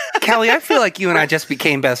 Kelly, I feel like you and I just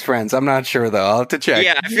became best friends. I'm not sure, though. I'll have to check.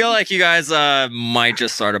 Yeah, I feel like you guys might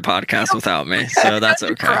just start a podcast without me, so that's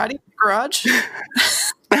okay. Karate Garage.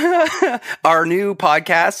 Our new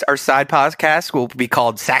podcast, our side podcast, will be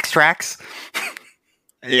called Sax Tracks.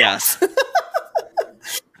 Yes.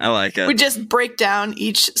 I like it. We just break down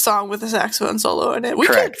each song with a saxophone solo in it. We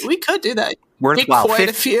could do that. Worthwhile. Quite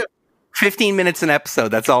a few. 15 minutes an episode.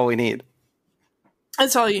 That's all we need.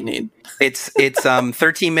 That's all you need. It's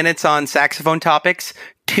 13 minutes on saxophone topics,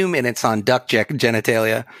 2 minutes on duck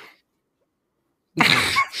genitalia.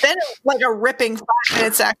 Then like a ripping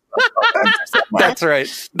 5-minute saxophone.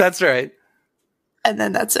 That's right. And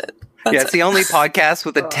then that's it. It's the only podcast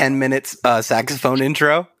with a 10 minutes saxophone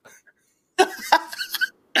intro. People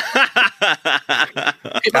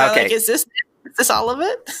are like, is this all of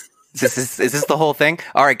it? Is this the whole thing?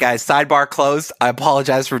 All right, guys, sidebar closed. I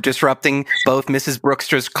apologize for disrupting both Mrs.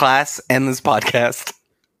 Brookster's class and this podcast.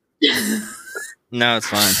 No, it's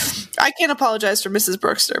fine. I can't apologize for Mrs.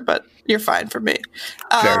 Brookster, but you're fine for me.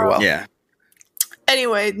 Very well. Yeah.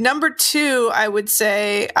 Anyway, number 2, I would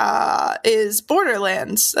say, is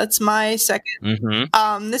Borderlands. That's my second.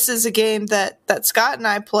 Mm-hmm. This is a game that Scott and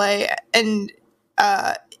I play, and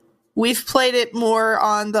we've played it more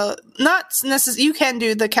on the you can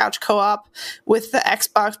do the couch co-op with the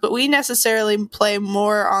Xbox, but we necessarily play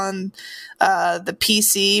more on the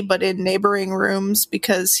PC, but in neighboring rooms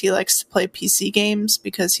because he likes to play PC games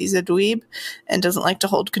because he's a dweeb and doesn't like to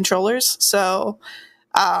hold controllers. So,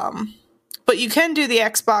 but you can do the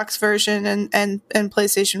Xbox version and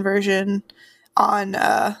PlayStation version on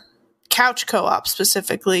couch co-op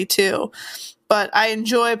specifically too. But I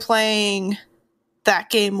enjoy playing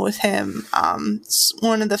that game with him. It's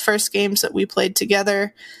one of the first games that we played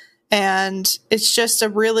together, and it's just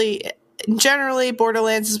generally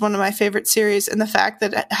Borderlands is one of my favorite series, and the fact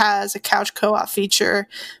that it has a couch co-op feature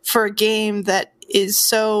for a game that is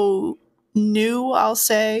so new, I'll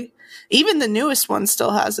say. Even the newest one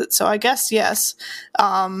still has it, so I guess yes.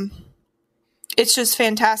 It's just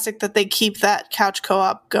fantastic that they keep that couch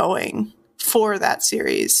co-op going for that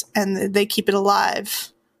series, and they keep it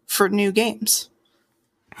alive for new games.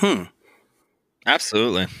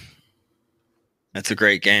 Absolutely. That's a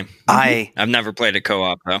great game. I've never played a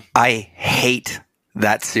co-op though. I hate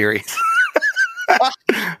that series.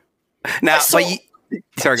 Now, sorry,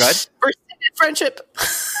 go ahead. Friendship.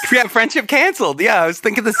 Yeah, friendship canceled. Yeah, I was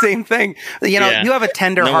thinking the same thing. You know, you have a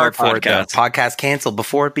tender No heart more for it, though. Podcast canceled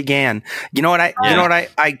before it began. You know what?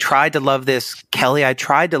 I tried to love this, Kelly. I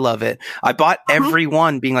tried to love it. I bought every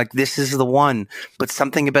one, being like, "This is the one." But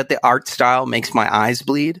something about the art style makes my eyes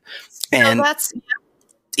bleed. And so that's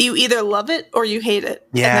you either love it or you hate it.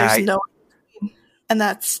 Yeah, and there's and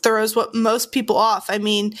that throws what most people off. I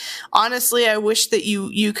mean, honestly, I wish that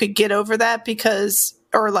you could get over that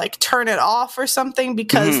or like turn it off or something,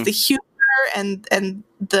 because the humor and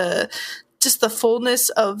the just the fullness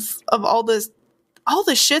of all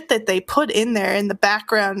the shit that they put in there in the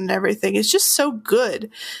background and everything is just so good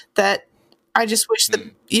that I just wish that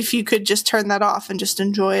if you could just turn that off and just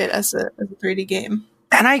enjoy it as a 3D game.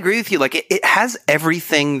 And I agree with you. Like, it has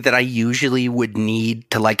everything that I usually would need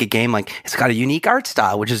to like a game. Like, it's got a unique art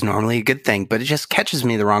style, which is normally a good thing, but it just catches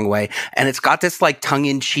me the wrong way. And it's got this like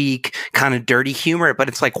tongue-in-cheek kind of dirty humor, but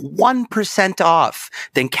it's like 1% off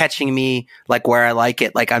than catching me like where I like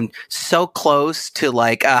it. Like, I'm so close to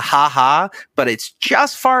like a ha-ha, but it's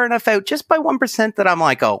just far enough out, just by 1%, that I'm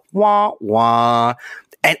like, oh, wah, wah.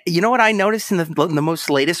 And you know what I noticed in the most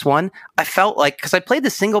latest one? I felt like, because I played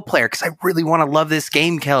the single player, because I really want to love this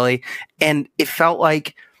game, Kelly, and it felt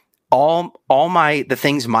like all the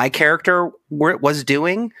things my character was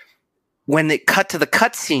doing, when it cut to the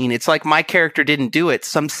cutscene, it's like my character didn't do it.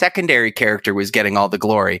 Some secondary character was getting all the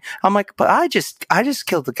glory. I'm like, but I just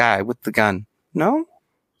killed the guy with the gun. No,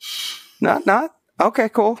 not okay,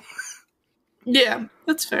 cool. Yeah,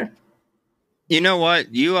 that's fair. You know what?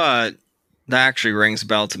 That actually rings a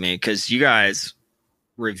bell to me, because you guys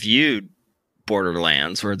reviewed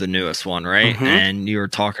Borderlands, or the newest one, right? Mm-hmm. And you were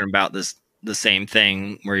talking about the same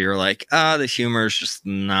thing, where you're like, the humor is just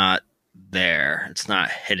not there. It's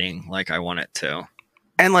not hitting like I want it to.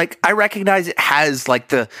 And like, I recognize it has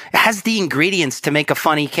the ingredients to make a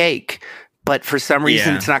funny cake, but for some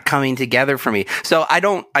reason it's not coming together for me. So I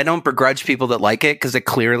don't begrudge people that like it, because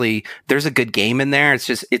there's a good game in there. It's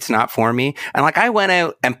just, it's not for me. And like, I went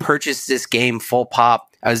out and purchased this game full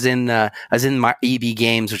pop. I was in my EB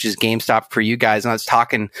Games, which is GameStop for you guys. And I was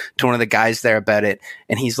talking to one of the guys there about it.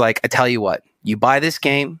 And he's like, I tell you what, you buy this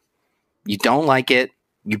game, you don't like it,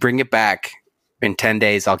 you bring it back in 10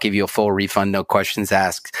 days. I'll give you a full refund. No questions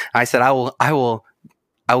asked. I said, I will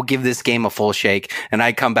give this game a full shake. And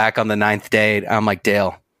I come back on the 9th day. I'm like,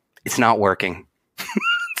 Dale, it's not working.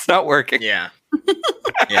 It's not working. Yeah.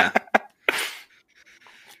 Yeah.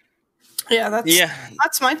 Yeah,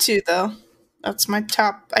 that's my two, though. That's my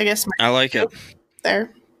top, I guess. I like it.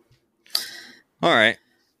 There. All right.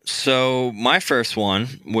 So my first one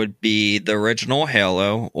would be the original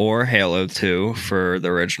Halo, or Halo 2 for the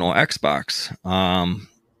original Xbox.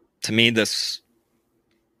 To me, this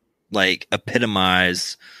like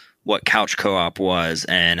epitomize what couch co-op was,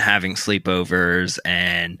 and having sleepovers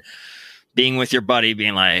and being with your buddy,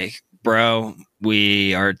 being like, bro,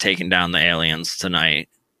 we are taking down the aliens tonight.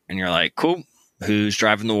 And you're like, cool, who's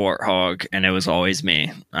driving the Warthog? And it was always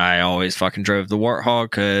me. I always fucking drove the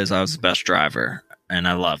Warthog because I was the best driver, and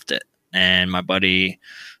I loved it. And my buddy,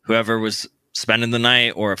 whoever was spending the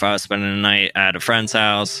night, or if I was spending the night at a friend's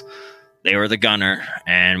house, they were the gunner,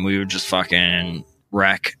 and we would just fucking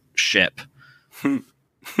wreck ship. And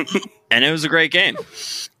it was a great game.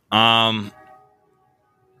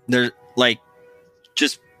 There's like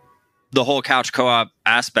just the whole couch co-op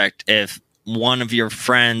aspect. If one of your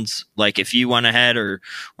friends, like if you went ahead or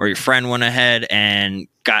your friend went ahead and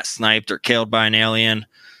got sniped or killed by an alien,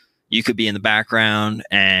 you could be in the background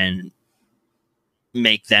and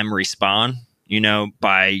make them respawn,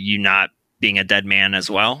 by you not being a dead man as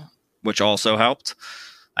well, which also helped.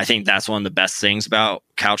 I think that's one of the best things about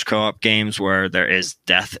couch co-op games where there is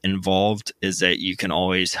death involved, is that you can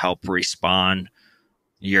always help respawn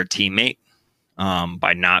your teammate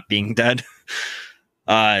by not being dead.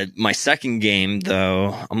 My second game,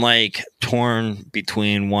 though, I'm like torn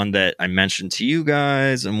between one that I mentioned to you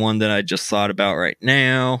guys and one that I just thought about right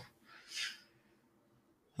now.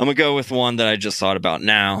 I'm going to go with one that I just thought about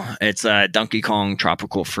now. It's Donkey Kong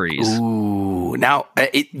Tropical Freeze. Ooh. Now,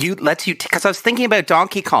 because I was thinking about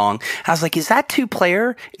Donkey Kong. I was like, is that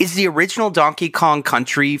 2-player? Is the original Donkey Kong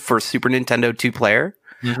Country for Super Nintendo 2-player?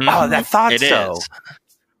 Mm-hmm. Oh, I thought so. Is.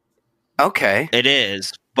 Okay. It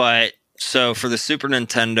is. But so for the Super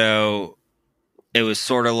Nintendo, it was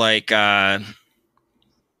sort of like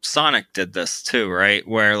Sonic did this too, right?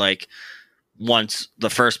 Where like, once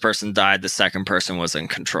the first person died, the second person was in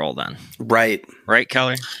control then. Right,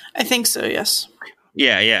 Kelly? I think so, yes.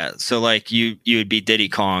 Yeah. So like you would be Diddy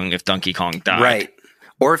Kong if Donkey Kong died. Right.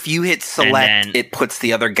 Or if you hit select, it puts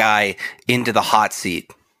the other guy into the hot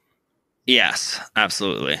seat. Yes,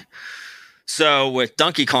 absolutely. So with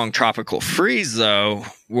Donkey Kong Tropical Freeze, though,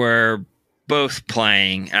 we're both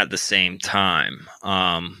playing at the same time.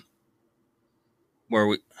 Where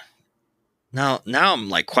we now I'm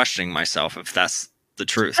like questioning myself if that's the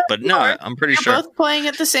truth, but no, I'm pretty sure. Both playing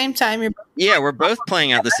at the same time. Yeah, we're both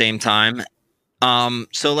playing at the same time.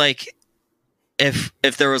 So like, if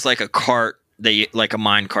there was like a cart that you, like a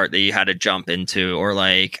mine cart that you had to jump into, or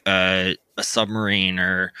like a submarine,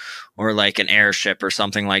 or like an airship or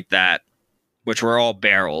something like that, which were all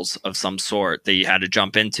barrels of some sort that you had to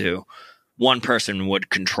jump into, one person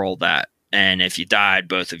would control that, and if you died,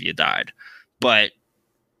 both of you died. But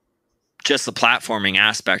just the platforming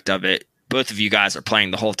aspect of it, both of you guys are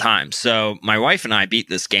playing the whole time. So my wife and I beat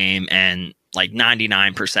this game and like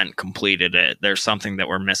 99% completed it. There's something that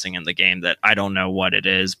we're missing in the game that I don't know what it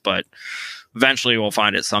is, but eventually we'll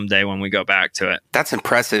find it someday when we go back to it. That's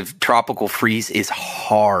impressive. Tropical Freeze is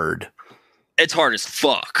hard. It's hard as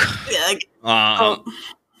fuck. Yeah.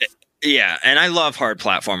 Yeah, and I love hard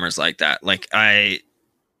platformers like that. Like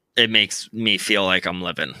it makes me feel like I'm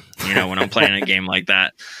living, you know, when I'm playing a game like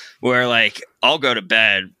that, where like I'll go to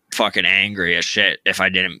bed fucking angry as shit if I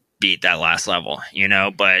didn't beat that last level, you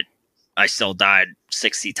know, but I still died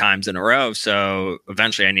 60 times in a row. So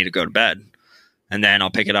eventually I need to go to bed, and then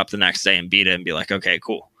I'll pick it up the next day and beat it and be like, okay,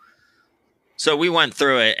 cool. So we went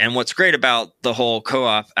through it. And what's great about the whole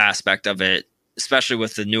co-op aspect of it, especially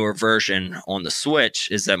with the newer version on the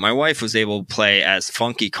Switch, is that my wife was able to play as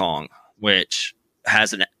Funky Kong, which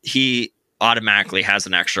he automatically has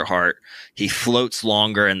an extra heart. He floats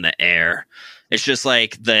longer in the air. It's just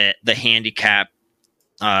like the handicap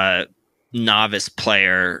novice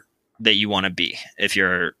player that you want to be if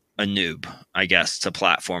you're a noob, I guess, to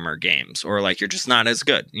platformer games, or like you're just not as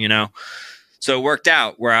good, you know? So it worked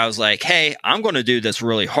out where I was like, hey, I'm going to do this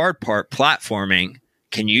really hard part platforming.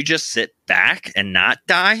 Can you just sit back and not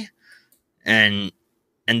die? And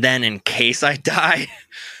then in case I die,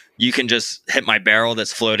 you can just hit my barrel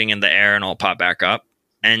that's floating in the air and I'll pop back up.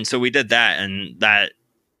 And so we did that, and that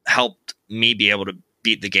helped me be able to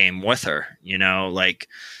beat the game with her. You know, like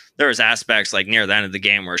there was aspects like near the end of the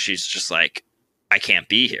game where she's just like, I can't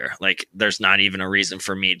be here. Like there's not even a reason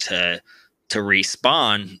for me to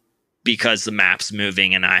respawn because the map's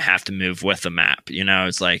moving and I have to move with the map. You know,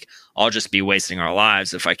 it's like, I'll just be wasting our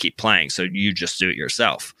lives if I keep playing. So you just do it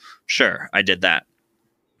yourself. Sure, I did that.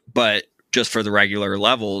 But just for the regular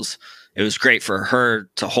levels, it was great for her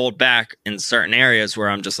to hold back in certain areas where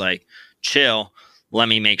I'm just like, chill, let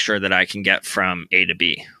me make sure that I can get from A to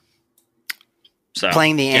B. So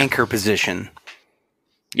playing the anchor position.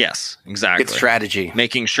 Yes, exactly. Good strategy.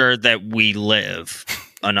 Making sure that we live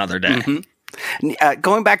another day. Mm-hmm.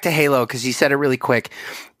 Going back to Halo, because you said it really quick,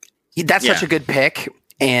 that's such a good pick.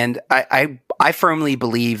 And I firmly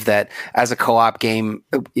believe that as a co-op game,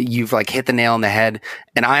 you've like hit the nail on the head.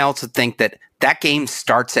 And I also think that game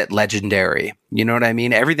starts at legendary. You know what I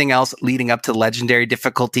mean? Everything else leading up to legendary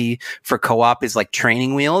difficulty for co-op is like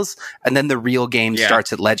training wheels. And then the real game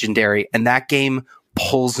starts at legendary. And that game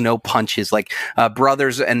pulls no punches. Like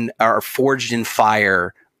brothers and are forged in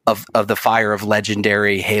fire of the fire of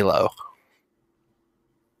legendary Halo.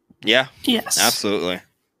 Yeah. Yes. Absolutely.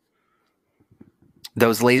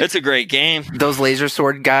 It's a great game. Those laser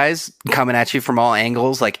sword guys coming at you from all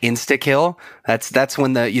angles, like insta kill. That's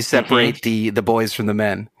when you separate the boys from the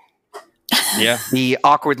men. Yeah. The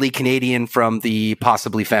awkwardly Canadian from the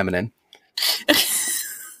possibly feminine.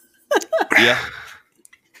 Yeah.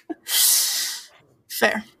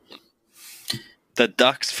 Fair. The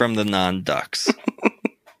ducks from the non-ducks.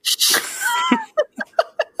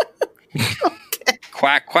 Okay.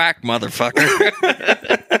 Quack, quack, motherfucker.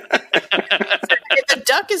 If a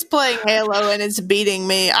duck is playing Halo and it's beating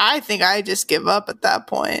me, I think I just give up at that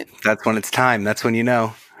point. That's when it's time. That's when you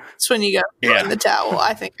know. That's when you go in the towel.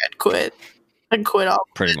 I think I'd quit. I'd quit all.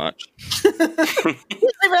 Pretty much. They even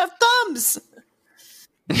have thumbs.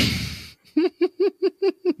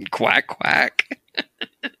 Quack, quack.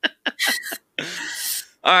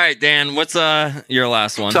 All right, Dan, what's your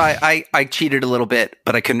last one? So I cheated a little bit,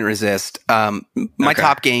 but I couldn't resist. My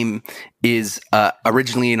top game is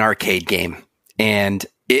originally an arcade game, and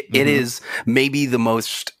it is maybe the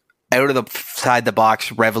most out of the side the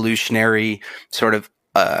box revolutionary sort of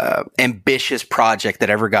ambitious project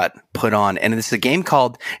that ever got put on. And it's a game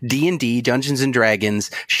called D&D, Dungeons and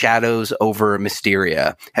Dragons, Shadows over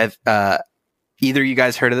Mysteria. Have either of you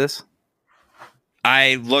guys heard of this?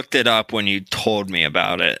 I looked it up when you told me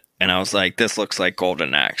about it, And I was like, this looks like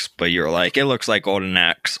Golden Axe. But you're like, it looks like Golden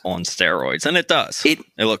Axe on steroids. And it does. It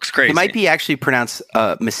looks crazy. It might be actually pronounced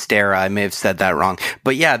Mystera. I may have said that wrong.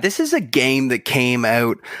 But yeah, this is a game that came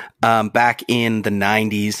out back in the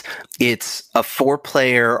 90s. It's a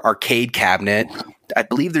 4-player arcade cabinet. I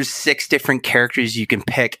believe there's 6 different characters you can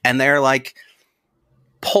pick. And they're like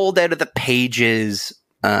pulled out of the pages,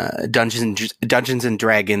 Dungeons and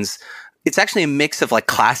Dragons. It's actually a mix of like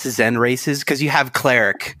classes and races, because you have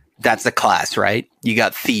cleric. That's a class, right? You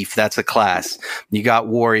got thief. That's a class. You got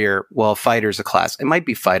warrior. Well, fighter's a class. It might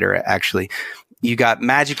be fighter, actually. You got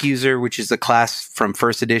magic user, which is a class from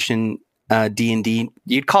first edition D&D.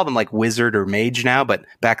 You'd call them like wizard or mage now, but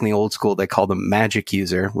back in the old school, they called them magic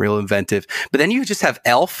user. Real inventive. But then you just have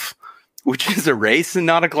elf, which is a race and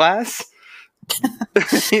not a class.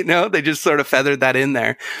 You know, they just sort of feathered that in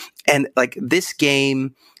there. And like this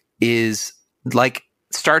game is like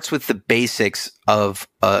starts with the basics of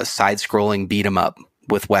a side-scrolling beat 'em up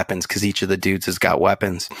with weapons, because each of the dudes has got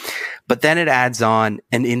weapons. But then it adds on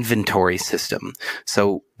an inventory system.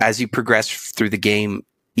 So as you progress through the game,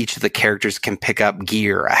 each of the characters can pick up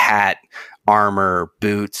gear, a hat, armor,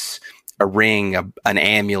 boots, a ring, an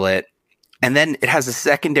amulet. And then it has a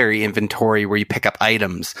secondary inventory where you pick up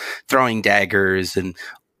items, throwing daggers and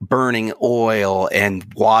burning oil and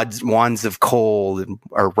wands of cold,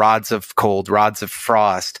 or rods of cold, rods of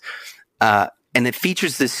frost. And it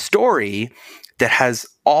features this story that has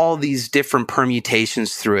all these different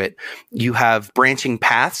permutations through it. You have branching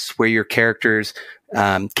paths where your characters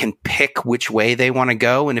can pick which way they want to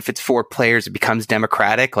go. And if it's 4 players, it becomes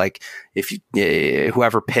democratic. Like if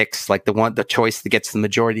whoever picks, like the choice that gets the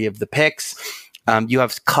majority of the picks. You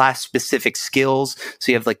have class specific skills.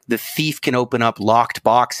 So you have like the thief can open up locked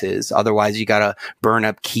boxes. Otherwise you got to burn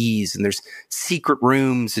up keys, and there's secret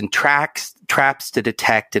rooms and traps to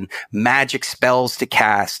detect and magic spells to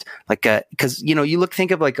cast. Like, cause you know,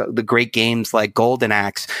 think of like the great games like Golden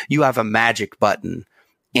Axe, you have a magic button.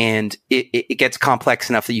 And it gets complex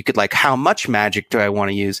enough that you could like, how much magic do I want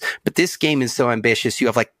to use? But this game is so ambitious. You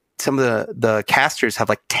have like some of the casters have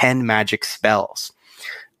like 10 magic spells.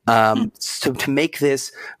 So to make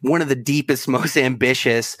this one of the deepest, most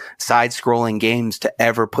ambitious side-scrolling games to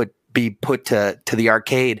ever be put to the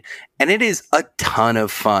arcade, and it is a ton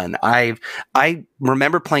of fun. I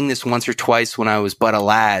remember playing this once or twice when I was but a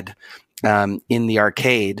lad in the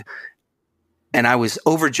arcade, and I was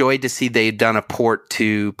overjoyed to see they'd done a port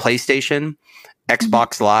to PlayStation,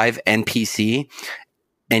 Xbox Live, and PC.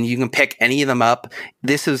 And you can pick any of them up.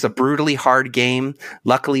 This is a brutally hard game.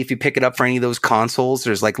 Luckily, if you pick it up for any of those consoles,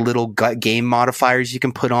 there's like little game modifiers you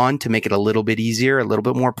can put on to make it a little bit easier, a little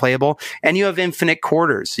bit more playable. And you have infinite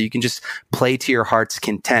quarters, so you can just play to your heart's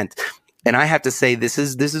content. And I have to say, this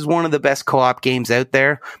is one of the best co-op games out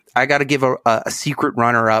there. I got to give a secret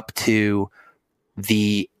runner-up to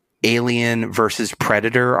the Alien versus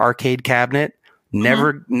Predator arcade cabinet.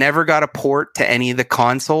 Never got a port to any of the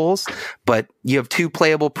consoles, but you have 2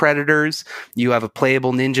 playable Predators, you have a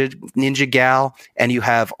playable Ninja Gal, and you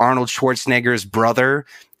have Arnold Schwarzenegger's brother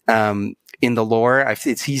in the lore.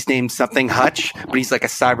 He's named something Hutch, but he's like a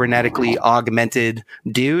cybernetically augmented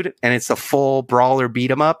dude, and it's a full brawler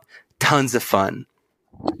beat 'em up. Tons of fun.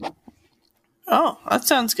 Oh, that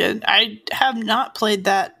sounds good. I have not played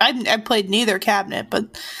that. I've played neither cabinet,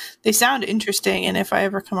 but they sound interesting, and if I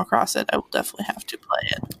ever come across it, I will definitely have to play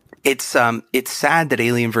it. It's sad that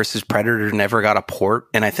Alien versus Predator never got a port,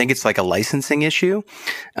 and I think it's like a licensing issue.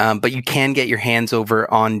 But you can get your hands over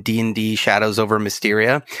on D&D Shadows over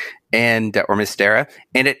Mysteria or Mystera,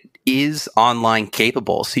 and it is online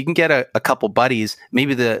capable. So you can get a couple buddies.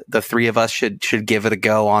 Maybe the 3 of us should give it a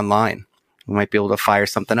go online. We might be able to fire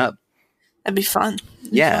something up. That'd be fun.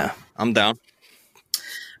 Yeah, I'm down.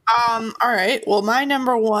 All right. Well, my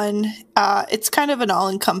number 1, it's kind of an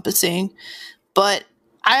all-encompassing, but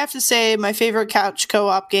I have to say my favorite couch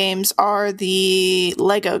co-op games are the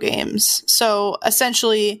Lego games. So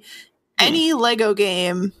essentially, any Lego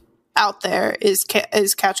game out there is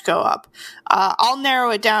couch co-op. I'll narrow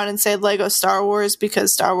it down and say Lego Star Wars,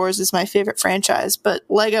 because Star Wars is my favorite franchise, but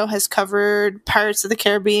Lego has covered Pirates of the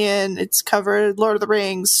Caribbean, it's covered Lord of the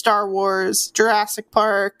Rings, Star Wars, Jurassic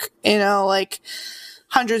Park, like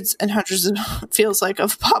hundreds and hundreds of feels like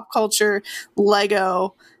of pop culture.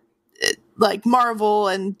 Lego, like Marvel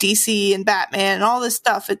and DC and Batman and all this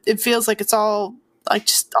stuff. It feels like it's all like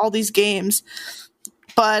just all these games.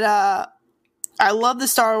 But I love the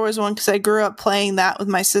Star Wars one because I grew up playing that with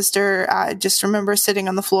my sister. I just remember sitting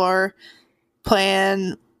on the floor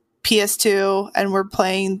playing PS2, and we're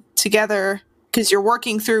playing together because you're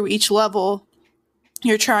working through each level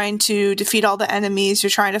You're trying to defeat all the enemies. You're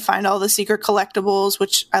trying to find all the secret collectibles,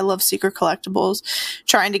 which I love secret collectibles.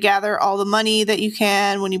 Trying to gather all the money that you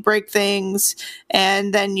can when you break things.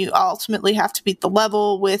 And then you ultimately have to beat the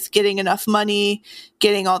level with getting enough money,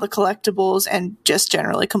 getting all the collectibles, and just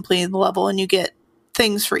generally completing the level. And you get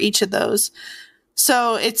things for each of those.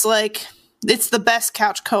 So it's like, it's the best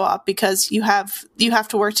couch co-op because you have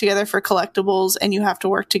to work together for collectibles and you have to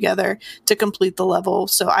work together to complete the level.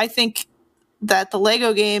 So I think that the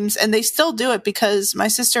Lego games, and they still do it because my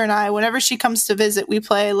sister and I, whenever she comes to visit, we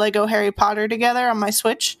play Lego Harry Potter together on my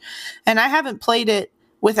Switch, and I haven't played it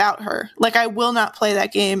without her. Like, I will not play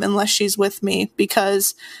that game unless she's with me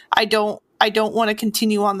because I don't want to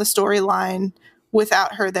continue on the storyline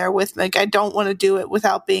without her there with me. Like, I don't want to do it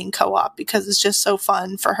without being co-op because it's just so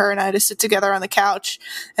fun for her and I to sit together on the couch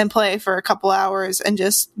and play for a couple hours and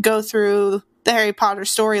just go through the Harry Potter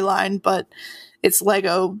storyline, but it's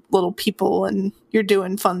Lego little people and you're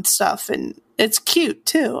doing fun stuff and it's cute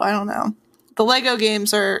too. I don't know. The Lego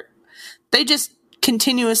games they just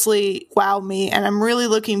continuously wow me, and I'm really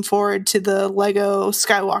looking forward to the Lego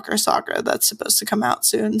Skywalker Saga that's supposed to come out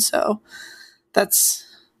soon. So that's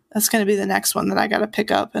going to be the next one that I got to pick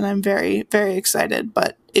up, and I'm very, very excited.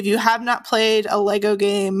 But if you have not played a Lego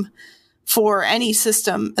game for any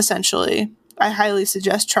system, essentially, I highly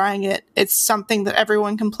suggest trying it. It's something that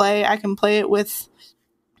everyone can play. I can play it with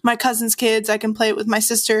my cousin's kids. I can play it with my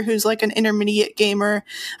sister, who's like an intermediate gamer.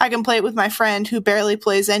 I can play it with my friend who barely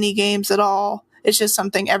plays any games at all. It's just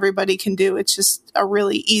something everybody can do. It's just a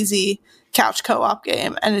really easy couch co-op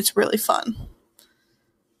game, and it's really fun.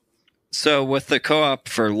 So with the co-op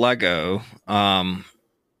for Lego,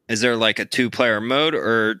 is there like a 2-player mode,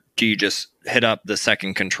 or do you just hit up the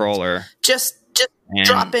second controller? Just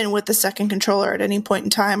drop in with the second controller at any point in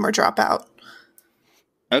time or drop out.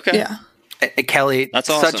 Okay. Yeah. Kelly, that's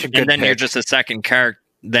awesome. Such a good and then pick. you're just a second character.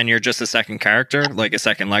 Then you're just a second character, like a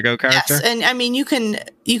second Lego character. Yes, and I mean you can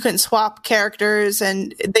swap characters,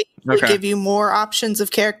 and they give you more options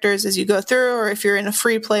of characters as you go through. Or if you're in a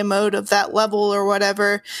free play mode of that level or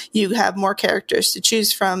whatever, you have more characters to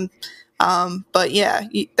choose from. But yeah,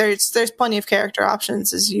 there's plenty of character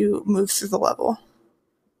options as you move through the level.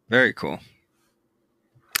 Very cool.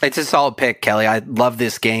 It's a solid pick, Kelly. I love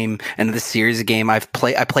this game and this series of game. I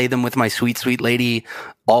play them with my sweet, sweet lady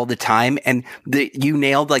all the time. And you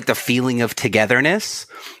nailed like the feeling of togetherness,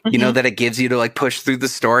 you know, that it gives you to like push through the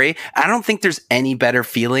story. I don't think there's any better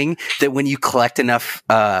feeling that when you collect enough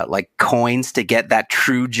like coins to get that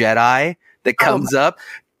true Jedi that comes up.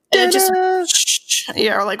 And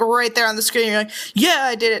you're like right there on the screen. You're like, yeah,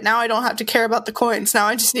 I did it. Now I don't have to care about the coins. Now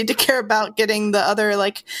I just need to care about getting the other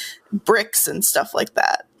like bricks and stuff like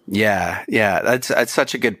that. Yeah, that's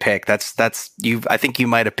such a good pick. That's you. I think you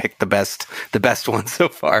might have picked the best one so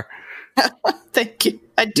far. Thank you.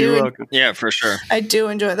 I do. You're welcome. Yeah, for sure. I do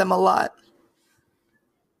enjoy them a lot.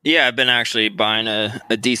 Yeah, I've been actually buying a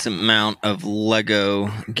decent amount of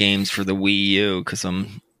Lego games for the Wii U because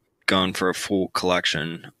I'm going for a full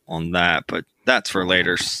collection on that. But that's for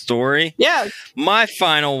later story. Yeah. My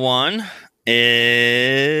final one is,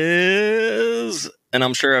 and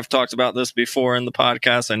I'm sure I've talked about this before in the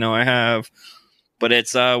podcast. I know I have, but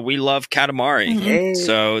it's We Love Katamari. Mm-hmm.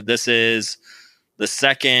 So this is the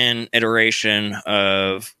second iteration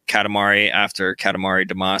of Katamari after Katamari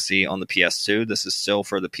Damacy on the PS2. This is still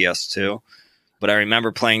for the PS2, but I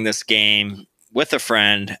remember playing this game with a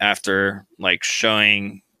friend after like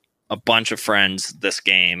showing a bunch of friends this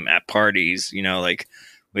game at parties. You know, like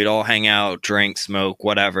we'd all hang out, drink, smoke,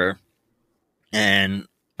 whatever, and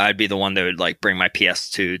I'd be the one that would like bring my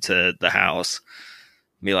PS2 to the house,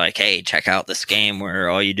 be like, "Hey, check out this game where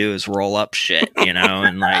all you do is roll up shit," you know,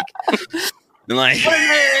 and like,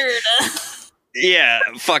 yeah,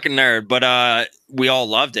 fucking nerd. But we all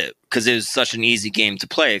loved it because it was such an easy game to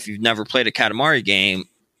play. If you've never played a Katamari game,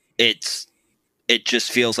 it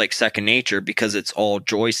just feels like second nature because it's all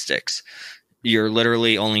joysticks. You're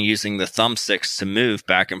literally only using the thumbsticks to move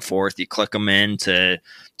back and forth. You click them in to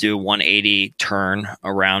do a 180 turn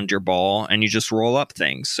around your ball, and you just roll up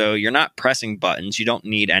things. So you're not pressing buttons. You don't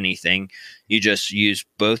need anything. You just use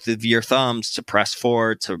both of your thumbs to press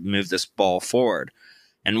forward to move this ball forward.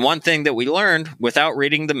 And one thing that we learned without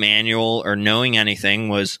reading the manual or knowing anything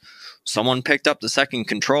was someone picked up the second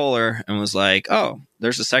controller and was like, "Oh,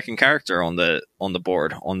 there's a second character on the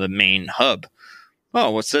board, on the main hub.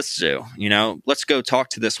 Oh, what's this do? You know, let's go talk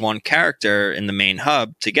to this one character in the main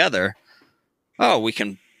hub together. Oh, we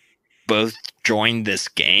can both join this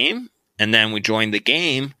game." And then we joined the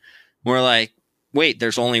game. We're like, wait,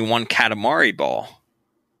 there's only one Katamari ball,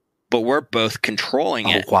 but we're both controlling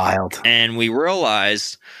it. Wild. And we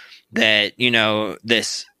realized that, you know,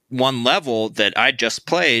 this one level that I just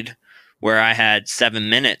played where I had 7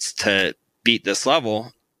 minutes to beat this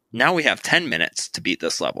level, now we have 10 minutes to beat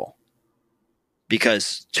this level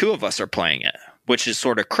because 2 of us are playing it, which is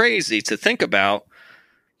sort of crazy to think about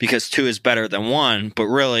because 2 is better than 1, but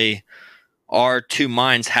really our 2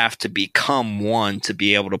 minds have to become 1 to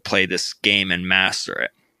be able to play this game and master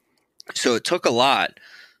it. So it took a lot,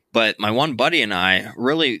 but my one buddy and I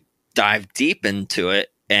really dived deep into it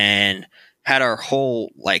and had our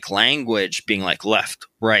whole like language being like left,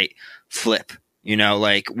 right, flip, you know,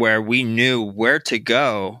 like where we knew where to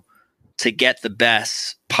go to get the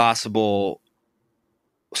best possible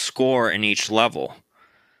score in each level.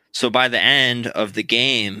 So by the end of the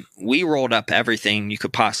game, we rolled up everything you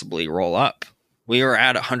could possibly roll up. We were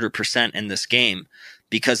at 100% in this game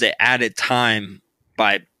because it added time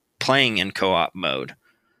by playing in co-op mode.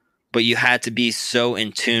 But you had to be so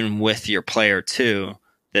in tune with your player too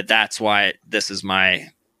that that's why this is my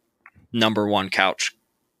number 1 couch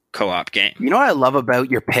co-op game. You know what I love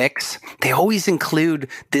about your picks? They always include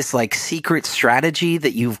this like secret strategy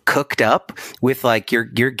that you've cooked up with like your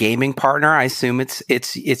gaming partner. I assume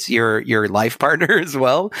it's your life partner as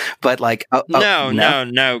well. But like no,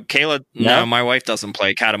 Kayla, no, my wife doesn't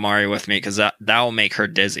play Katamari with me because that will make her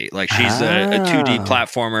dizzy. Like she's a 2D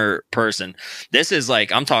platformer person. This is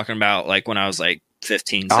like I'm talking about like when I was like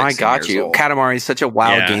 15, 16 I got years you. old. Katamari is such a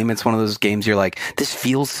wild game. It's one of those games you're like, this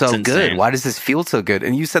feels so good. Why does this feel so good?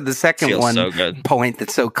 And you said the second one point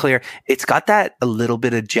that's so clear. It's got that a little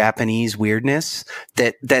bit of Japanese weirdness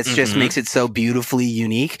that's just makes it so beautifully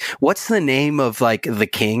unique. What's the name of like the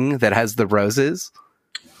king that has the roses?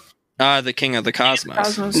 The king of the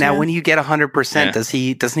cosmos. Now, when you get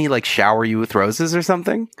 100%, doesn't he like shower you with roses or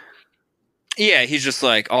something? Yeah, he's just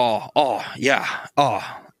like, yeah.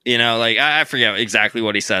 You know, like I forget exactly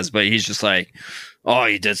what he says, but he's just like, oh,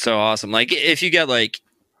 you did so awesome. Like if you get like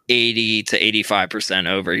 80 to 85%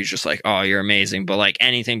 over, he's just like, oh, you're amazing. But like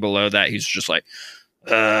anything below that, he's just like,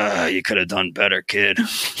 you could have done better, kid.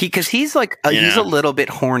 Because he's like, he's a little bit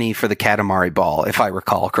horny for the Katamari ball, if I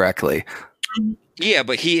recall correctly. Yeah,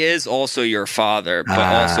 but he is also your father, but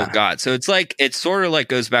also God. So it's like, it sort of like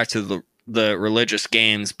goes back to the religious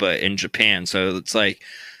games, but in Japan. So it's like,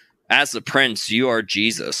 as the prince, you are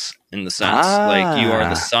Jesus in the sense, like you are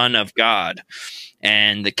the son of God,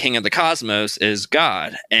 and the king of the cosmos is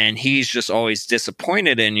God, and he's just always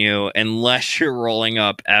disappointed in you unless you're rolling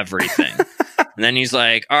up everything. And then he's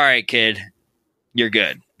like, "All right, kid, you're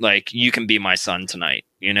good. Like you can be my son tonight,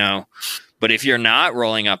 you know." But if you're not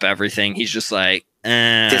rolling up everything, he's just like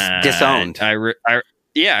disowned.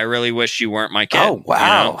 I really wish you weren't my kid. Oh,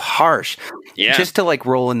 wow. You know? Harsh. Yeah. Just to like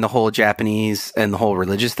roll in the whole Japanese and the whole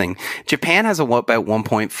religious thing. Japan has about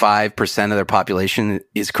 1.5% of their population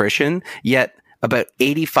is Christian, yet about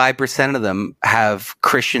 85% of them have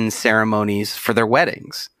Christian ceremonies for their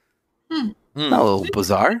weddings. A little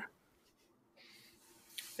bizarre.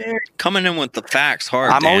 Coming in with the facts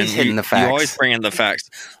hard. I'm Dan. always hitting the facts. You always bring in the facts.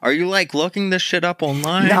 Are you like looking this shit up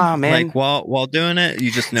online? Nah, man. Like while doing it, you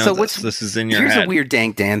just know this is in your head. Here's a weird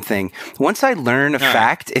Dank Dan thing. Once I learn a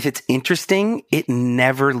fact, if it's interesting, it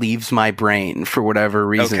never leaves my brain for whatever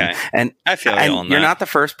reason. Okay. And I feel you on that. You're not the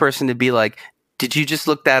first person to be like, did you just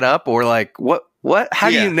look that up? Or like, what? How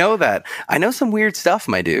do you know that? I know some weird stuff,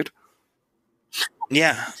 my dude.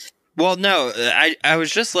 Yeah. Well, no, I was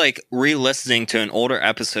just like re-listening to an older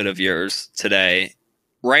episode of yours today,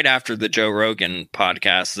 right after the Joe Rogan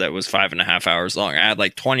podcast that was 5.5 hours long. I had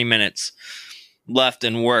like 20 minutes left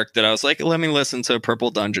in work that I was like, let me listen to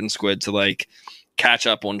Purple Dungeon Squid to like catch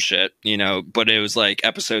up on shit, you know, but it was like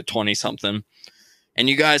episode 20 something. And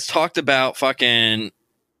you guys talked about fucking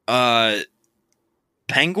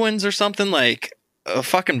penguins or something, like a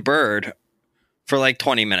fucking bird. For like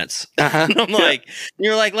 20 minutes. And I'm like,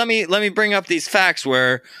 you're like, let me bring up these facts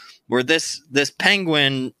where this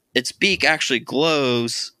penguin, its beak actually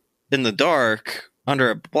glows in the dark under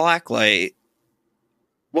a black light.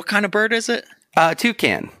 What kind of bird is it?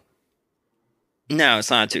 Toucan. No, it's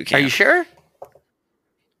not a toucan. Are you sure?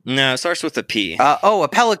 No, it starts with a P. A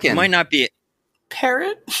pelican. It might not be.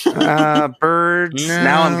 Parrot? Birds. No.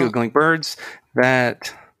 Now I'm Googling birds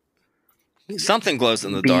that... Something glows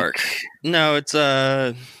in the dark. No, it's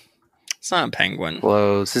not a penguin.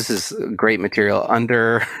 Glows. This is great material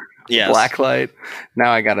under black light.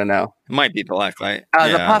 Now I gotta know. It might be black light.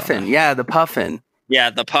 The puffin. Yeah, the puffin. Yeah,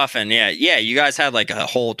 the puffin. Yeah. You guys had like a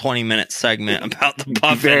whole 20-minute segment about the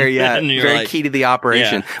puffin. Very like, key to the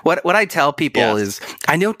operation. Yeah. What I tell people is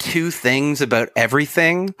I know 2 things about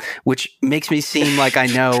everything, which makes me seem like I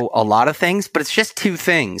know a lot of things, but it's just 2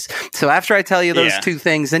 things. So after I tell you those 2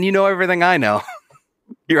 things, then you know everything I know.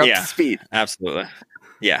 You're up to speed. Absolutely.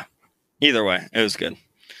 Yeah. Either way, it was good.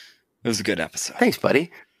 It was a good episode. Thanks,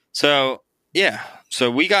 buddy. So, yeah. So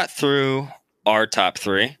we got through our top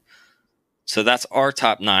 3. So that's our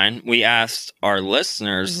top 9. We asked our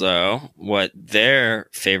listeners, though, what their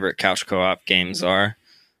favorite couch co-op games are.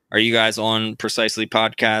 Are you guys on Precisely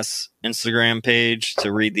Podcast's Instagram page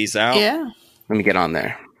to read these out? Yeah. Let me get on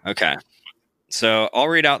there. Okay. So I'll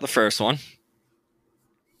read out the first one.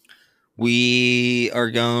 We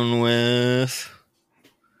are going with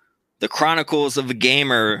The Chronicles of a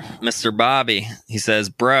Gamer, Mr. Bobby. He says,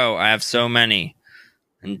 bro, I have so many.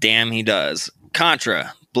 And damn, he does.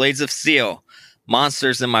 Contra, Blades of Steel,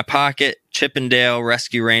 Monsters in My Pocket, Chippendale,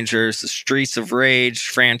 Rescue Rangers, the Streets of Rage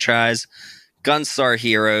franchise, Gunstar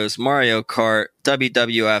Heroes, Mario Kart,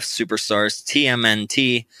 WWF Superstars,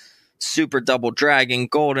 TMNT, Super Double Dragon,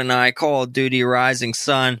 GoldenEye, Call of Duty, Rising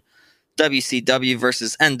Sun, WCW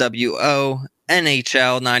versus NWO,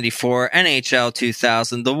 NHL 94, NHL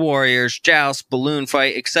 2000, The Warriors, Joust, Balloon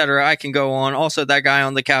Fight, etc. I can go on. Also, that guy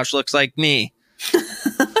on the couch looks like me.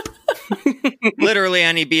 Literally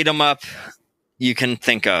any beat 'em up you can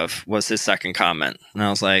think of was his second comment. And I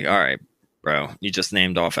was like, all right, bro, you just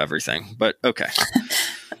named off everything. But okay.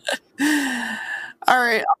 All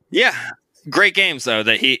right. Yeah. Great games, though,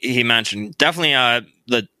 that he mentioned. Definitely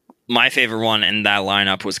my favorite one in that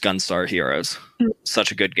lineup was Gunstar Heroes.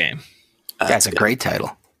 Such a good game. That's a great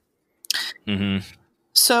title. Mm-hmm.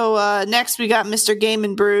 So next we got Mr. Game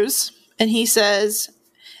and Brews. And he says,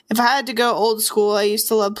 if I had to go old school, I used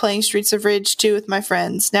to love playing Streets of Rage 2 with my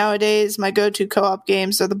friends. Nowadays, my go-to co-op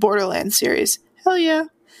games are the Borderlands series. Hell yeah.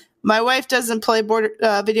 My wife doesn't play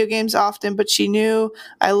video games often, but she knew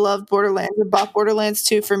I loved Borderlands and bought Borderlands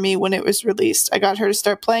 2 for me when it was released. I got her to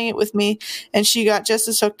start playing it with me, and she got just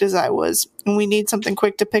as hooked as I was. And we need something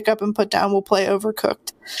quick to pick up and put down. We'll play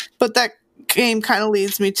Overcooked. But that game kind of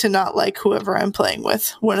leads me to not like whoever I'm playing with.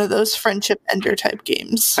 One of those friendship ender type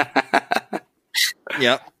games.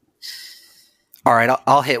 Yep. All right,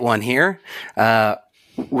 I'll hit one here.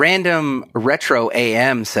 Random Retro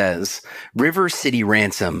AM says, River City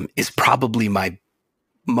Ransom is probably my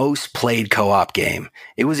most played co-op game.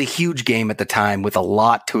 It was a huge game at the time with a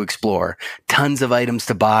lot to explore, tons of items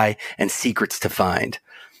to buy, and secrets to find.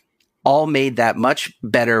 All made that much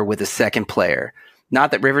better with a second player.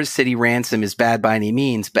 Not that River City Ransom is bad by any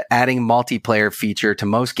means, but adding a multiplayer feature to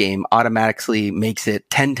most game automatically makes it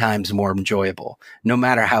 10 times more enjoyable, no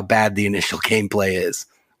matter how bad the initial gameplay is.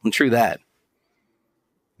 And true that.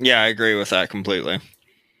 Yeah, I agree with that completely.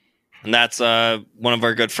 And that's one of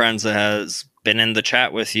our good friends that has been in the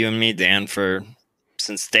chat with you and me, Dan,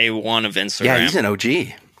 since day one of Instagram. Yeah, he's an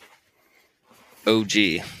OG. OG.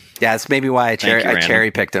 Yeah, that's maybe why I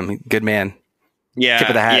cherry picked him. Good man. Yeah, Tip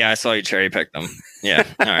of the hat. Yeah, I saw you cherry picked them. Yeah,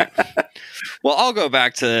 all right. Well, I'll go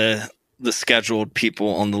back to the scheduled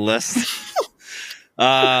people on the list.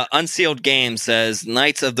 Unsealed Game says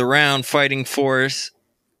Knights of the Round, Fighting Force,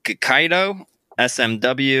 Kaido,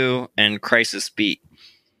 SMW, and Crisis Beat.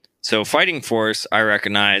 So Fighting Force, I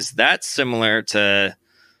recognize. That's similar to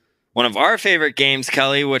one of our favorite games,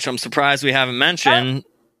 Kelly, which I'm surprised we haven't mentioned.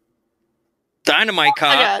 Dynamite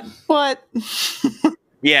Cop. Oh my God. What?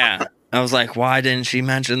 Yeah. I was like, why didn't she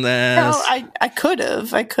mention this? No, I could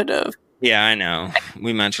have. Yeah, I know.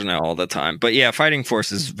 We mention it all the time. But yeah, Fighting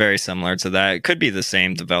Force is very similar to that. It could be the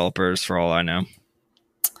same developers for all I know.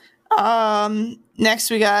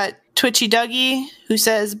 Next we got Twitchy Dougie, who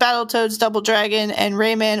says Battletoads, Double Dragon, and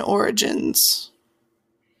Rayman Origins.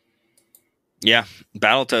 Yeah,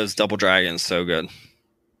 Battletoads, Double Dragon is so good.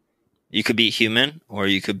 You could be human, or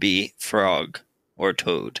you could be frog or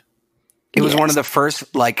toad. It was one of the first,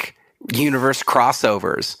 universe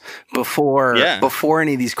crossovers before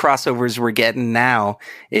any of these crossovers we're getting now.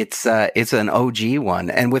 It's an OG one,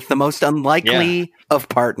 and with the most unlikely of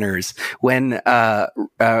partners when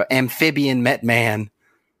amphibian met man.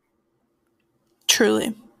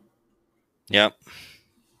 Truly. Yep.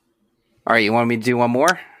 All right, you want me to do one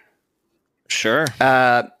more? Sure.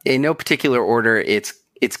 In no particular order, it's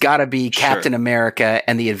got to be Captain America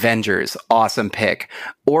and the Avengers. Awesome pick.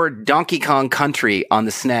 Or Donkey Kong Country on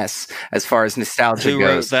the SNES, as far as nostalgia Who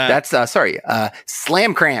goes. wrote that? That's,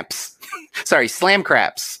 Slam Cramps. Sorry, Slam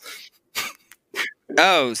Craps.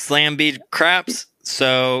 Oh, Slam Beat Craps.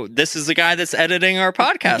 So this is the guy that's editing our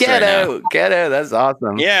podcast right now. Ghetto. That's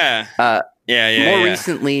awesome. Yeah. More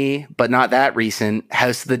recently, but not that recent,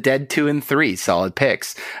 House of the Dead 2 and 3, solid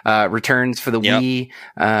picks. Returns for the Wii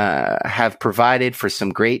have provided for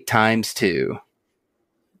some great times too.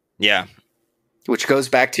 Yeah. Which goes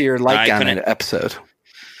back to your light gun episode.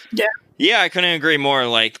 Yeah. Yeah, I couldn't agree more.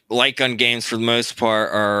 Like light gun games for the most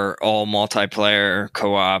part are all multiplayer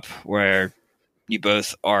co-op where you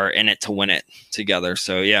both are in it to win it together.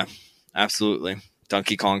 So yeah, absolutely.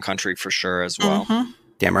 Donkey Kong Country for sure as well. Mm-hmm.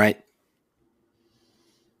 Damn right.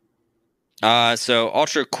 So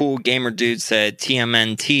Ultra Cool Gamer Dude said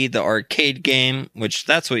TMNT, the arcade game, which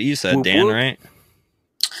that's what you said, Whoop, Dan, whoop. right?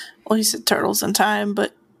 Well, he said Turtles in Time,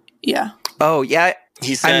 but yeah. Oh, yeah.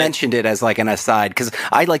 He said, I mentioned it as like an aside because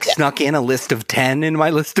I like snuck in a list of 10 in my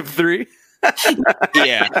list of 3.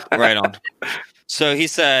 yeah, right on. So he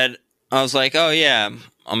said, I was like, oh yeah,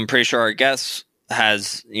 I'm pretty sure our guest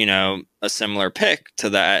has, a similar pick to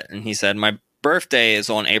that. And he said, my birthday is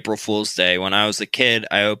on April Fool's Day. When I was a kid,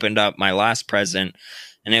 I opened up my last present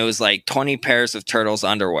and it was like 20 pairs of Turtles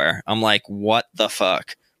underwear. I'm like, what the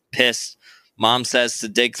fuck? Pissed. Mom says to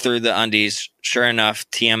dig through the undies. Sure enough,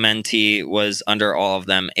 TMNT was under all of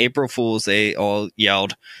them. April Fools, they all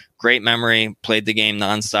yelled. Great memory. Played the game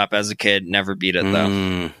nonstop as a kid. Never beat it,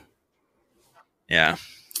 though. Yeah.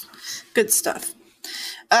 Good stuff.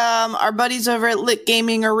 Our buddies over at Lit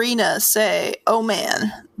Gaming Arena say, oh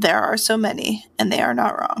man, there are so many, and they are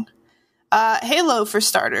not wrong. Halo, for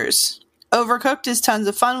starters. Overcooked is tons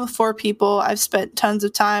of fun with 4 people. I've spent tons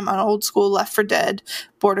of time on old school Left 4 Dead.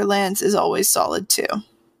 Borderlands is always solid, too.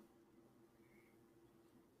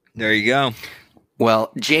 There you go.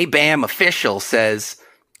 Well, J-Bam Official says,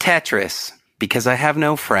 Tetris, because I have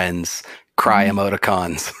no friends. Cry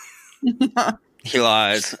emoticons. He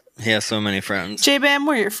lies. He has so many friends. J-Bam,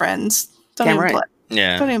 we're your friends. Don't Damn even right. play.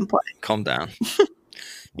 Yeah. Don't even play. Calm down.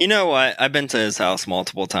 You know what? I've been to his house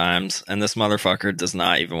multiple times, and this motherfucker does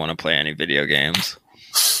not even want to play any video games.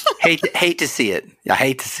 hate to see it. I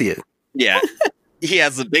hate to see it. Yeah. He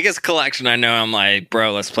has the biggest collection I know. I'm like,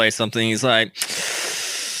 bro, let's play something. He's like,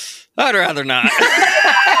 I'd rather not.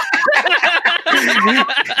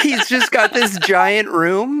 He's just got this giant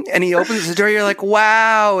room, and he opens the door. You're like,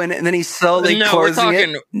 wow, and then he's slowly closing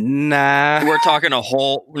it. Nah, we're talking a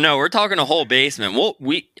whole basement.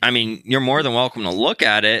 You're more than welcome to look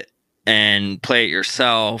at it and play it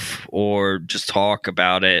yourself, or just talk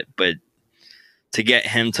about it. But to get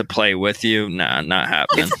him to play with you, nah, not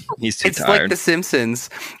happening. He's too tired. It's like The Simpsons.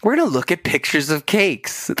 We're gonna look at pictures of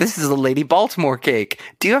cakes. This is a Lady Baltimore cake.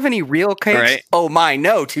 Do you have any real cakes? Right. Oh my,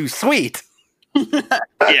 no, too sweet.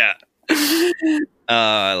 Yeah.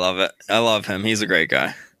 I love it. I love him. He's a great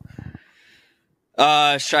guy.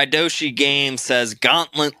 Shidoshi Game says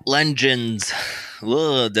Gauntlet Legends.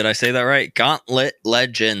 Ugh, did I say that right? Gauntlet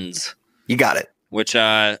Legends. You got it. Which,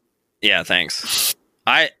 yeah, thanks.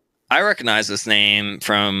 I recognize this name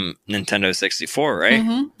from Nintendo 64, right?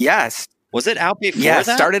 Mm-hmm. Yes. Was it out before that? Yeah,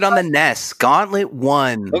 started on the NES. Gauntlet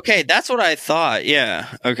 1. Okay, that's what I thought. Yeah.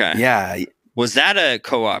 Okay. Yeah. Was that a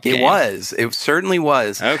co-op game? It was. It certainly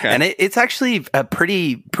was. Okay. And it's actually a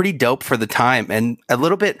pretty dope for the time, and a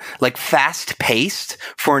little bit like fast paced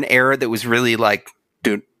for an era that was really like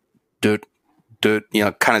kind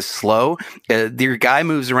of slow. Your guy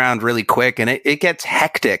moves around really quick, and it gets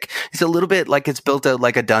hectic. It's a little bit like it's built out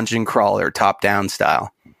like a dungeon crawler, top down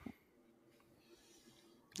style.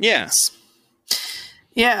 Yes.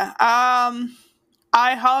 Yeah.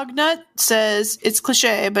 iHognut says it's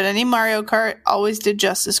cliche, but any Mario Kart always did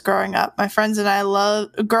justice growing up. My friends and I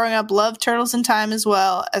loved Turtles in Time as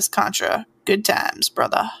well as Contra. Good times,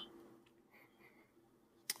 brother.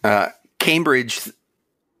 Cambridge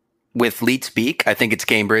with Leet Speak, I think it's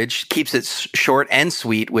Cambridge, keeps it short and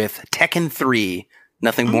sweet with Tekken 3.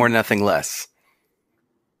 Nothing more, nothing less.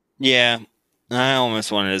 Yeah. I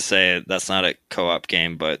almost wanted to say that's not a co-op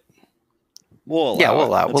game, but we'll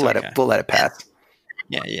let it pass.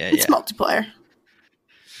 Yeah. It's multiplayer.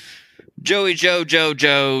 Joey Joe Jr.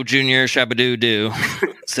 Shabadoo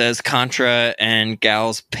says Contra and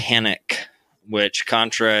Gal's Panic, which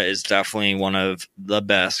Contra is definitely one of the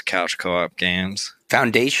best couch co-op games.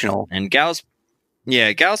 Foundational. And Gal's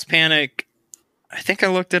Panic, I think I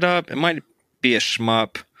looked it up. It might be a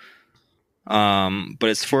shmup. But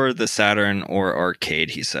it's for the Saturn or arcade,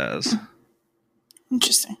 he says.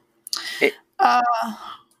 Interesting.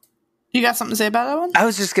 You got something to say about that one? I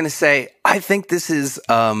was just going to say, I think this is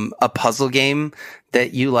a puzzle game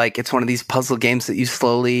that you like. It's one of these puzzle games that you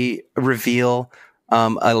slowly reveal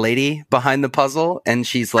a lady behind the puzzle, and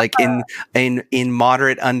she's like in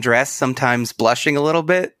moderate undress, sometimes blushing a little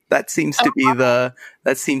bit. That seems to be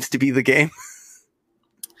the game.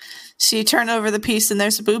 So you turn over the piece, and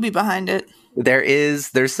there's a booby behind it.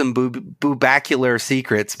 There's some boobacular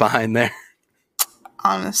secrets behind there.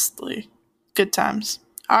 Honestly, good times.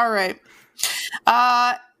 All right.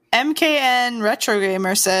 MKN Retro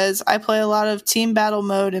Gamer says, I play a lot of team battle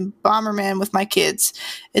mode and Bomberman with my kids.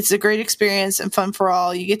 It's a great experience and fun for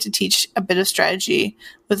all. You get to teach a bit of strategy.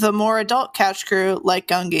 With a more adult couch crew, light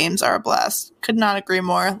gun games are a blast. Could not agree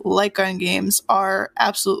more. Light gun games are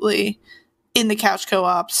absolutely in the couch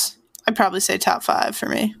co-ops. I'd probably say top 5 for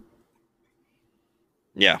me.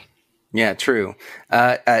 Yeah. Yeah, true.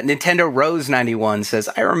 Nintendo Rose 91 says,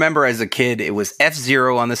 I remember as a kid, it was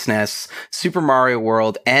F-Zero on the SNES, Super Mario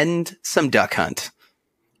World, and some Duck Hunt.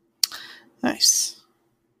 Nice.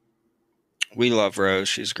 We love Rose.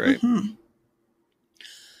 She's great. Mm-hmm.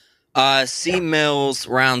 C Mills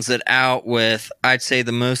rounds it out with, I'd say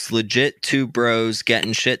the most legit 2 bros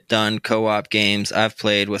getting shit done co-op games I've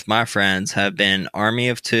played with my friends have been Army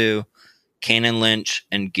of 2, Kane and Lynch,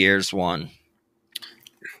 and Gears 1.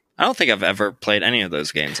 I don't think I've ever played any of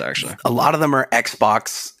those games, actually. A lot of them are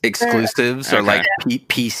Xbox exclusives or like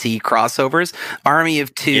PC crossovers. Army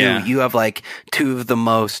of 2, you have like 2 of the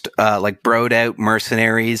most like broed out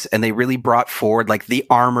mercenaries, and they really brought forward like the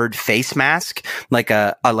armored face mask, like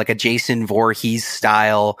a Jason Voorhees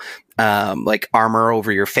style like armor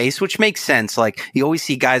over your face, which makes sense. Like you always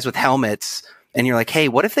see guys with helmets, and you're like, hey,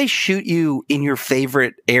 what if they shoot you in your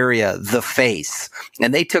favorite area, the face?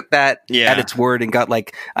 And they took that at its word and got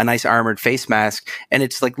like a nice armored face mask. And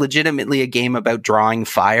it's like legitimately a game about drawing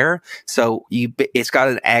fire. So it's got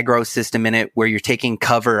an aggro system in it where you're taking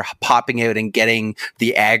cover, popping out and getting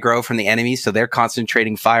the aggro from the enemies. So they're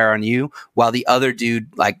concentrating fire on you while the other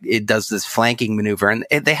dude, like it does this flanking maneuver. And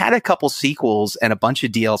they had a couple sequels and a bunch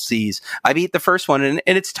of DLCs. I beat the first one and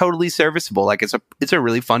it's totally serviceable. Like it's a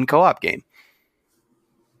really fun co-op game.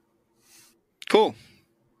 Cool.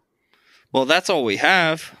 Well, that's all we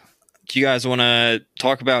have. Do you guys want to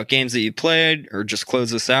talk about games that you played or just close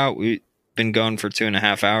this out? We've been going for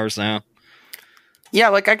 2.5 hours now. Yeah,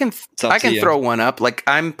 like I can throw one up. Like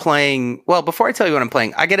I'm playing. Well, before I tell you what I'm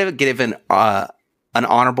playing, I gotta give an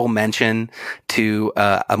honorable mention to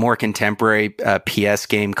a more contemporary PS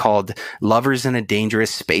game called Lovers in a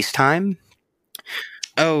Dangerous Space-Time.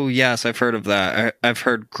 Oh, yes, I've heard of that. I've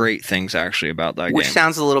heard great things, actually, about that game. Which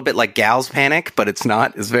sounds a little bit like Gal's Panic, but it's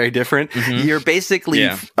not. It's very different. Mm-hmm. You're basically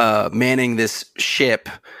manning this ship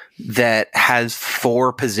that has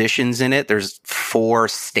 4 positions in it. There's 4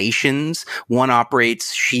 stations. One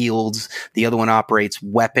operates shields. The other one operates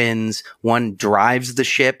weapons. One drives the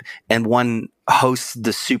ship. And one hosts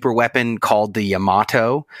the super weapon called the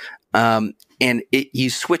Yamato. And you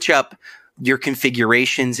switch up your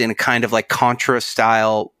configurations in a kind of like Contra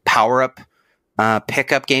style power-up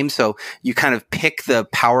pickup game. So you kind of pick the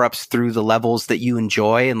power-ups through the levels that you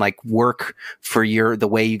enjoy and like work for the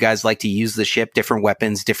way you guys like to use the ship, different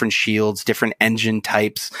weapons, different shields, different engine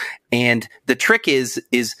types. And the trick is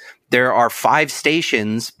there are 5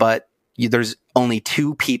 stations, but there's only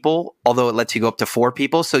 2 people, although it lets you go up to 4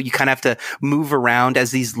 people. So you kind of have to move around as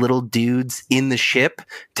these little dudes in the ship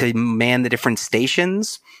to man the different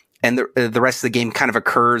stations. And the rest of the game kind of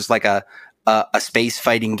occurs like a space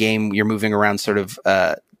fighting game. You're moving around sort of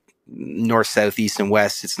north, south, east, and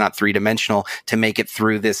west. It's not 3-dimensional to make it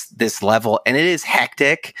through this level. And it is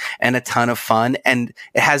hectic and a ton of fun. And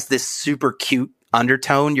it has this super cute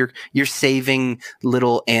undertone. You're saving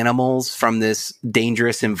little animals from this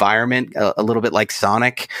dangerous environment, a little bit like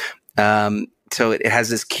Sonic. So it has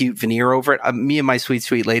this cute veneer over it. Me and my sweet,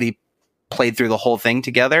 sweet lady played through the whole thing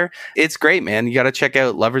together. It's great, man. You got to check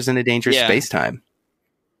out Lovers in a Dangerous Space-Time.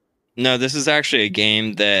 No, this is actually a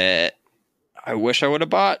game that I wish I would have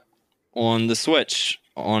bought on the Switch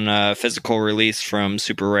on a physical release from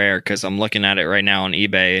Super Rare, because I'm looking at it right now on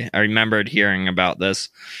eBay. I remembered hearing about this.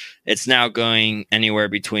 It's now going anywhere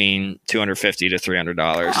between $250 to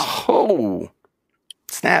 $300. Oh,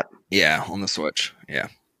 snap. Yeah, on the Switch. Yeah.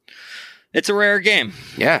 It's a rare game.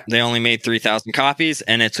 Yeah. They only made 3,000 copies,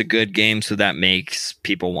 and it's a good game, so that makes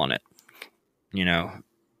people want it. You know?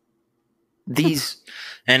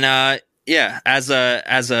 And as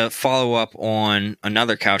a follow-up on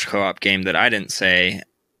another couch co-op game that I didn't say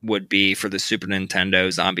would be for the Super Nintendo,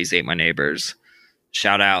 Zombies Ate My Neighbors.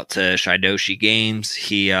 Shout out to Shidoshi Games.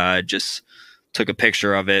 He just took a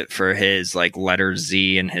picture of it for his like letter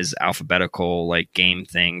Z and his alphabetical like game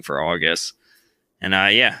thing for August. And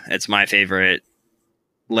it's my favorite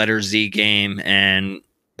letter Z game and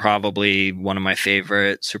probably one of my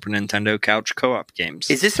favorite Super Nintendo couch co-op games.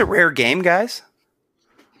 Is this a rare game, guys?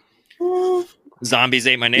 Zombies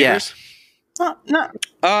Ate My Neighbors? No.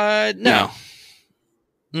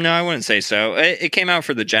 No, I wouldn't say so. It came out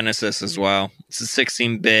for the Genesis as well. It's a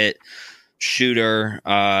 16-bit shooter,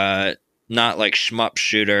 not like shmup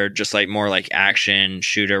shooter, just like more like action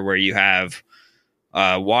shooter where you have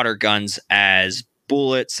water guns as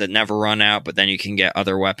bullets that never run out, but then you can get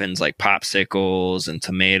other weapons like popsicles and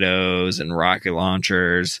tomatoes and rocket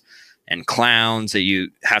launchers and clowns that you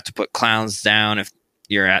have to put clowns down if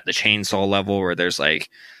you're at the chainsaw level, where there's like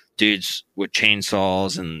dudes with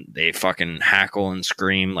chainsaws and they fucking hackle and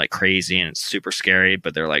scream like crazy and it's super scary,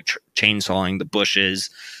 but they're like chainsawing the bushes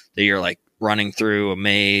that you're like running through a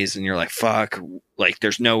maze, and you're like, fuck, like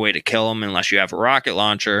there's no way to kill them unless you have a rocket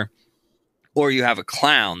launcher or you have a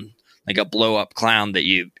clown, like a blow up clown that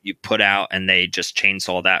you put out, and they just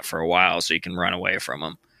chainsaw that for a while so you can run away from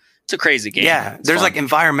them. It's a crazy game. Yeah, it's there's fun. like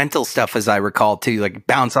environmental stuff, as I recall, too, like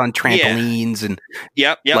bounce on trampolines and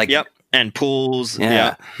yep, like, and pools.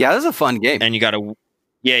 Yeah, that was a fun game. And you got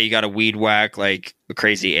to weed whack like a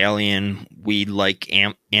crazy alien weed like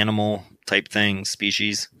animal type thing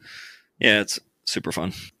species. Yeah, it's super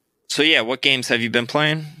fun. So yeah, what games have you been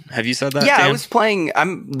playing? Have you said that? Yeah, Dan? I was playing.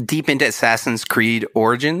 I'm deep into Assassin's Creed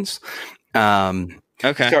Origins.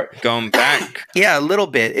 Okay, Sure. Going back. Yeah, a little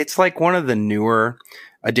bit. It's like one of the newer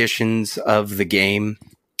editions of the game.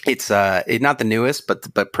 It's not the newest,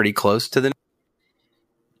 but pretty close to the.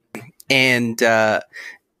 And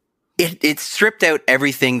it stripped out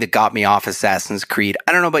everything that got me off Assassin's Creed.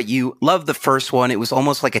 I don't know about you. Love the first one. It was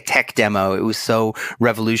almost like a tech demo. It was so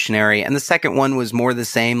revolutionary. And the second one was more the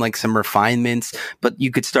same, like some refinements, but you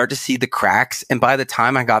could start to see the cracks. And by the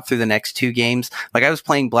time I got through the next two games, like I was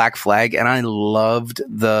playing Black Flag and I loved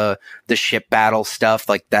the ship battle stuff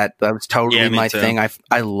like that. That was totally my thing.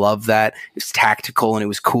 I love that. It was tactical and it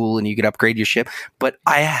was cool and you could upgrade your ship. But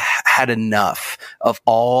I had enough of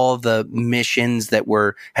all the missions that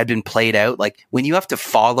had been played out. Like when you have to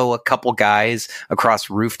follow a couple guys across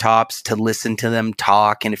rooftops to listen to them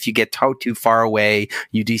talk, and if you get too far away,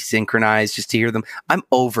 you desynchronize just to hear them. I'm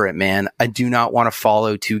over it, man. I do not want to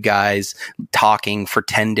follow two guys talking for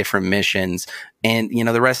 10 different missions. And,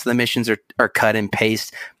 the rest of the missions are cut and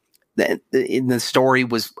paste. The story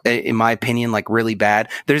was, in my opinion, like really bad.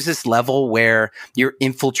 There's this level where you're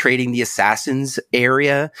infiltrating the assassins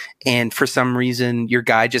area, and for some reason your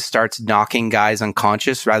guy just starts knocking guys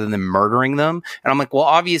unconscious rather than murdering them. And I'm like, well,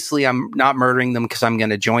 obviously I'm not murdering them because I'm going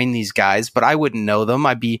to join these guys, but I wouldn't know them.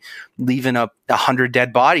 I'd be leaving up 100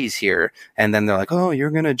 dead bodies here. And then they're like, oh, you're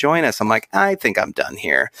going to join us. I'm like, I think I'm done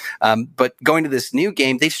here. But going to this new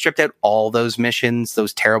game, they've stripped out all those missions,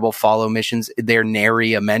 those terrible follow missions. They're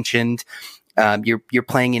nary a mentioned. You're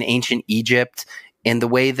playing in ancient Egypt, and the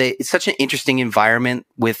way it's such an interesting environment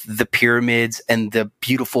with the pyramids and the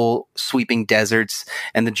beautiful sweeping deserts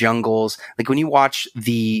and the jungles. Like when you watch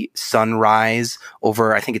the sunrise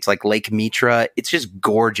over, I think it's like Lake Mitra, it's just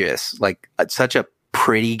gorgeous. Like such a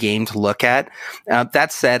pretty game to look at.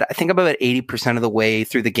 That said, I think I'm about 80% of the way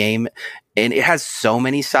through the game, and it has so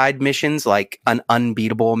many side missions, like an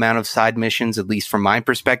unbeatable amount of side missions, at least from my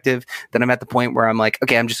perspective, that I'm at the point where I'm like,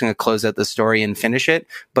 okay, I'm just going to close out the story and finish it.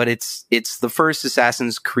 But it's the first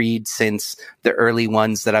Assassin's Creed since the early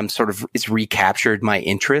ones that it's recaptured my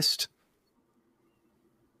interest.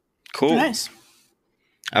 Cool. Nice.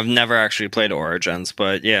 I've never actually played Origins,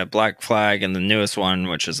 but yeah, Black Flag and the newest one,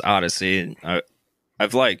 which is Odyssey,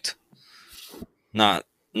 I've liked. Not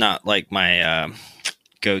like my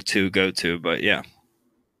go-to, but yeah,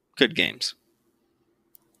 good games.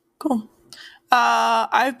 Cool.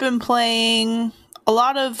 I've been playing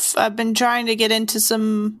I've been trying to get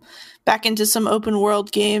back into some open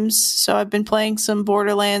world games. So I've been playing some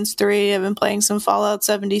Borderlands 3. I've been playing some Fallout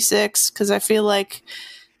 76 because I feel like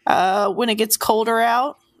when it gets colder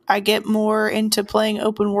out, I get more into playing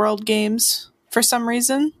open world games for some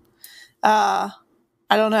reason.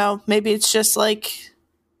 I don't know. Maybe it's just like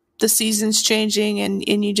the season's changing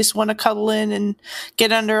and you just want to cuddle in and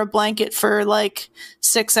get under a blanket for like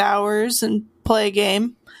 6 hours and play a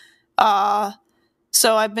game.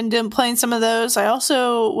 So I've been playing some of those. I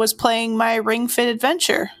also was playing my Ring Fit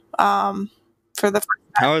Adventure for the first time.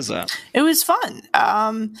 How is that? It was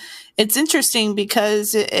fun. It's interesting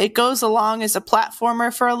because it goes along as a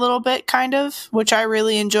platformer for a little bit, kind of, which I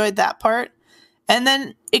really enjoyed that part. And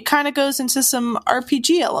then it kind of goes into some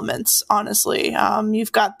RPG elements, honestly.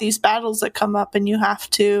 You've got these battles that come up and you have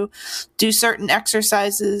to do certain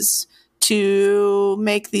exercises to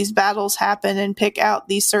make these battles happen and pick out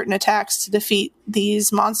these certain attacks to defeat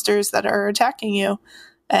these monsters that are attacking you.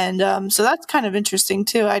 And so that's kind of interesting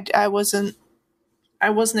too. I wasn't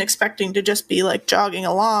expecting to just be like jogging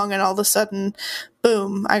along and all of a sudden,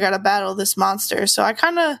 boom, I got to battle this monster. So I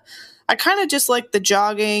kind of just like the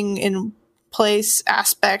jogging in place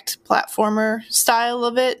aspect platformer style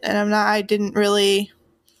of it. And I don't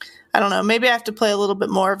know, maybe I have to play a little bit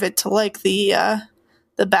more of it to like the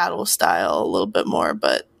battle style a little bit more,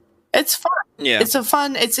 but it's fun. Yeah.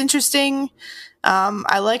 It's interesting.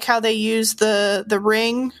 I like how they use the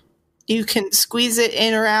ring. You can squeeze it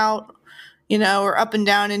in or out, or up and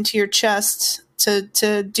down into your chest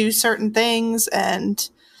to do certain things. And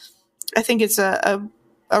I think it's a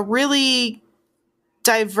really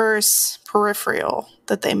diverse peripheral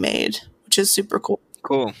that they made, which is super cool.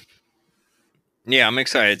 Cool. Yeah, I'm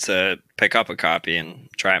excited to pick up a copy and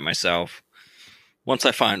try it myself once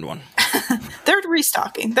I find one. They're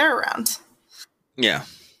restocking. They're around. Yeah.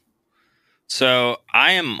 So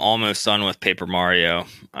I am almost done with Paper Mario.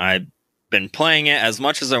 I've been playing it as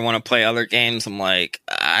much as I want to play other games. I'm like,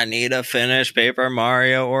 I need to finish Paper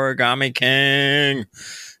Mario Origami King.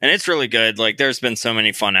 And it's really good. Like, there's been so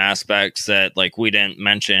many fun aspects that, like, we didn't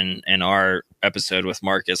mention in our episode with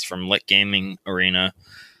Marcus from Lit Gaming Arena.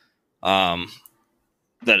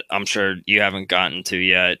 That I'm sure you haven't gotten to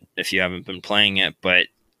yet if you haven't been playing it, but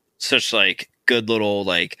such like good little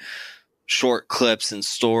like short clips and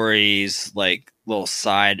stories, like little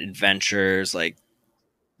side adventures. Like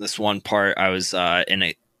this one part, I was in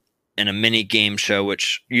a mini game show,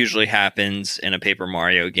 which usually happens in a Paper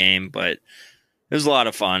Mario game, but it was a lot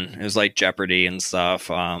of fun. It was like Jeopardy and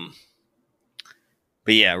stuff.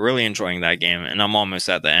 But yeah, really enjoying that game, and I'm almost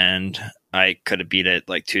at the end. I could have beat it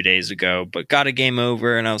like 2 days ago, but got a game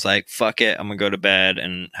over, and I was like, fuck it, I'm going to go to bed,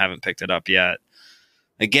 and haven't picked it up yet.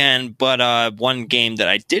 Again, but one game that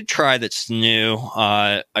I did try that's new,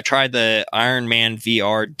 I tried the Iron Man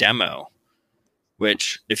VR demo,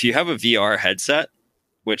 which if you have a VR headset,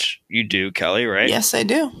 which you do, Kelly, right? Yes, I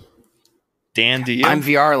do. Dan, do you? I'm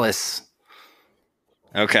VRless.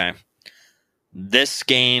 Okay. This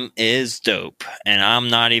game is dope, and I'm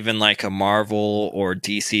not even like a Marvel or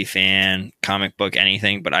DC fan, comic book,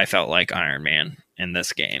 anything, but I felt like Iron Man in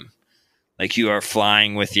this game. Like, you are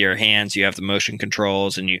flying with your hands, you have the motion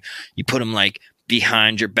controls, and you put them like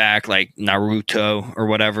behind your back, like Naruto or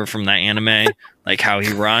whatever from that anime, like how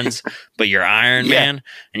he runs, but you're Iron Man,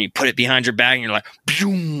 and you put it behind your back, and you're like,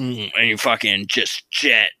 boom, and you fucking just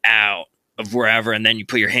jet out of wherever, and then you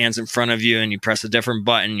put your hands in front of you and you press a different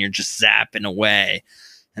button, you're just zapping away,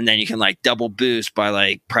 and then you can like double boost by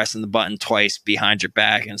like pressing the button twice behind your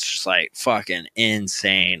back, and it's just like fucking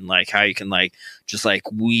insane, like how you can like just like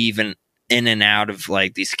weave in and out of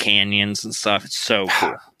like these canyons and stuff. It's so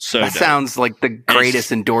cool. So that sounds like the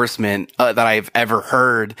greatest endorsement that I've ever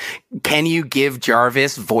heard. Can you give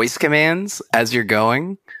Jarvis voice commands as you're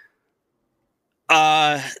going?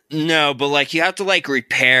 No, but like you have to like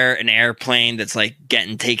repair an airplane that's like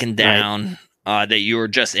getting taken down, right. That you were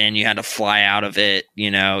just in. You had to fly out of it.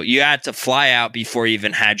 You had to fly out before you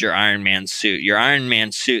even had your Iron Man suit. Your Iron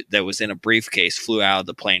Man suit that was in a briefcase flew out of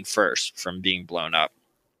the plane first from being blown up.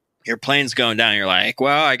 Your plane's going down. You're like,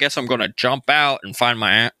 well, I guess I'm going to jump out and find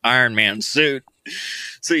my Iron Man suit.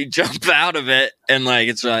 So you jump out of it, and like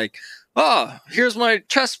it's like, oh, here's my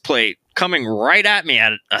chest plate coming right at me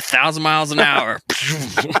at 1,000 miles an hour.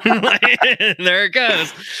 There it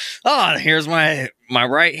goes. Oh, here's my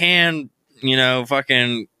right hand,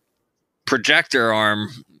 fucking projector arm.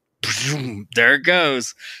 There it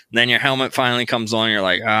goes. And then your helmet finally comes on. You're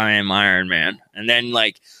like, I am Iron Man. And then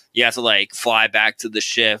like you have to like fly back to the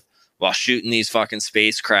ship while shooting these fucking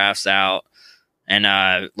spacecrafts out and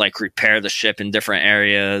like repair the ship in different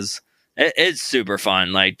areas. It's super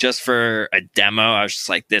fun. Like, just for a demo, I was just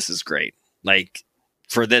like, this is great. Like,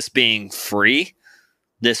 for this being free,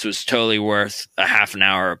 this was totally worth a half an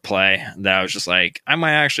hour of play. That I was just like, I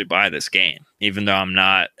might actually buy this game, even though I'm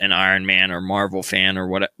not an Iron Man or Marvel fan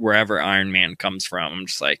or wherever Iron Man comes from. I'm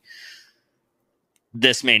just like,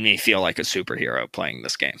 this made me feel like a superhero playing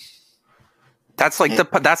this game. That's like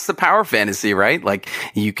that's the power fantasy, right? Like,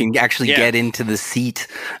 you can actually get into the seat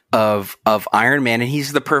of Iron Man, and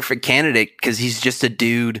he's the perfect candidate because he's just a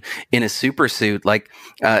dude in a super suit. Like,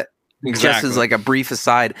 just as like a brief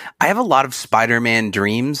aside, I have a lot of Spider-Man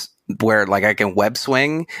dreams where like I can web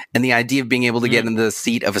swing, and the idea of being able to get in the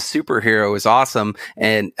seat of a superhero is awesome.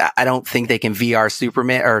 And I don't think they can VR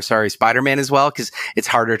Spider-Man as well, because it's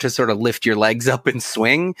harder to sort of lift your legs up and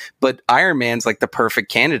swing. But Iron Man's like the perfect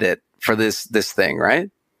candidate for this thing, right?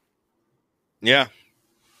 Yeah,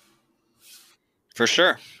 for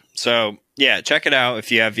sure. So yeah, check it out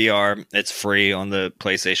if you have VR. It's free on the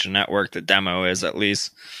PlayStation Network. The demo is, at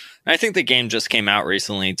least. And I think the game just came out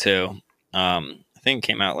recently too. I think it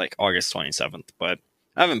came out like August 27th, but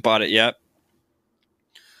I haven't bought it yet.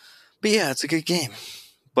 But yeah, it's a good game.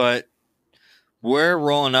 But we're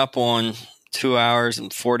rolling up on 2 hours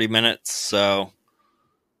and 40 minutes, so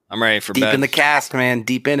I'm ready for bed. Deep in the cast, man.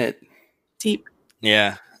 Deep in it. Deep.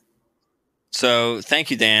 Yeah. So thank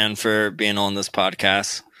you, Dan, for being on this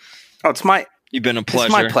podcast. Oh, it's my You've been a pleasure.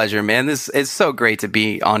 It's my pleasure, man. This is so great to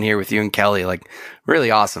be on here with you and Kelly. Like, really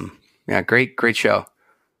awesome. Yeah, great show.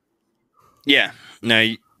 Yeah.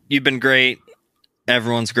 No, you've been great.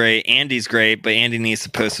 Everyone's great. Andy's great, but Andy needs to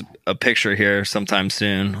post a picture here sometime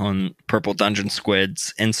soon on Purple Dungeon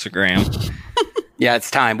Squid's Instagram. Yeah,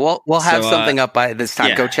 it's time. We'll have something up by this time.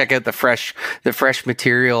 Yeah. Go check out the fresh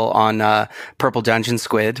material on Purple Dungeon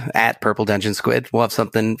Squid at Purple Dungeon Squid. We'll have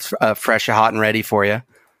something fresh, hot, and ready for you.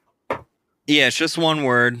 Yeah, it's just one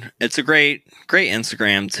word. It's a great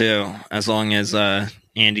Instagram too, as long as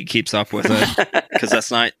Andy keeps up with it, because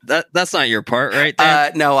that's not your part, right?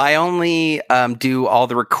 Dan? No, I only do all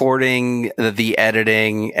the recording, the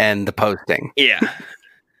editing, and the posting. Yeah.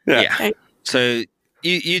 So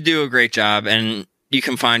you do a great job, and you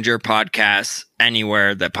can find your podcast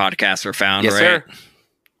anywhere that podcasts are found, Yes, right? sir.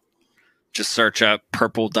 Just search up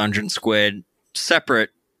Purple Dungeon Squid, separate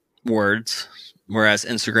words, whereas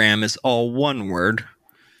Instagram is all one word.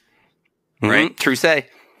 Right? True say.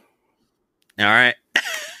 All right.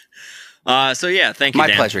 So yeah, thank you, My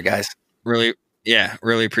Dan. pleasure, guys. Really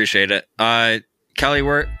appreciate it. Kelly,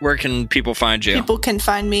 where can people find you? People can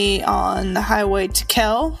find me on the Highway to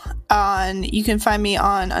Kel. You can find me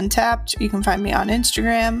on Untapped. You can find me on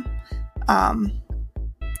Instagram.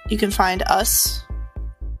 You can find us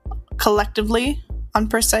collectively on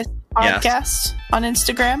Precise Podcast on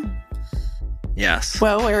Instagram. Yes.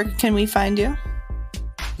 Well, where can we find you?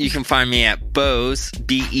 You can find me at Beaus,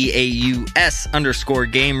 BEAUS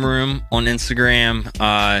 _game room on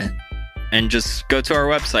Instagram. And just go to our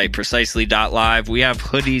website, precisely.live. We have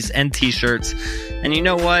hoodies and t-shirts. And you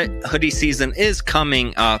know what? Hoodie season is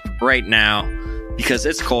coming up right now because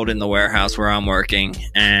it's cold in the warehouse where I'm working.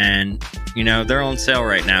 And, you know, they're on sale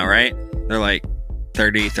right now, right? They're like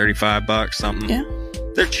 $30-$35, something. Yeah.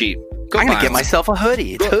 They're cheap. I'm going to get myself a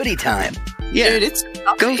hoodie. It's hoodie time. Yeah. Dude, it's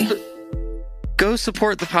Go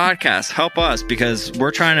support the podcast. Help us, because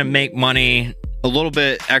we're trying to make money, a little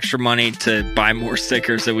bit extra money, to buy more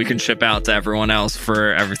stickers that we can ship out to everyone else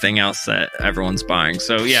for everything else that everyone's buying.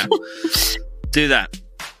 So yeah, do that.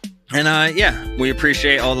 And we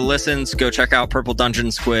appreciate all the listens. Go check out Purple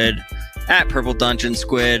Dungeon Squid at Purple Dungeon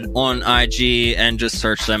Squid on IG, and just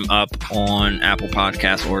search them up on Apple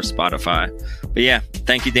Podcasts or Spotify. But yeah,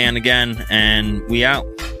 thank you, Dan, again, and we out.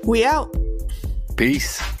 We out.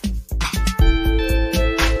 Peace.